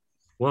growing up.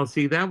 Well,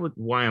 see, that was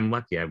why I'm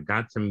lucky. I've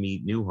got to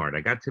meet Newhart.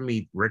 I got to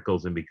meet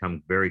Rickles and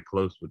become very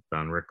close with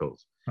Don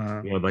Rickles.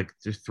 Like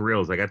just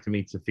thrills. I got to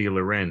meet Sophia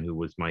Loren, who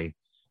was my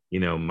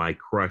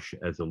crush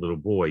as a little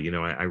boy.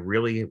 I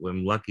really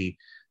am lucky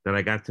that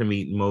I got to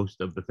meet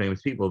most of the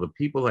famous people. The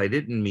people I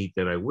didn't meet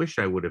that I wish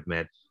I would have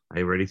met,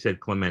 I already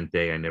said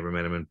Clemente. I never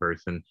met him in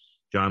person.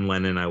 John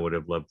Lennon, I would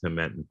have loved to have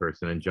met in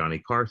person, and Johnny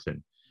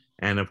Carson.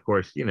 And of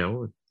course,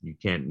 you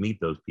can't meet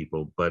those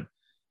people, but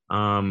there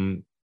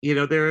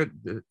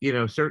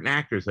are, certain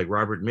actors like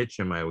Robert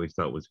Mitchum, I always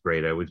thought was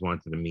great. I always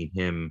wanted to meet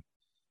him.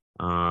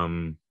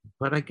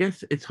 But I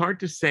guess it's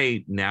hard to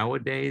say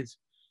nowadays.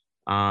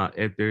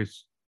 If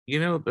there's,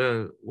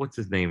 what's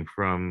his name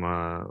from,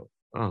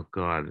 oh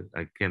God,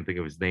 I can't think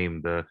of his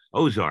name, the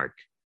Ozark.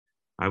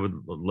 I would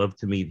love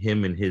to meet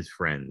him and his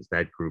friends,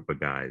 that group of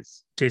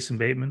guys. Jason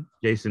Bateman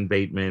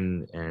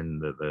and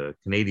the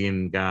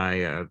Canadian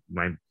guy.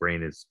 My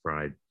brain is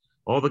fried.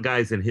 All the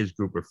guys in his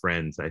group of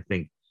friends, I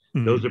think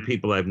those are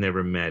people I've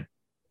never met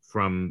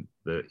from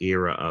the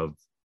era of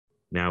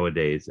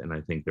nowadays. And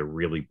I think they're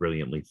really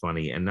brilliantly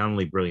funny, and not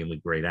only brilliantly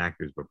great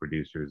actors, but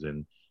producers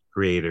and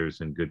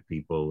creators and good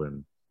people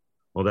and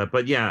all that.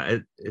 But yeah,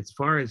 as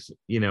far as,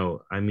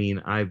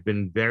 I've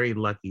been very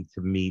lucky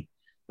to meet,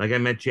 like I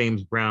met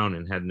James Brown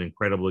and had an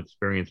incredible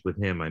experience with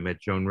him. I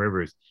met Joan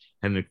Rivers,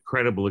 had an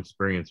incredible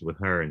experience with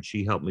her, and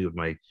she helped me with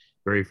my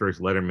very first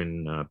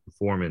Letterman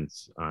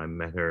performance. I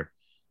met her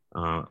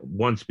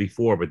once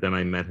before, but then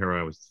I met her.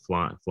 I was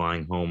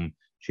flying home.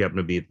 She happened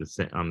to be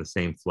on the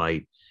same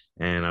flight,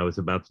 and I was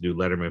about to do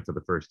Letterman for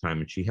the first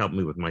time, and she helped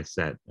me with my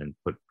set and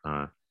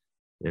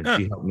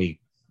she helped me,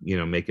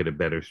 make it a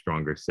better,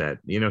 stronger set.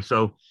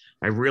 So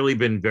I've really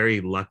been very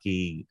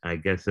lucky. I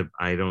guess if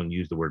I don't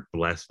use the word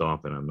blessed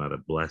often, I'm not a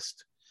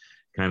blessed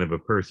kind of a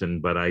person,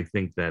 but I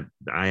think that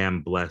I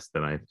am blessed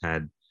that I've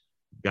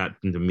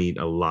gotten to meet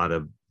a lot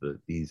of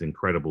these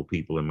incredible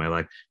people in my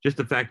life. Just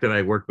the fact that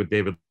I worked with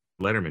David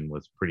Letterman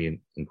was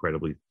pretty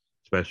incredibly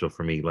special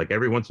for me. Like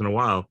every once in a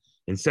while,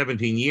 in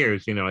 17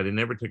 years, I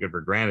never took it for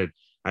granted.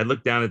 I'd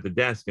look down at the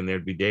desk and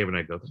there'd be Dave, and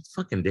I'd go, that's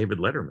fucking David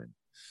Letterman.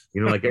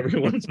 Like every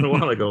once in a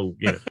while I go,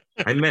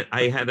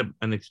 I had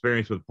an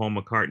experience with Paul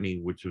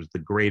McCartney, which was the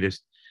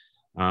greatest,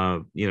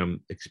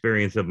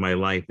 experience of my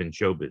life in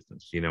show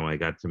business. I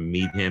got to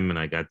meet him, and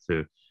I got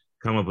to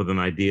come up with an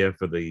idea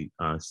for the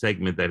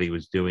segment that he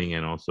was doing,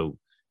 and also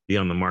be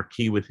on the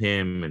marquee with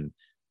him and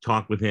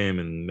talk with him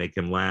and make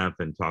him laugh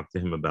and talk to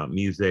him about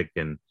music.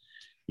 And,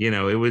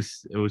 it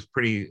was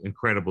pretty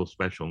incredible,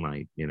 special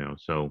night,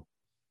 so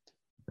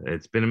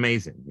it's been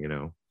amazing.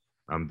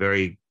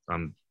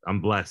 I'm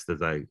blessed,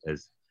 as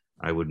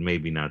I would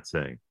maybe not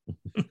say.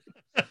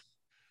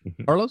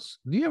 Carlos,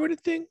 do you have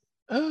anything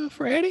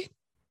for Eddie?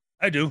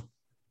 I do.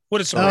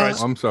 What a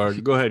surprise! I'm sorry.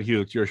 Go ahead,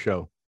 Hugh. It's your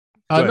show.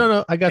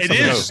 No, I got it.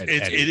 Something Is.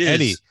 It is.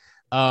 Eddie,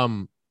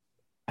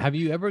 have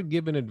you ever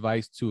given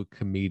advice to a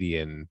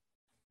comedian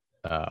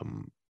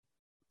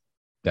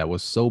that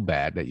was so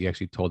bad that you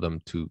actually told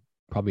them to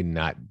probably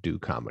not do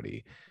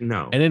comedy?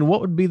 No. And then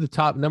what would be the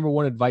top number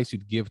one advice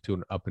you'd give to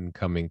an up and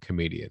coming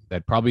comedian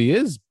that probably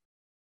is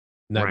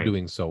not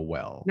doing so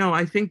well? No,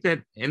 I think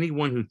that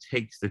anyone who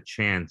takes the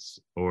chance,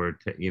 or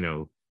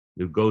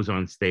who goes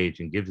on stage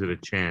and gives it a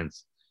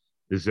chance,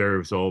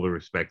 deserves all the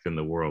respect in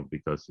the world,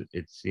 because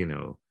it's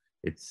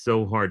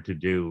so hard to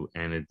do,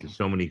 and it's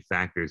so many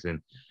factors,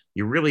 and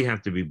you really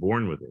have to be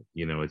born with it.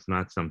 It's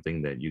not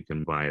something that you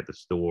can buy at the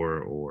store,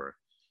 or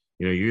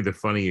you're either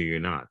funny or you're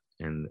not,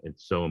 and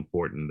it's so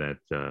important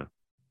that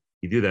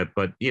you do that.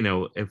 But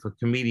if a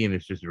comedian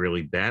is just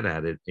really bad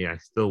at it, I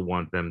still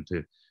want them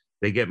to.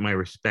 They get my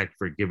respect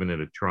for giving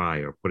it a try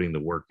or putting the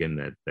work in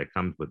that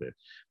comes with it.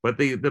 But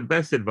the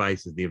best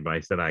advice is the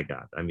advice that I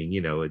got.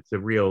 It's a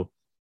real,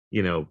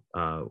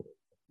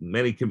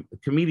 many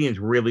comedians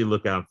really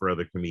look out for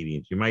other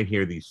comedians. You might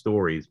hear these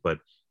stories, but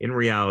in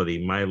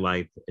reality, my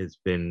life has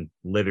been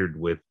littered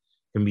with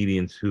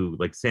comedians who,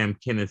 like Sam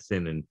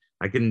Kinison, and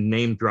I can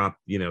name drop,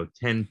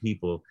 10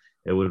 people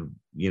that would,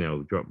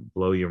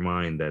 blow your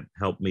mind, that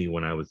helped me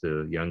when I was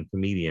a young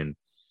comedian.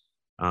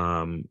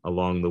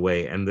 Along the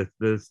way. And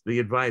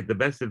the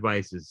best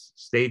advice is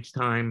stage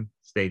time.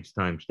 You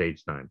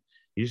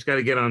just got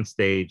to get on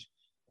stage,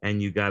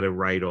 and you got to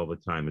write all the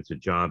time. It's a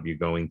job you're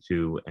going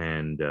to,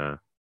 and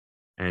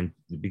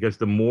because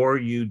the more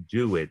you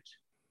do it,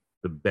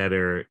 the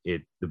better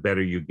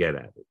you get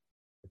at it.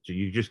 So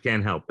you just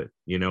can't help it.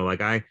 You know,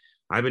 like I've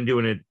been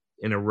doing it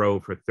in a row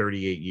for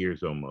 38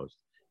 years almost.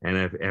 And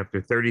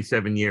after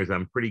 37 years,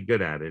 I'm pretty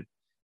good at it.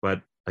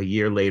 But a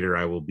year later,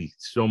 I will be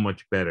so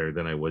much better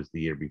than I was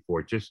the year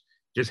before. It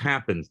just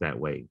happens that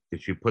way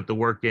because you put the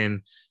work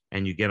in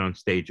and you get on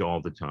stage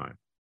all the time.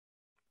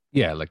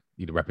 Yeah, like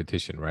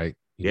repetition, right?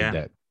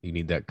 Yeah. You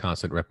need that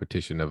constant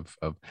repetition of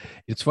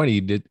it's funny,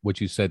 you did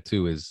what you said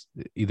too, is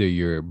either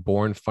you're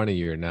born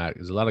funny or not.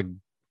 There's a lot of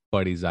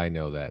buddies I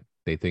know that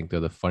they think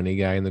they're the funny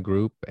guy in the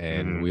group,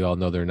 and we all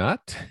know they're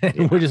not.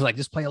 And we're just like,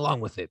 just play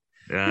along with it.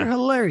 Yeah. You're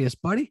hilarious,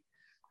 buddy.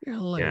 You're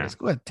hilarious.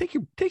 Go ahead, take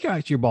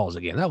your balls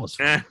again. That was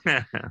fun.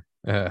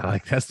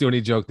 Like that's the only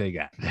joke they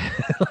got.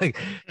 Like,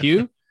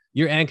 Hugh,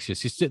 you're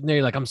anxious. You're sitting there,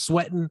 you're like, I'm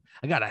sweating.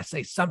 I gotta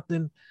say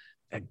something.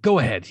 Go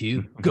ahead,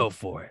 Hugh. Go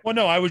for it. Well,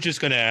 no, I was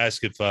just going to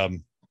ask if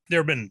there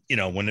have been,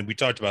 when we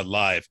talked about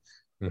live,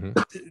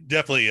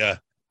 definitely.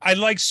 I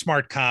like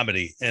smart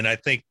comedy, and I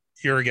think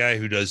you're a guy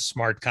who does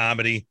smart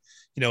comedy.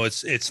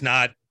 It's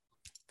not,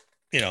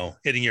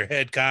 hitting your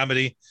head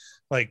comedy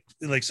like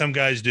some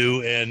guys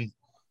do. And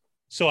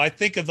so I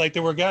think of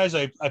there were guys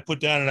I put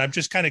down, and I'm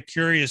just kind of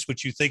curious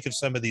what you think of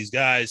some of these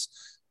guys.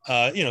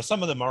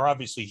 Some of them are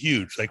obviously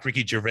huge, like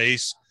Ricky Gervais.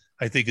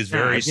 I think is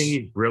very. I think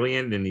he's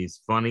brilliant and he's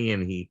funny,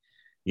 and he,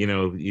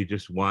 you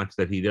just watch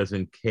that he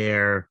doesn't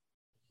care.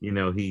 He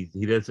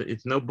does.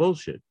 It's no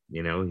bullshit.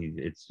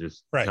 It's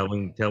just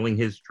telling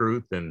his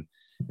truth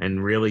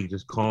and really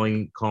just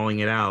calling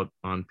it out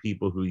on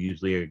people who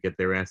usually get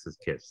their asses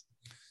kissed.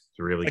 It's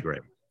really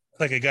great.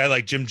 Like a guy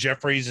like Jim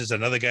Jeffries is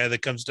another guy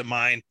that comes to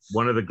mind.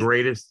 One of the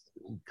greatest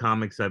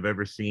comics I've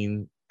ever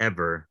seen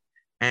ever,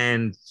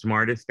 and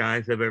smartest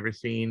guys I've ever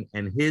seen.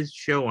 And his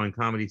show on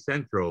Comedy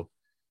Central,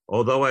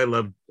 although I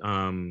love,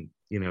 John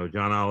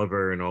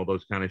Oliver and all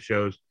those kind of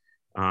shows,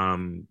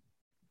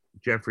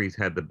 Jeffries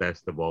had the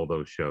best of all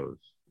those shows.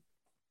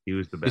 He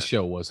was the best. The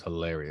show was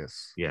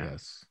hilarious. Yeah.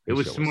 Yes. It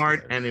was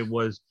smart, and it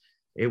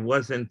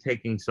wasn't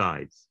taking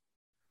sides.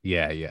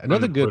 Yeah.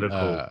 Another good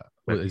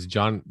is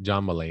John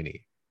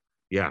Mulaney.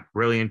 Yeah,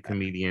 brilliant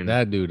comedian.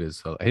 That dude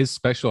is his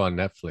special on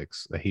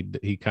Netflix.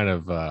 He kind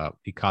of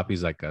he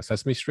copies like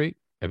Sesame Street.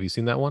 Have you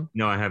seen that one?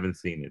 No, I haven't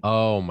seen it.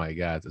 Oh my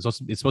god,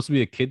 it's supposed to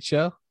be a kid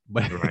show,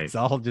 but it's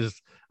all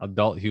just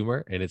adult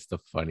humor, and it's the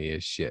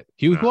funniest shit.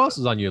 Hugh, who else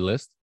is on your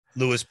list?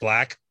 Louis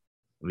Black.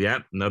 Yeah,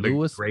 another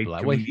great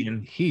comedian.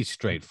 Well, he's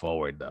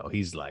straightforward though.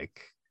 He's like,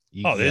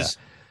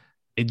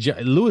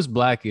 Louis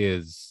Black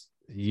is,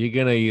 you're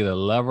gonna either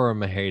love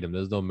him or hate him.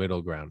 There's no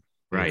middle ground.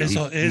 Right.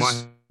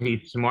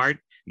 He's smart.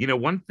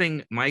 One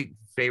thing, my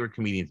favorite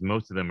comedians,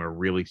 most of them are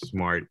really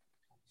smart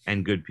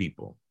and good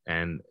people.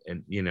 And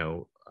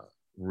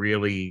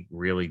really,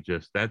 really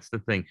just, that's the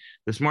thing.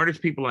 The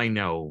smartest people I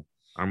know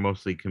are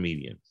mostly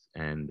comedians.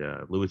 And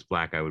Louis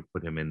Black, I would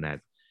put him in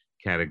that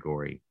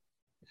category.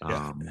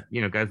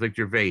 Guys like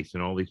Gervais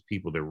and all these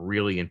people, they're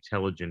really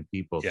intelligent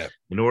people. Yeah.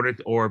 In order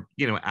to,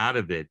 out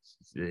of it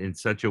in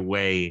such a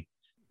way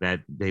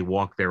that they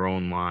walk their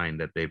own line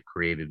that they've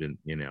created. And,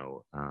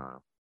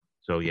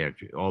 so yeah,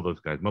 all those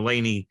guys.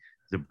 Mulaney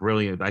is a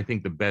brilliant, I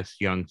think the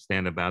best young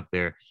stand-up out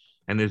there.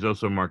 And there's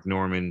also Mark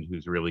Norman,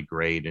 who's really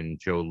great. And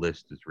Joe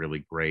List is really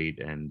great.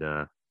 And,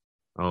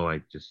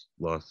 I just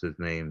lost his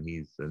name.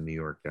 He's a New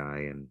York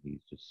guy, and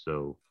he's just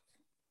so,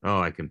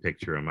 I can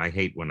picture him. I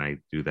hate when I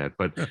do that,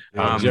 but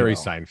Jerry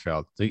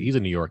Seinfeld. He's a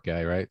New York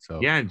guy, right? So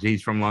yeah,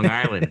 he's from Long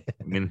Island.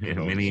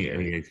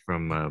 He's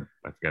from I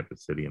forgot the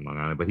city in Long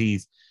Island, but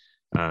he's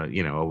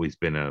always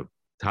been a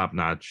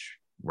top-notch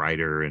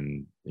writer,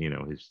 and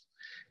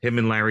him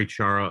and Larry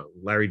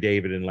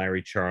David and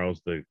Larry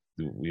Charles,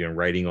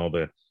 writing all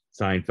the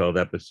Seinfeld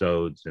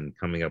episodes and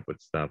coming up with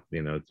stuff.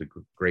 It's a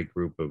great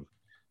group of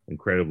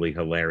incredibly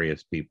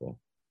hilarious people.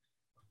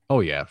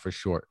 Oh yeah, for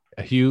sure.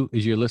 Hugh,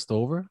 is your list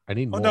over? I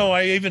need more. No,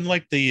 I even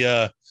like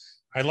I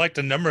liked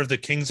a number of the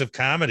Kings of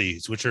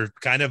Comedies, which are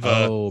kind of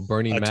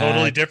Bernie Mac,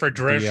 totally different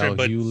direction.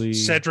 But Hewley,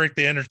 Cedric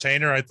the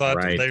Entertainer, I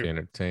thought the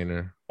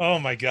Entertainer. Oh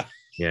my god.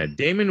 Yeah,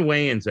 Damon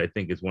Wayans, I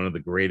think, is one of the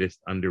greatest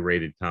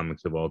underrated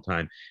comics of all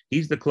time.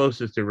 He's the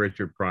closest to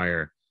Richard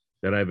Pryor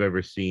that I've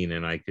ever seen,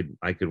 and I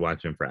could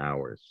watch him for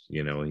hours.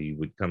 He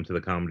would come to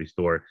the Comedy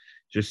Store,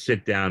 just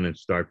sit down and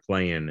start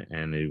playing,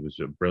 and it was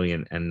a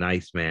brilliant and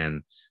nice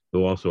man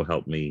who also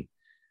helped me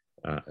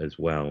as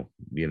well.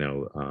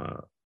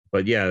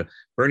 But yeah,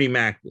 Bernie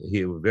Mac,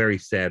 he was very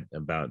sad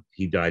about,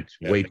 he died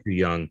way too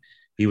young.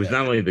 He was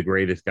not only the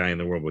greatest guy in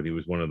the world, but he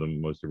was one of the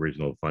most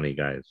original, funny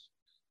guys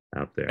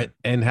out there.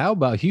 And how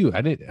about Hugh?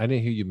 I didn't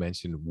hear you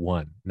mention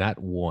not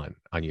one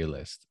on your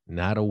list,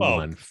 not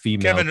one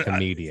female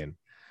comedian.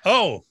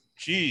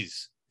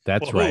 Geez,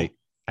 that's right.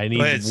 I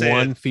need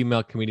one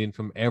female comedian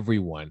from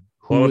everyone.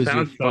 Paula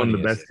Poundstone, the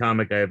best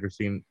comic I ever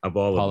seen of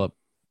all of them.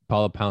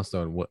 Paula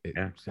Poundstone,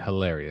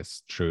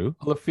 hilarious. True.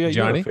 Olafia,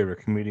 you have a favorite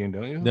comedian,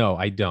 don't you? No,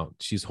 I don't.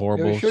 She's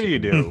horrible. Yeah, sure you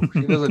do.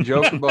 She does a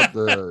joke about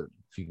the.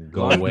 She can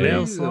go away.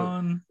 There's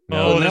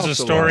a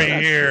story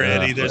here,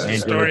 Eddie. There's a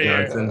story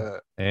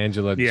here.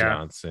 Angela Yeah.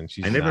 Johnson.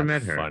 She's I never not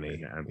met her.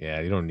 funny.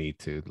 Yeah, you don't need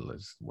to.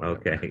 Whatever.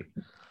 Okay.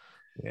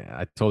 Yeah,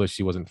 I told her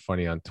she wasn't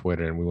funny on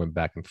Twitter, and we went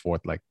back and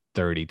forth like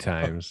 30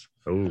 times.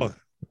 Oh,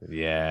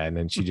 Yeah, and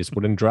then she just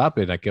wouldn't drop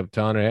it. I kept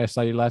telling her, hey, I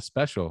saw your last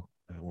special.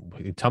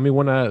 Tell me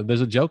when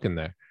there's a joke in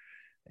there.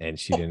 And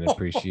she didn't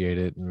appreciate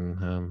it.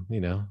 And,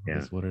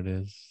 That's what it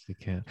is. You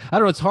can't. I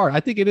don't know. It's hard. I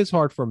think it is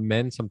hard for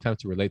men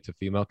sometimes to relate to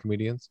female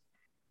comedians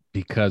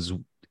because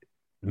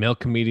male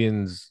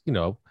comedians,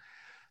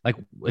 like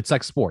it's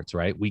like sports,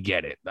 right? We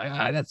get it.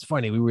 That's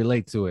funny. We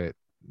relate to it.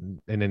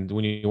 And then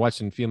when you're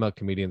watching female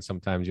comedians,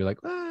 sometimes you're like,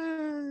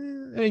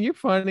 you're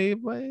funny,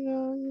 but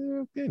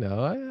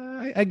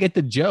I get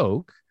the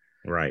joke,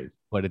 right.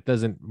 But it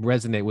doesn't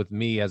resonate with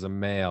me as a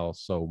male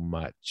so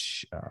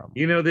much.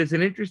 There's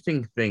an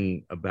interesting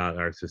thing about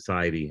our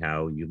society,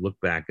 how you look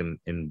back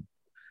in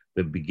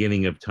the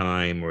beginning of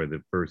time or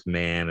the first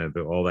man or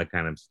all that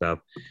kind of stuff,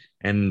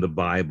 and the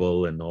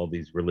Bible and all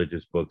these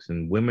religious books,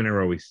 and women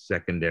are always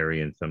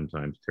secondary and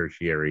sometimes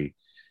tertiary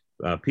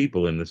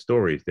people in the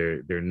stories.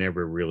 They're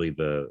never really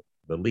the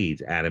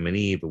leads. Adam and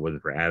Eve. If it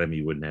wasn't for Adam,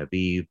 you wouldn't have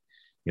Eve.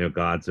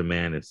 God's a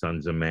man, his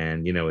son's a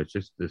man. It's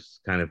just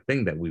this kind of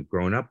thing that we've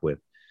grown up with,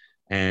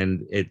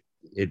 and it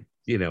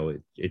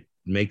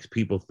makes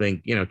people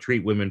think,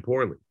 treat women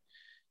poorly.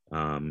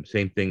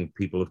 Same thing with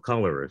people of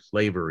color or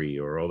slavery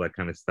or all that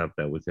kind of stuff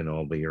that was in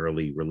all the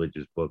early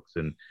religious books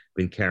and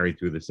been carried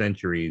through the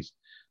centuries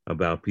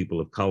about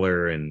people of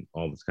color and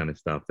all this kind of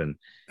stuff. And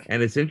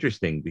it's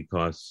interesting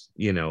because,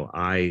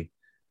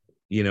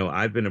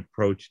 I've been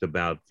approached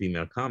about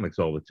female comics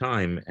all the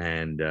time.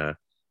 And,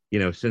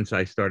 since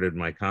I started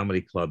my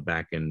comedy club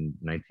back in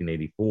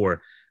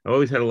 1984, I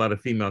always had a lot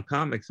of female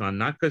comics on,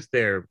 not because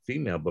they're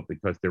female, but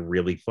because they're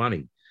really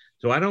funny.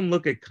 So I don't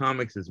look at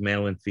comics as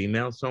male and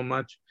female so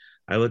much.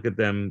 I look at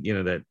them,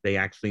 that they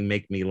actually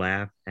make me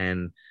laugh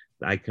and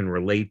I can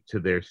relate to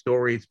their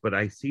stories, but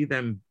I see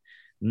them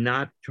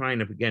not trying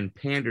to, again,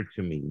 pander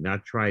to me,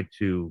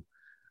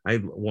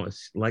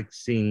 like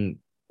seeing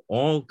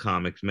all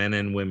comics, men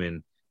and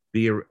women,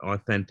 be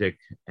authentic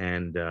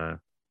and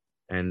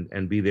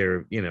be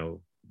their,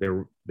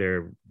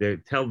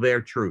 tell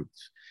their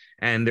truths.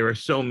 And there are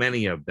so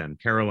many of them.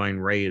 Caroline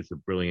Ray is a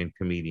brilliant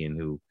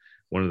comedian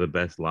one of the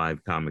best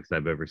live comics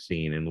I've ever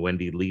seen. And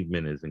Wendy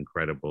Liebman is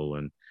incredible.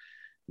 And,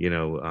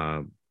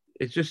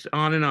 it's just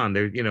on and on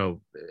there,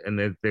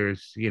 and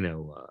there's, you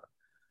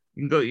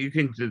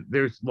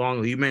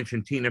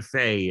mentioned Tina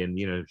Fey,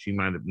 and, she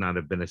might not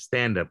have been a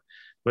stand-up,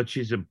 but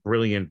she's a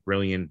brilliant,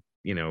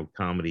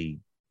 comedy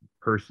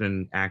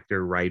person,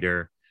 actor,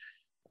 writer.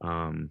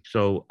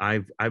 So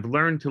I've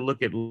learned to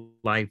look at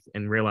life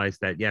and realize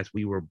that, yes,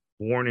 we were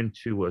born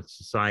into a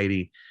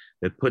society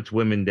that puts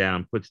women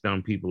down, puts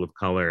down people of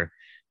color.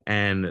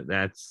 And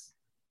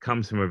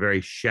comes from a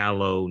very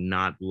shallow,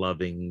 not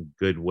loving,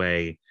 good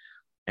way.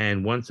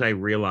 And once I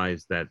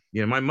realized that,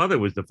 my mother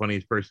was the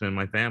funniest person in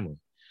my family.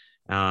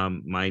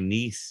 My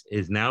niece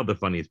is now the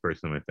funniest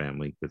person in my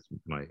family because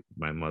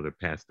my mother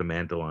passed the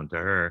mantle on to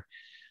her.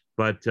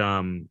 But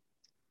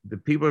the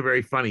people are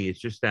very funny. It's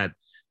just that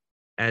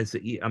as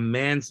a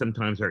man,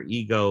 sometimes our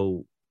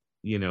ego,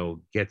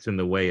 gets in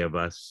the way of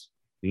us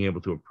being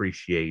able to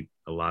appreciate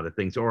a lot of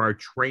things, or our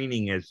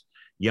training as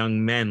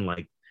young men,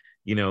 like,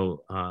 you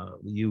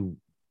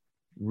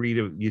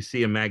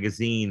see a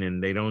magazine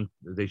and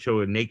they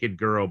show a naked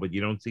girl, but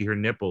you don't see her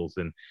nipples.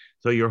 And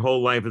so your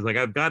whole life is like,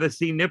 I've got to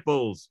see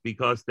nipples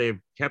because they've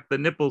kept the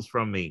nipples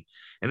from me.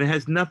 And it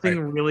has nothing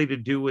really to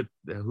do with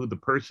who the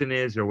person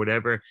is or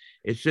whatever.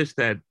 It's just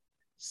that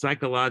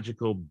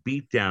psychological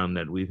beatdown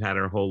that we've had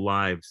our whole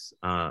lives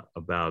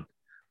about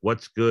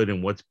what's good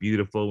and what's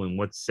beautiful and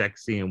what's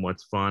sexy and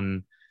what's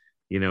fun.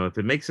 If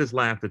it makes us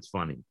laugh, it's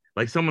funny.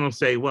 Like someone will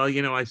say, well,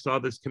 I saw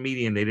this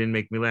comedian, they didn't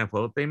make me laugh.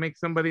 Well, if they make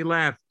somebody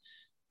laugh,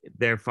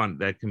 they're fun.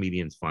 That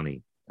comedian's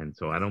funny. And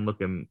so I don't look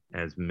at them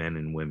as men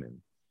and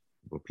women.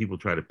 But people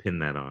try to pin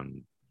that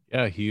on.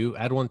 Yeah, Hugh,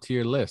 add one to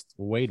your list.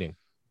 We're waiting.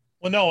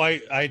 Well, no,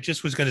 I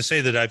just was going to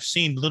say that I've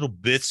seen little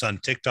bits on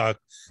TikTok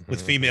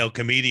with female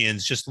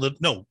comedians,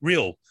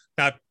 real,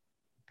 not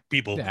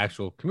people. The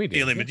actual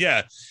comedians.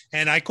 Yeah.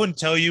 And I couldn't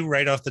tell you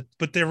right off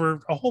but there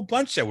were a whole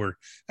bunch that were,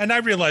 and I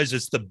realize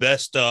it's the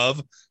best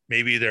of,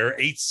 maybe there are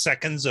 8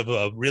 seconds of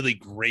a really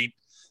great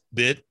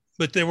bit,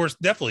 but there were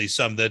definitely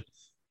some that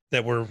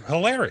were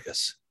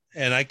hilarious.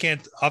 And I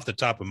can't, off the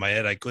top of my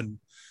head, I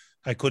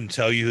couldn't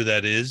tell you who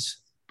that is,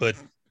 but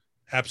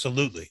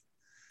absolutely.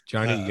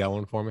 Johnny, you got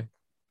one for me?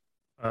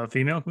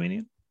 Female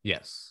comedian?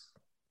 Yes.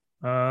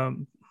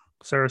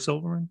 Sarah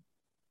Silverman.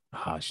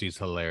 She's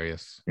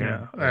hilarious.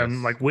 Yeah.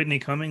 And like Whitney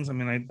Cummings. I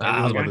mean,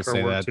 I was about to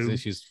say that too.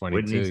 She's funny.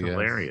 Whitney's too.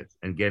 Hilarious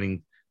and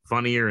getting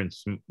funnier and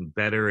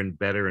better and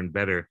better and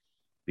better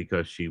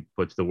because she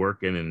puts the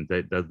work in and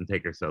doesn't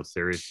take herself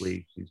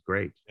seriously. She's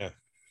great.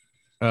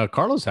 Yeah.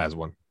 Carlos has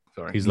one.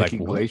 Sorry. He's Nikki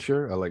like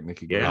Glacier. I like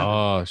Nikki Glacier.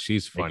 Oh,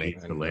 she's funny.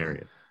 Nikki's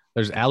hilarious.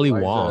 There's Ali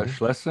Wong.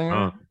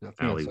 Schlesinger.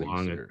 Ali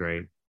Wong is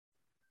great.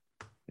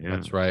 Yeah.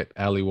 That's right.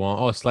 Ali Wong.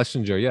 Oh,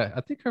 Schlesinger. Yeah.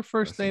 I think her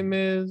first name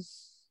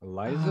is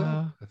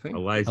Eliza, I think.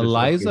 Eliza,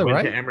 went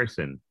right? to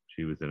Emerson.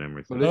 She was in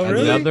Emerson. Oh,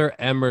 really? Another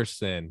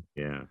Emerson.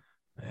 Yeah.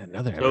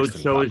 Another So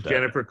Emerson. so is popped up.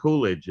 Jennifer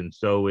Coolidge, and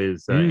so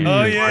is Oh, Andrew yeah.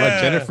 Martin.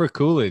 What, Jennifer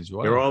Coolidge.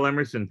 Wow. They're all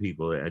Emerson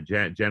people.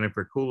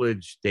 Jennifer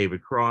Coolidge,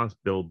 David Cross,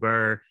 Bill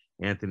Burr,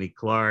 Anthony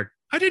Clark.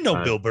 I didn't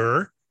know Bill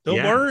Burr. Bill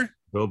yeah. Burr?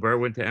 Bill Burr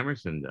went to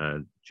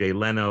Emerson. Jay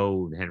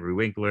Leno, Henry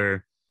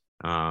Winkler,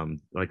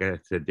 like I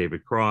said,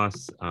 David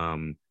Cross.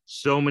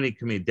 So many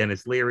comedians: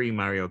 Dennis Leary,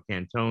 Mario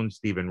Cantone,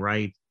 Stephen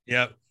Wright.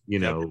 Yep.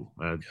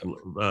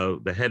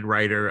 The head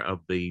writer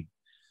of the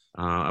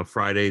of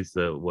Fridays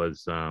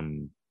was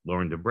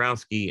Lauren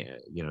Dabrowski.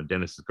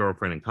 Dennis's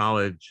girlfriend in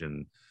college,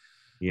 and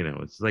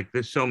it's like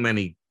there's so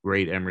many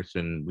great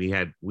Emerson. We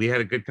had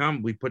a good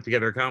we put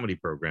together a comedy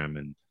program,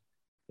 and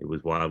it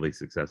was wildly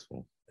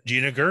successful.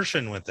 Gina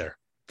Gershon went there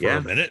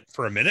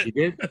for a minute. She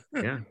did,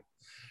 yeah.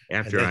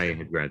 After I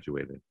had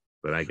graduated,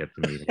 but I got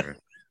to meet her.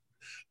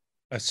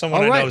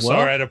 Someone I know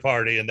saw her at a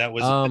party, and that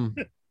was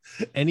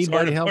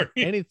anybody help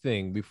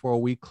anything before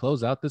we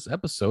close out this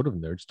episode of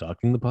Nerds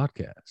Talking the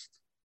Podcast?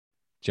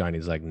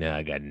 Johnny's like, nah,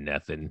 I got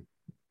nothing.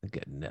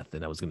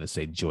 I was gonna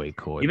say Joy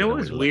Coy. You know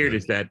what's weird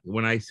is that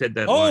when I said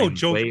that line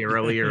way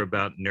earlier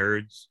about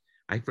nerds,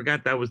 I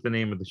forgot that was the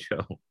name of the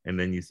show. And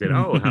then you said,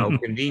 "Oh, how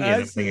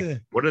convenient!" I'm thinking,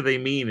 what do they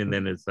mean? And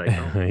then it's like,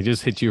 he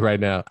just hit you right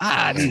now.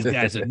 These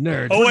guys are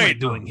nerds. Oh, what wait, am I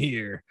doing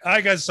here?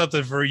 I got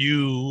something for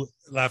you,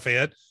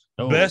 Lafayette.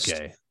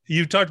 Okay.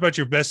 You talked about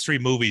your best 3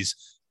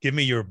 movies. Give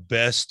me your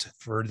best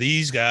for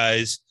these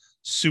guys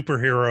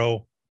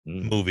superhero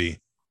movie.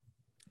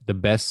 The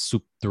best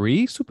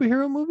 3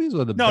 superhero movies,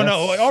 or the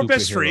our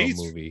best superhero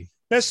 3 movie?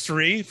 Best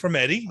 3 from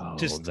Eddie.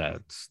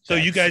 So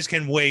you guys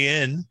can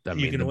weigh in.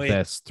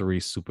 Best 3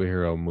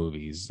 superhero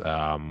movies.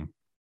 Wow.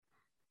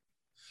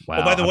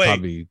 Oh, by the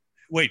way,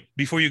 wait,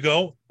 before you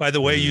go, by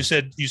the way, you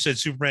said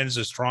Superman is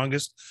the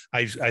strongest.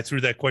 I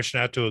threw that question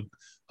out to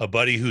a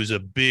buddy who's a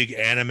big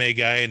anime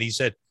guy, and he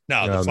said,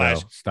 The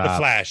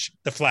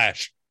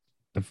Flash.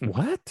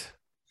 What?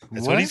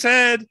 That's what he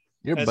said.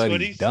 Your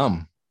buddy's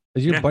dumb.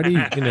 Is your buddy,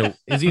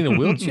 is he in a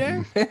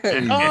wheelchair?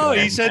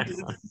 He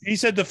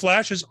said the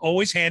Flash is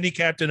always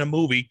handicapped in a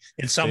movie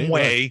in some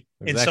way.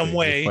 Exactly. In some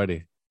way.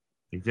 Buddy.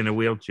 He's in a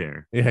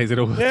wheelchair. Yeah, he's in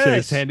a wheelchair. Yes.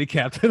 He's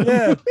handicapped in a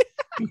movie.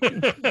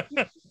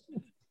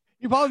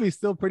 He'd probably be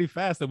still pretty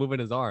fast at moving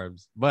his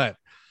arms. But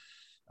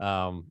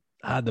the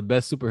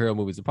best superhero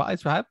movies are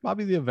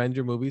probably the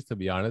Avenger movies, to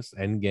be honest.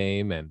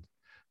 Endgame and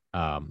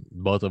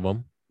both of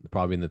them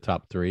probably in the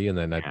top 3. And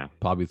then I'd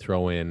probably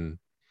throw in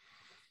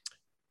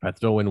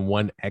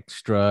one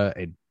extra.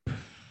 It'd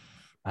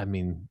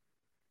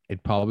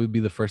probably be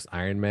the first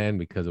Iron Man,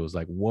 because it was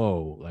like,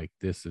 whoa, like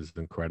this is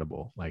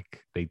incredible.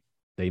 Like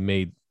they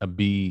made a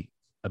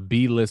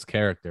B-list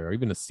character, or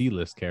even a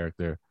C-list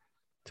character,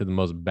 to the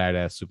most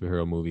badass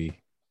superhero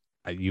movie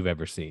you've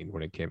ever seen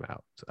when it came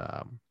out.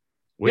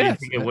 What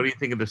do you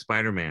think of the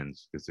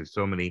Spider-Mans? Because there's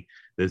so many.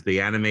 There's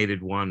the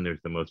animated one.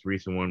 There's the most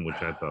recent one,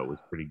 which I thought was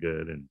pretty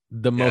good. And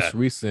the most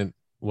recent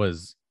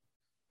was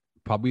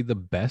probably the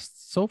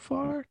best so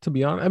far, to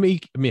be honest. I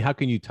mean, how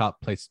can you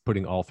top place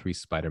putting all 3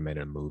 Spider-Man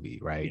in a movie,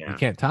 right? You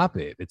can't top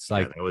it. It's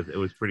like it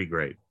was pretty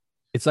great.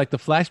 It's like the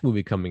Flash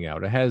movie coming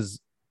out. It has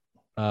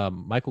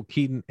Michael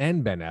Keaton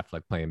and Ben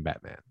Affleck playing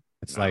Batman.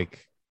 It's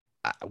like,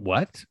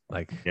 what?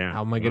 Like,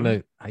 how are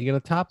you gonna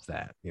top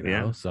that?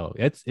 So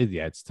it's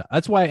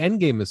that's why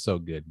Endgame is so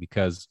good,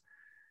 because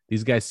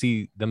these guys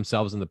see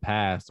themselves in the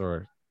past,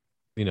 or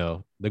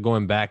they're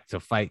going back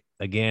to fight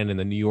again in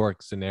the New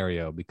York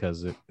scenario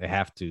because they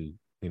have to,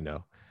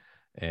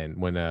 and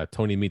when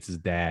Tony meets his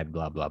dad,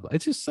 blah blah blah.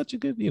 It's just such a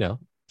good,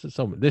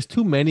 there's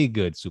too many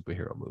good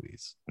superhero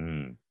movies.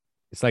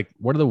 It's like,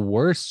 what are the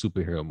worst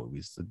superhero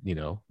movies?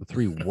 The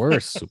 3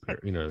 worst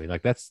superhero,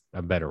 like that's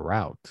a better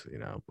route,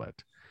 but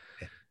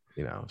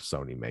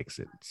Sony makes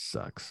it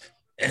sucks.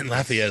 And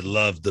Lafayette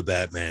loved the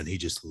Batman. He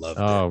just loved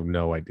it. Oh,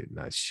 no, I did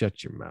not.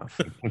 Shut your mouth.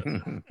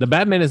 The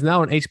Batman is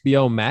now on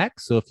HBO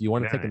Max. So if you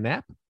want to take a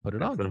nap, put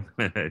it on.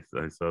 I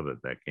saw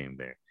that came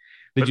there.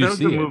 Did you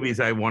see those are movies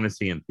I want to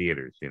see in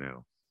theaters,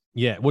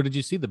 Yeah. Well, did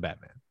you see the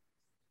Batman?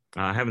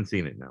 I haven't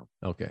seen it, no.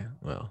 Okay.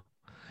 Well,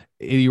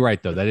 you're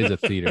right, though. That is a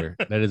theater.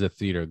 That is a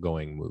theater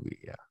going movie.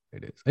 Yeah,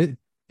 it is. It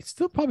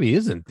still probably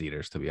is in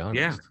theaters, to be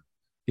honest.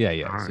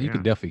 Yeah. So you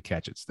can definitely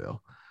catch it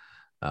still.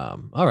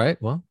 All right.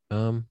 Well,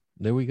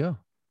 there we go.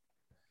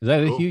 Is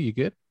that it, Hugh? You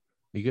good?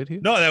 You good, Hugh?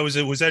 No, was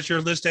that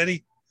your list,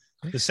 Eddie?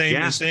 The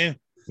same.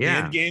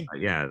 Yeah. Game.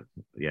 Yeah.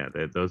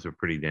 Those are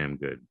pretty damn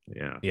good.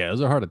 Yeah.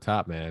 Those are hard to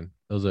top, man.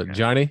 Those are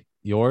Johnny.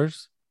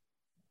 Yours?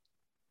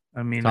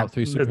 I mean, top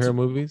 3 superhero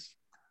movies.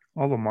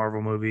 All the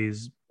Marvel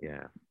movies.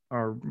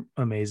 Are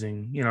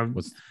amazing.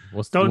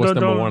 What's number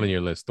 1 on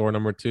your list? Thor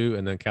number 2,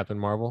 and then Captain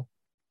Marvel.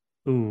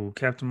 Ooh,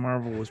 Captain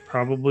Marvel was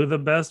probably the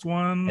best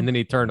one, and then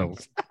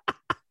Eternals.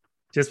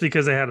 Just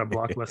because they had a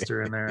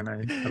blockbuster in there, and I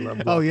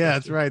love. Oh yeah,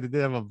 that's right. They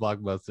did have a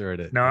blockbuster in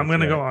it. No, I'm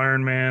gonna go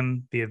Iron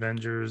Man, the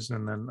Avengers,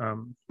 and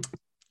then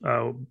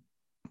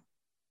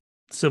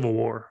Civil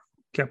War,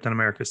 Captain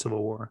America: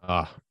 Civil War.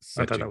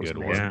 Such a good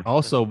one. Yeah.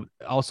 Also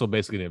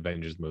basically an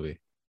Avengers movie.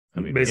 I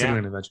mean, basically yeah.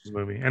 an Avengers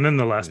movie, and then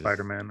the last Yes.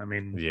 Spider-Man. I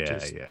mean, yeah.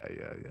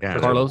 Yeah.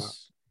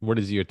 Carlos, what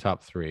is your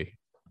top three?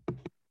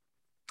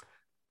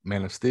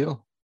 Man of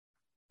Steel,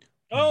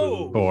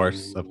 Oh,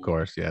 Of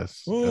course,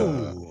 yes.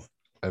 Ooh.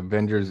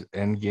 Avengers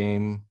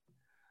Endgame.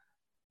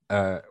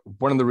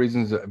 One of the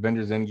reasons that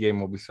Avengers Endgame,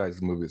 well, besides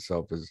the movie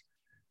itself, is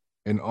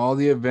in all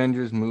the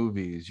Avengers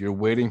movies, you're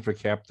waiting for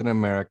Captain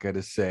America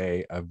to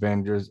say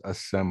 "Avengers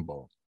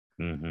Assemble,"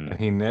 and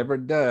he never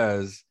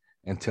does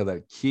until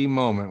that key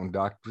moment when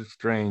Doctor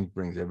Strange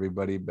brings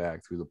everybody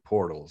back through the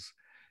portals,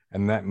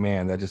 and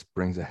that just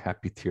brings a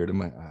happy tear to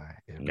my eye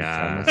every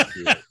time I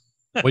see it.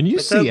 When you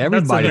But see that's the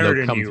everybody nerd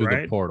though in come you, through the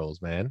right?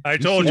 portals, man. I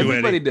told you,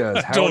 Everybody Eddie. does.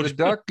 I Howard told the you.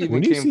 Duck even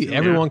When you came see through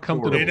everyone the come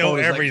through portal. the They know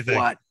portals, like, everything.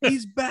 what?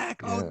 He's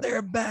back. Oh, Yeah.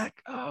 they're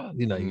back. Oh,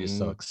 you're just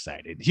so Mhm.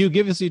 excited. Hugh,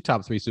 give us your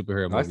top three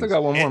superhero I movies. still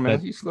got one more, man.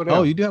 That- You slow down.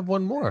 Oh, you do have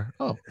one more.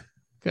 Oh,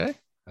 okay.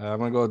 I'm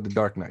gonna go with The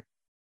Dark Knight.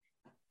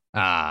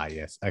 Ah,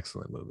 yes.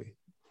 Excellent movie.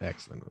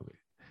 Excellent movie.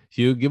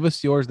 Hugh, give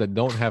us yours that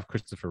don't have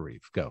Christopher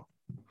Reeve. Go.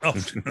 Oh,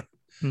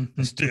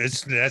 that's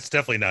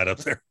definitely not up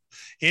there.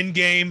 In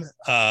game,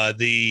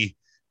 the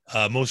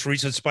most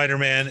recent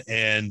Spider-Man,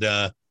 and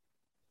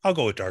I'll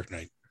go with Dark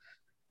Knight.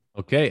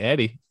 Okay,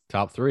 Eddie,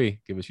 top three.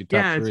 Give us your top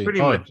Yeah, three.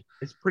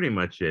 it's pretty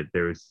much it.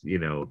 There's,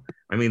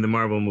 I mean, the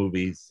Marvel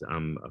movies,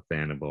 I'm a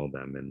fan of all of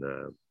them, and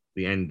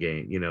the End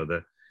Game,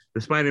 the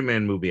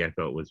Spider-Man movie I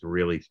thought was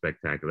really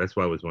spectacular. That's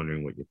why I was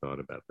wondering what you thought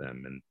about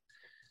them. And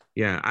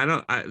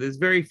yeah, there's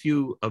very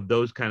few of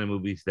those kind of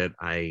movies that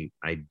I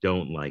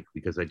don't like,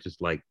 because I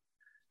just like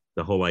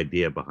the whole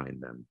idea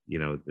behind them.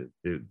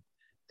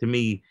 To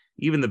me,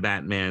 even the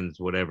Batmans,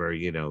 whatever,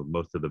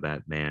 most of the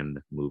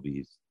Batman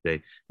movies,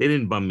 they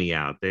didn't bum me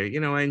out.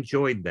 I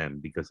enjoyed them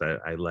because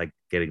I like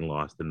getting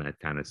lost in that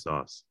kind of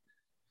sauce.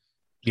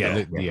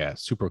 Yeah,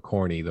 super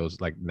corny,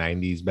 those like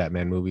 90s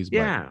Batman movies. But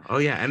Yeah. Oh,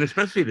 yeah. And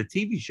especially the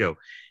TV show.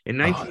 In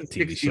the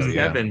TV show,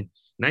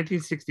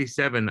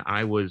 1967,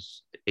 I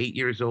was 8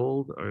 years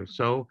old or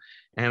so.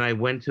 And I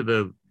went to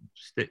the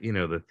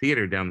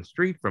theater down the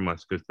street from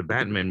us because the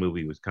Batman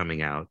movie was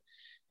coming out.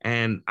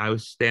 And I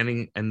was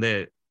standing, and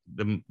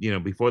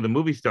before the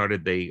movie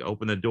started, they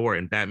opened the door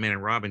and Batman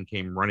and Robin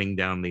came running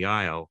down the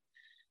aisle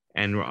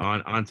and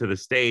onto the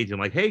stage, and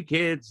like, hey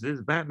kids, this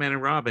is Batman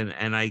and Robin.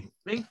 And I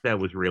think that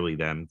was really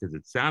them, because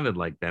it sounded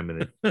like them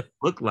and it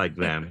looked like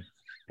them.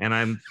 And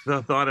I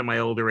thought in my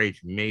older age,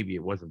 maybe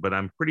it wasn't, but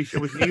I'm pretty sure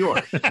it was New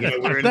York.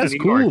 We're in that's New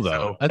cool York,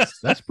 though. so.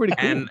 That's pretty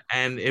cool.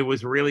 And it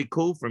was really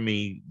cool for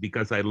me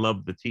because I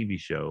loved the TV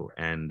show.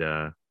 And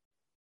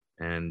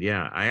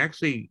yeah, I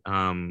actually,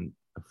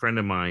 a friend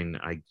of mine,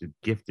 I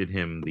gifted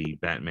him the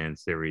Batman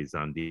series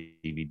on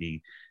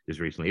DVD just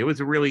recently. It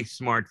was a really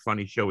smart,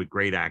 funny show with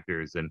great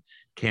actors and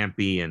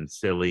campy and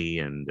silly,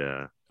 and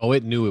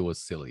it knew it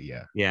was silly.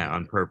 Yeah,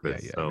 on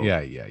purpose.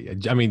 Yeah.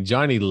 I mean,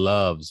 Johnny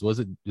Loves,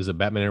 is it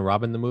Batman and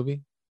Robin the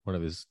movie? One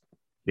of his.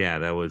 Yeah,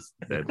 that was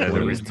that the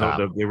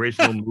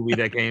original movie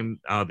that came.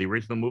 The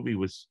original movie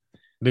was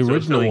the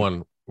original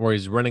one where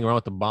he's running around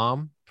with the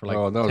bomb for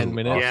like 10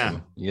 minutes.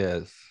 Awesome. Yeah.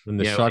 Yes. And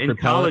the shark in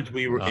college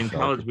we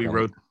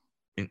repellent.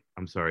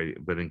 I'm sorry,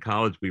 but in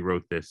college we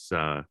wrote this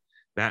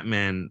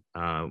Batman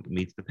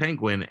meets the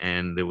Penguin,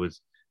 and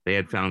they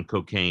had found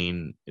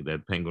cocaine.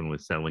 That Penguin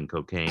was selling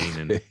cocaine,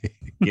 and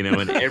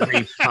and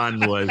every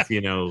pun was,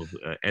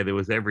 there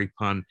was every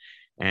pun,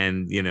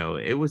 and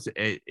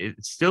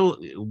it's still,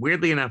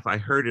 weirdly enough, I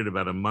heard it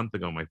about a month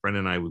ago. My friend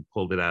and I, we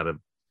pulled it out of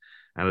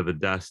the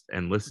dust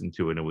and listened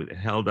to it, and it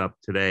held up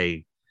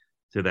today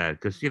to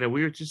that, because we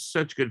were just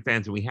such good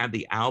fans, and we had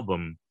the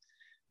album.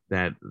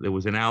 That there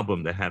was an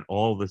album that had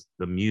all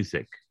the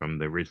music from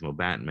the original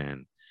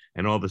Batman,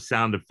 and all the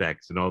sound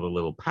effects, and all the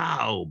little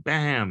pow,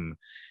 bam,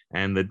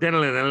 and the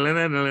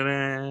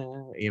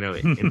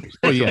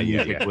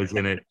music was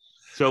in it.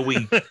 So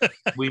we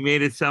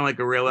made it sound like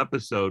a real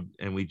episode,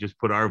 and we just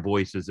put our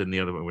voices in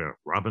the other one. We were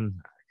Robin.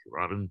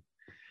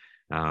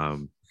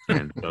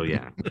 And so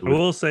yeah, I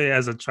will say,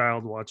 as a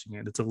child watching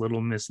it, it's a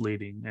little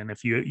misleading, and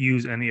if you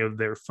use any of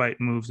their fight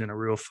moves in a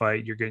real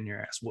fight, you're getting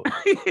your ass whooped.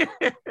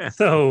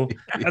 So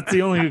that's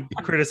the only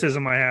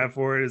criticism I have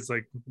for it, is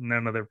like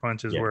none of their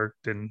punches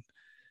worked, and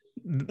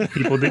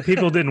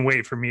people didn't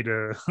wait for me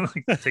to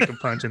like take a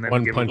punch and then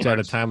one punch at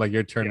a time, like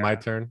your turn, my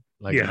turn,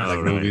 like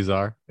movies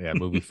are. Yeah,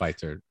 movie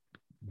fights are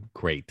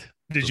great.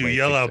 Did you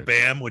yell out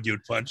 "bam" when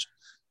you'd punch?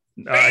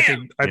 I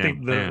think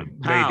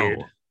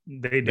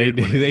they did.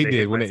 They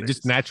did when it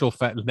just natural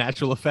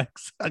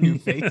effects on your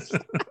face.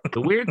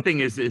 The weird thing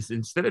is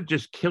instead of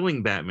just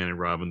killing Batman and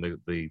Robin,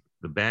 the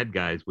bad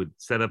guys would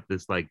set up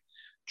this like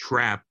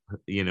trap,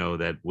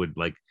 that would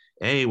like,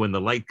 hey, when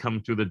the light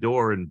comes through the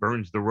door and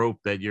burns the rope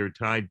that you're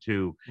tied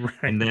to,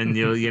 and then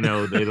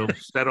they'll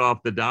set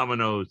off the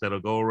dominoes that'll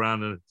go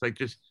around, and it's like,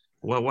 just,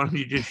 well, why don't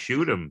you just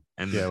shoot him?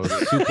 And it was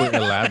super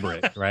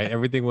elaborate, right?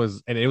 Everything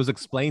was, and it was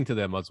explained to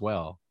them as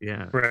well.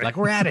 Yeah, right. Like,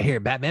 we're out of here,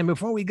 Batman.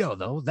 Before we go,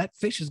 though, that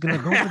fish is gonna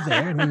go over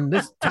there, and then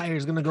this tire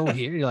is gonna go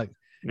here. You're like,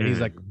 and he's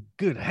like,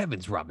 good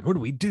heavens, Robin, what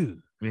do we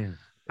do? Yeah,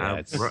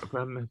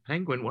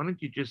 Penguin, why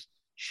don't you just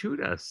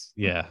shoot us?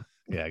 Yeah,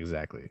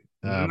 exactly.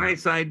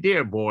 Nice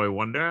idea, boy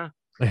wonder.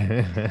 We're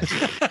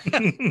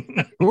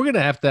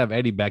gonna have to have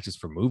Eddie back just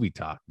for movie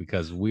talk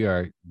because we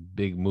are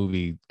big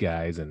movie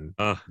guys and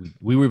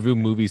we review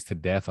movies to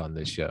death on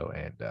this show.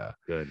 And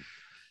good.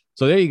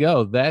 So there you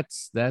go.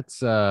 That's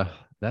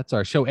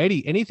our show.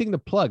 Eddie, anything to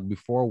plug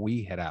before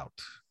we head out?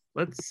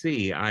 Let's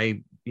see.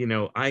 I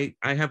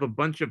have a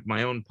bunch of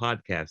my own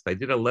podcasts. I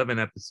did 11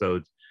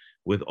 episodes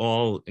with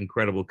all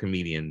incredible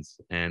comedians,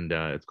 and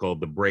it's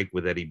called The Break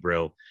with Eddie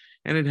Brill.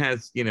 And it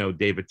has,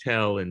 Dave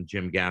Attell and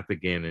Jim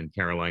Gaffigan and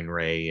Caroline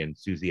Ray and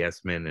Susie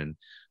Essman and a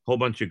whole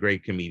bunch of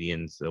great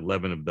comedians,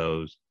 11 of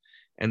those.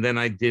 And then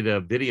I did a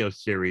video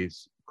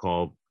series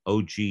called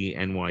OG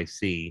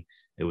NYC.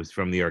 It was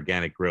from the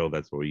Organic Grill.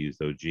 That's what we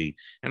used, OG.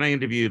 And I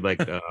interviewed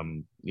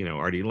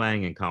Artie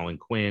Lang and Colin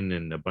Quinn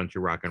and a bunch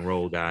of rock and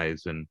roll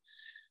guys. And,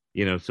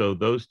 so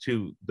those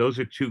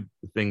are two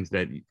things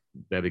that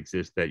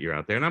exist that you're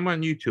out there. And I'm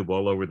on YouTube,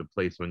 all over the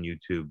place on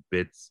YouTube,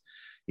 bits,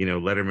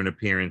 Letterman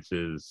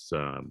appearances,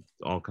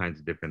 all kinds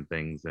of different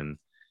things. And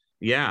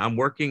yeah, I'm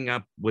working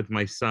up with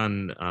my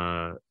son,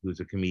 who's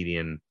a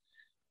comedian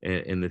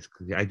in this.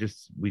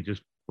 We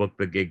just booked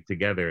the gig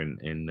together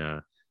in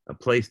a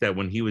place that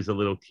when he was a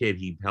little kid,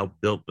 he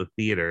helped build the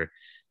theater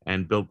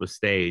and built the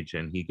stage,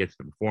 and he gets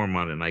to perform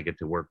on it, and I get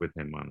to work with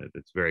him on it.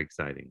 It's very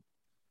exciting.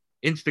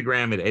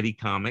 Instagram at Eddie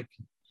Comic.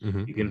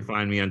 Mm-hmm. You can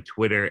find me on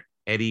Twitter,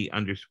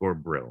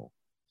 Eddie_Brill.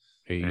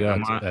 There you go.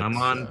 I'm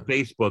on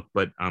Facebook,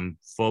 but I'm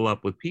full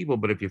up with people.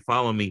 But if you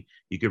follow me,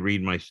 you could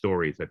read my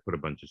stories. I put a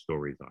bunch of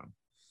stories on.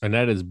 And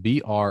that is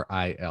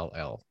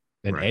BRILL.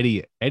 And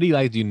right. Eddie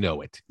likes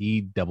it.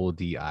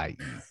 EDDIE.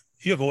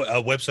 You have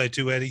a website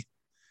too, Eddie?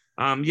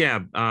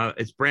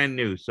 It's brand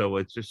new, so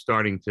it's just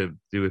starting to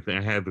do a thing.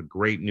 I have a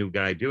great new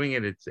guy doing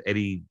it. It's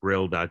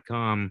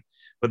eddiebrill.com,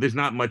 but there's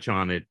not much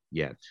on it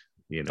yet.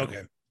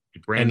 Okay.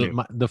 Brand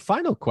new. The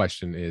final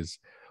question is,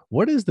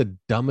 what is the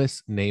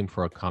dumbest name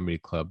for a comedy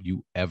club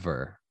you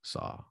ever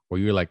saw? Where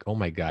you're like, oh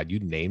my God, you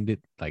named it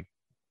like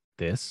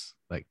this?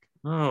 Like,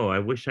 oh, I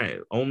wish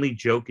Only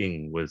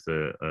Joking was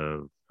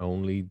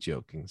Only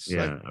Joking.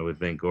 Yeah, I would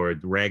think. Or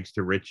Rags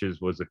to Riches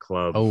was a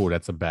club. Oh,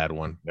 that's a bad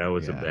one. That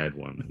was a bad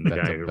one. And the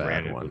guy who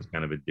ran it was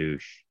kind of a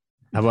douche.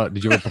 How about,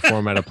 did you ever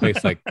perform at a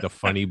place like the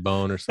Funny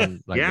Bone or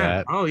something like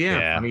that? Oh,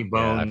 yeah. Funny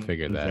Bone. Yeah, I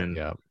figured that.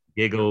 Yeah.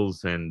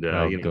 Giggles and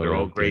they're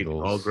all great,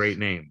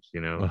 names,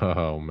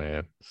 Oh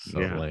man, so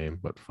lame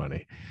but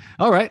funny.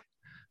 All right,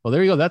 well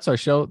there you go. That's our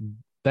show.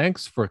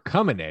 Thanks for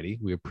coming, Eddie.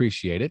 We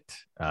appreciate it.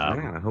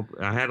 I hope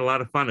I had a lot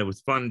of fun. It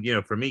was fun,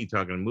 for me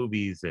talking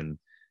movies and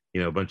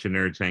a bunch of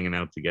nerds hanging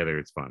out together.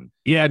 It's fun.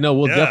 Yeah, no,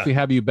 we'll definitely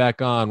have you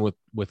back on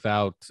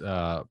without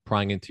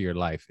prying into your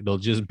life. It'll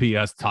just be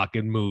us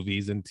talking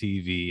movies and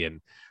TV and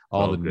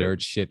all the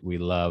nerd shit we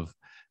love.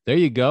 There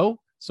you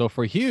go. So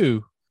for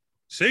Hugh,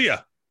 see ya.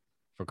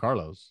 For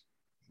Carlos,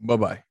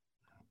 bye-bye.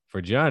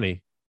 For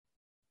Johnny,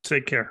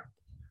 take care.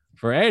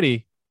 For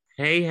Eddie,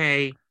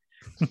 hey.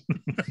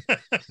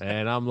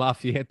 And I'm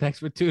Lafayette. Thanks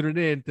for tuning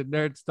in to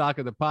Nerds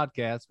Talking the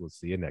podcast. We'll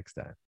see you next time.